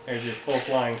 Anyway, there's your full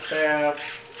flying stab.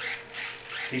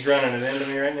 He's running it into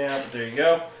me right now, but there you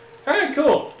go. All right,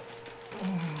 cool.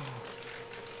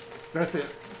 That's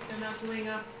it. I'm not pulling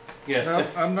up. Yeah. No,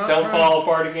 I'm not. Don't fall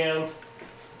apart again.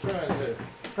 Trying to.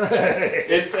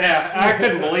 It's. I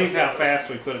couldn't believe how fast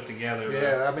we put it together.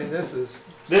 Yeah, I mean this is.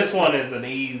 This one is an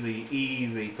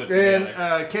easy put together.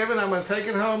 And Kevin, I'm gonna take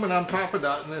it home and I'm Papa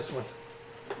Dotting this one.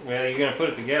 Well, you're gonna put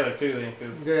it together too, then,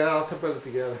 because. Yeah, I'll put it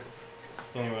together.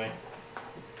 Anyway.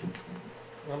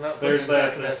 I'm not putting it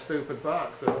back in that stupid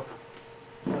box, though.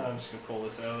 I'm just gonna pull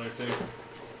this out of there too.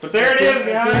 But there it is,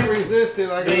 guys. I can't resist it.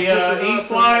 The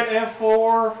E-flite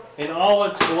F-4 in all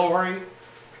its glory.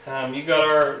 You got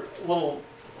our little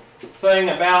thing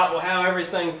about how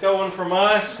everything's going from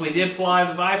us. We did fly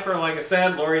the Viper, like I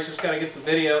said. Lori's just got to get the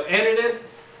video edited,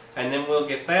 and then we'll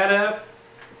get that up.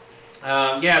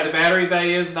 Yeah, the battery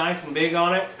bay is nice and big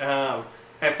on it.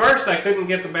 At first, I couldn't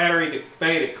get the battery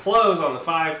bay to close on the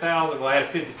 5000. Well, I had a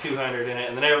 5200 in it,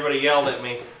 and then everybody yelled at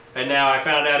me. And now I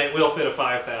found out it will fit a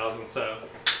 5000, so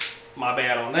my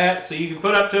bad on that. So you can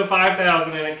put up to a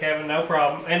 5000 in it, Kevin, no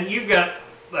problem. And you've got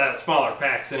smaller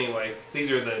packs anyway.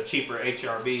 These are the cheaper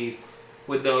HRBs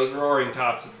with those roaring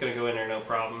tops. It's going to go in there, no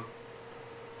problem.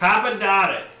 Papa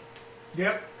Dot it.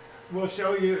 Yep. we'll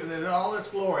show you in all its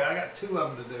glory. I got 2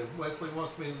 of them to do. Wesley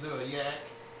wants me to do a Yak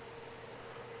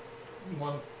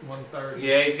 130.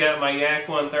 Yeah, he's got my Yak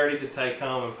 130 to take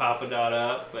home and Papa Dot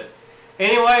up. But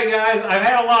anyway, guys, I've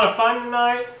had a lot of fun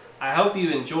tonight. I hope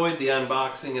you enjoyed the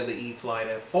unboxing of the E-flite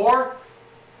F-4.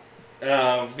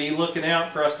 Be looking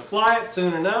out for us to fly it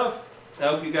soon enough. I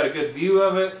hope you got a good view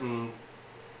of it and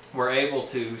were able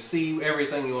to see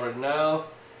everything you wanted to know.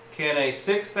 Can a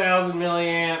 6,000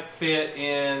 milliamp fit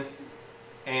in?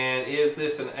 And is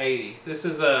this an 80? This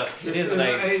is a. It is an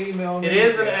 80 millimeter. It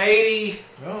is an 80.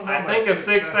 I think a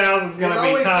 6,000 is going to be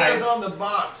tight. It always says on the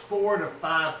box 4,000 to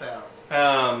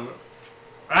 5,000.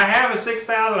 I have a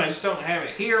 6,000. I just don't have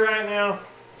it here right now.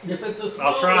 If it's a small,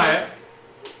 I'll try it.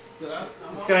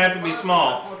 It's going to have to be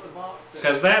small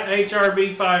because that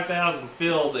HRB 5000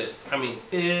 fills it. I mean,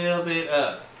 fills it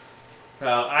up.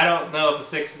 So I don't know if a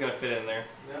 6 is going to fit in there.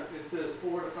 No, it says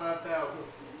 4,000 to 5,000.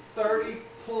 30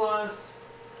 plus.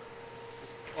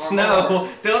 No,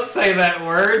 don't say that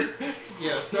word.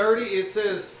 Yeah, 30. It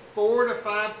says 4,000 to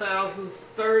 5,000.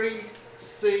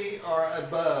 30C or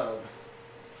above.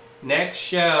 Next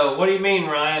show. What do you mean,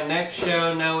 Ryan? Next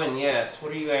show, no and yes.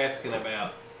 What are you asking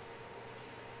about?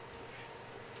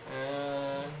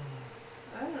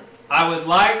 I would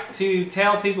like to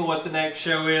tell people what the next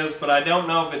show is, but I don't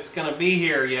know if it's going to be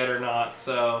here yet or not.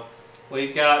 So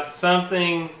we've got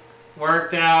something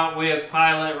worked out with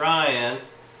Pilot Ryan,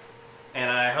 and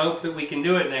I hope that we can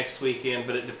do it next weekend,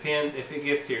 but it depends if it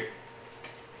gets here.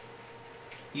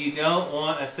 You don't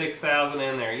want a 6,000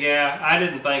 in there. Yeah, I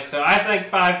didn't think so. I think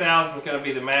 5,000 is going to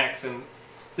be the max, and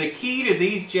the key to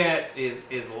these jets is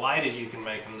as light as you can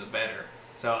make them, the better.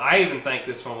 So I even think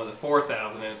this one with a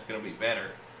 4,000 in it's going to be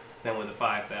better than with a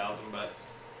 5,000, but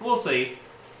we'll see.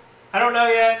 I don't know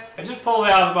yet. I just pulled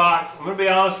it out of the box. I'm going to be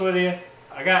honest with you.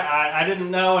 I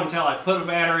didn't know until I put a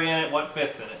battery in it what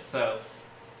fits in it. So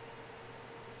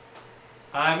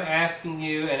I'm asking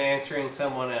you and answering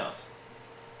someone else.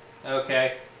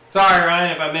 Okay. Sorry,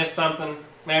 Ryan, if I missed something.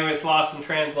 Maybe it's lost in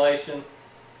translation.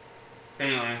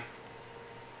 Anyway.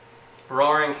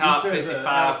 Roaring Top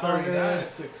 5500.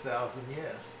 6,000,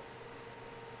 yes.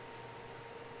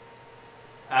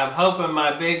 I'm hoping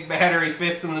my big battery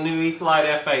fits in the new E-flite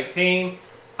F-18.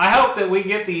 I hope that we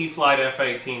get the E-flite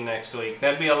F-18 next week.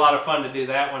 That'd be a lot of fun to do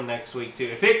that one next week too.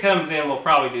 If it comes in, we'll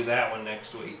probably do that one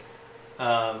next week.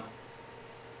 Pilot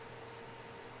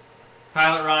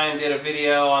Ryan did a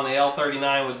video on the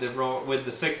L-39 with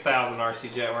the 6,000 RC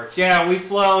Jetworks. Yeah, we've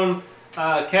flown.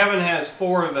 Kevin has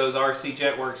 4 of those RC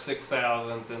Jetworks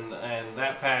 6,000s, and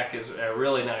that pack is a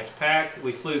really nice pack.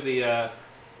 We flew the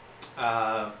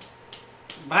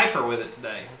Viper with it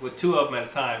today, with 2 of them at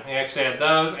a time. He actually had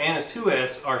those and a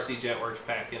 2S RC Jetworks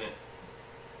pack in it.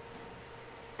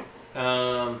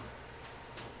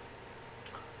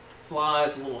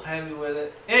 Flies a little heavy with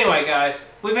it. Anyway, guys,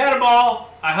 we've had a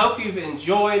ball. I hope you've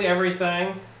enjoyed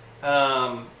everything.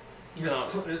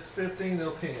 It's 15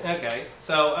 till 10. Okay,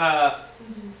 so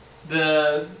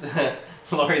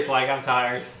Lori's like, I'm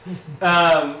tired.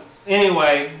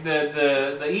 Anyway,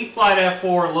 the E-flite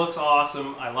F-4 looks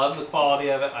awesome. I love the quality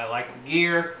of it. I like the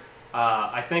gear.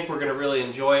 I think we're going to really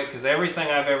enjoy it because everything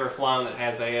I've ever flown that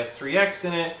has AS3X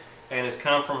in it and has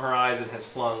come from Horizon has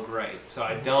flown great. So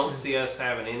I don't see us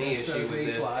having any issue with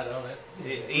this. E-flite on it.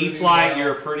 E-flite,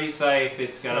 you're pretty safe.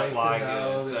 It's going to fly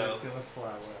good. So it's going to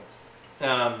fly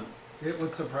well. It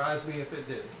would surprise me if it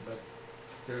didn't, but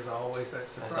there's always that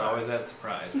surprise. There's always that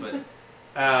surprise. But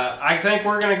I think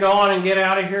we're going to go on and get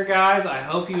out of here, guys. I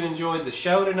hope you enjoyed the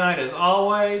show tonight, as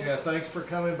always. Yeah, thanks for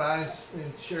coming by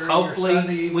and sharing Hopefully, your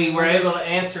Sunday evening we were with able us. to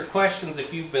answer questions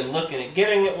if you've been looking at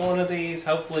getting at one of these.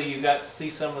 Hopefully, you got to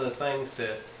see some of the things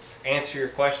to answer your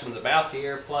questions about the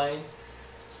airplane.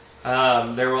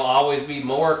 There will always be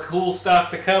more cool stuff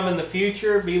to come in the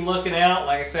future. Be looking out.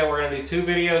 Like I said, we're going to do 2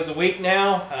 videos a week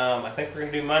now. I think we're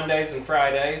going to do Mondays and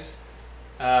Fridays.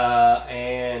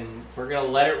 And we're going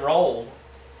to let it roll.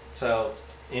 So,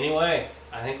 anyway,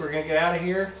 I think we're going to get out of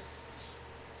here.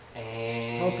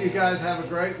 And hope you guys have a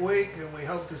great week, and we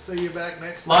hope to see you back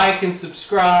next time. like and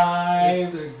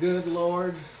subscribe. If the good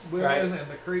Lord's willing Right.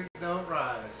 and the creek don't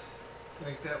rise. I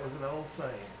think that was an old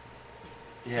saying.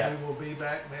 Yeah. We will be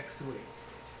back next week.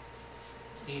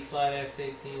 E-flite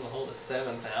F-18 will hold a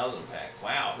 7,000 pack.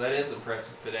 Wow, that is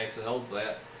impressive if it actually holds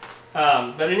that.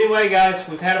 But anyway, guys,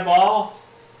 we've had a ball.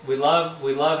 We love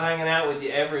hanging out with you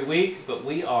every week, but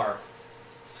we are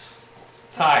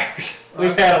tired.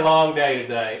 We've had a long day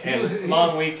today and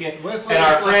long weekend. Wesley And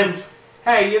our looks like friends,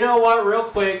 hey, you know what? Real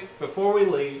quick before we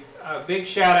leave, a big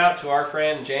shout out to our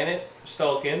friend Janet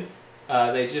Stolkin.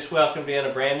 They just welcomed in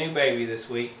a brand new baby this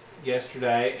week.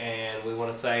 yesterday, and we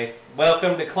want to say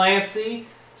welcome to Clancy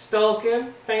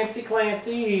Stolkin, Fancy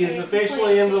Clancy. He is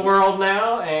officially into the world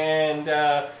now, and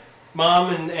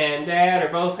Mom and Dad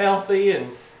are both healthy,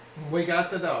 and we got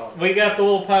the dog. We got the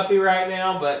little puppy right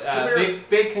now, but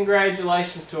big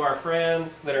congratulations to our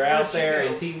friends that are out there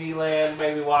in TV land,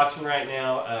 maybe watching right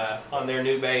now on their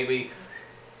new baby.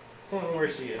 I don't know where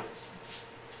she is.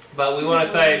 But we want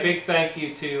to say a big thank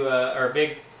you to, or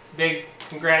big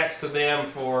congrats to them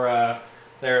for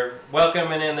their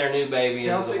welcoming in their new baby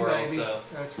into the world. Baby. So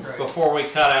that's great. Before we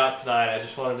cut out tonight, I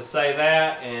just wanted to say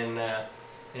that. And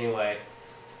anyway,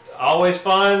 always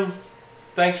fun.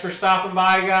 Thanks for stopping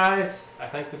by, guys. I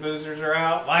think the boozers are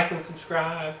out. Like and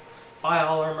subscribe. Buy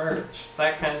all our merch.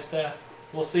 That kind of stuff.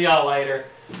 We'll see y'all later.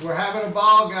 We're having a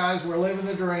ball, guys. We're living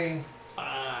the dream.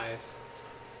 5,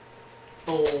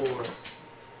 4,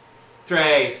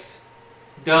 3,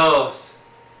 2,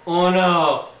 1.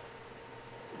 9.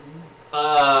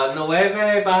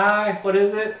 Bye. What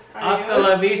is it? Hasta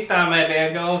la vista, my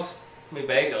bagels. My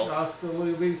bagels. Hasta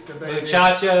la vista, baby.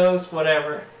 Muchachos,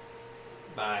 whatever.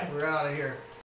 Bye. We're out of here.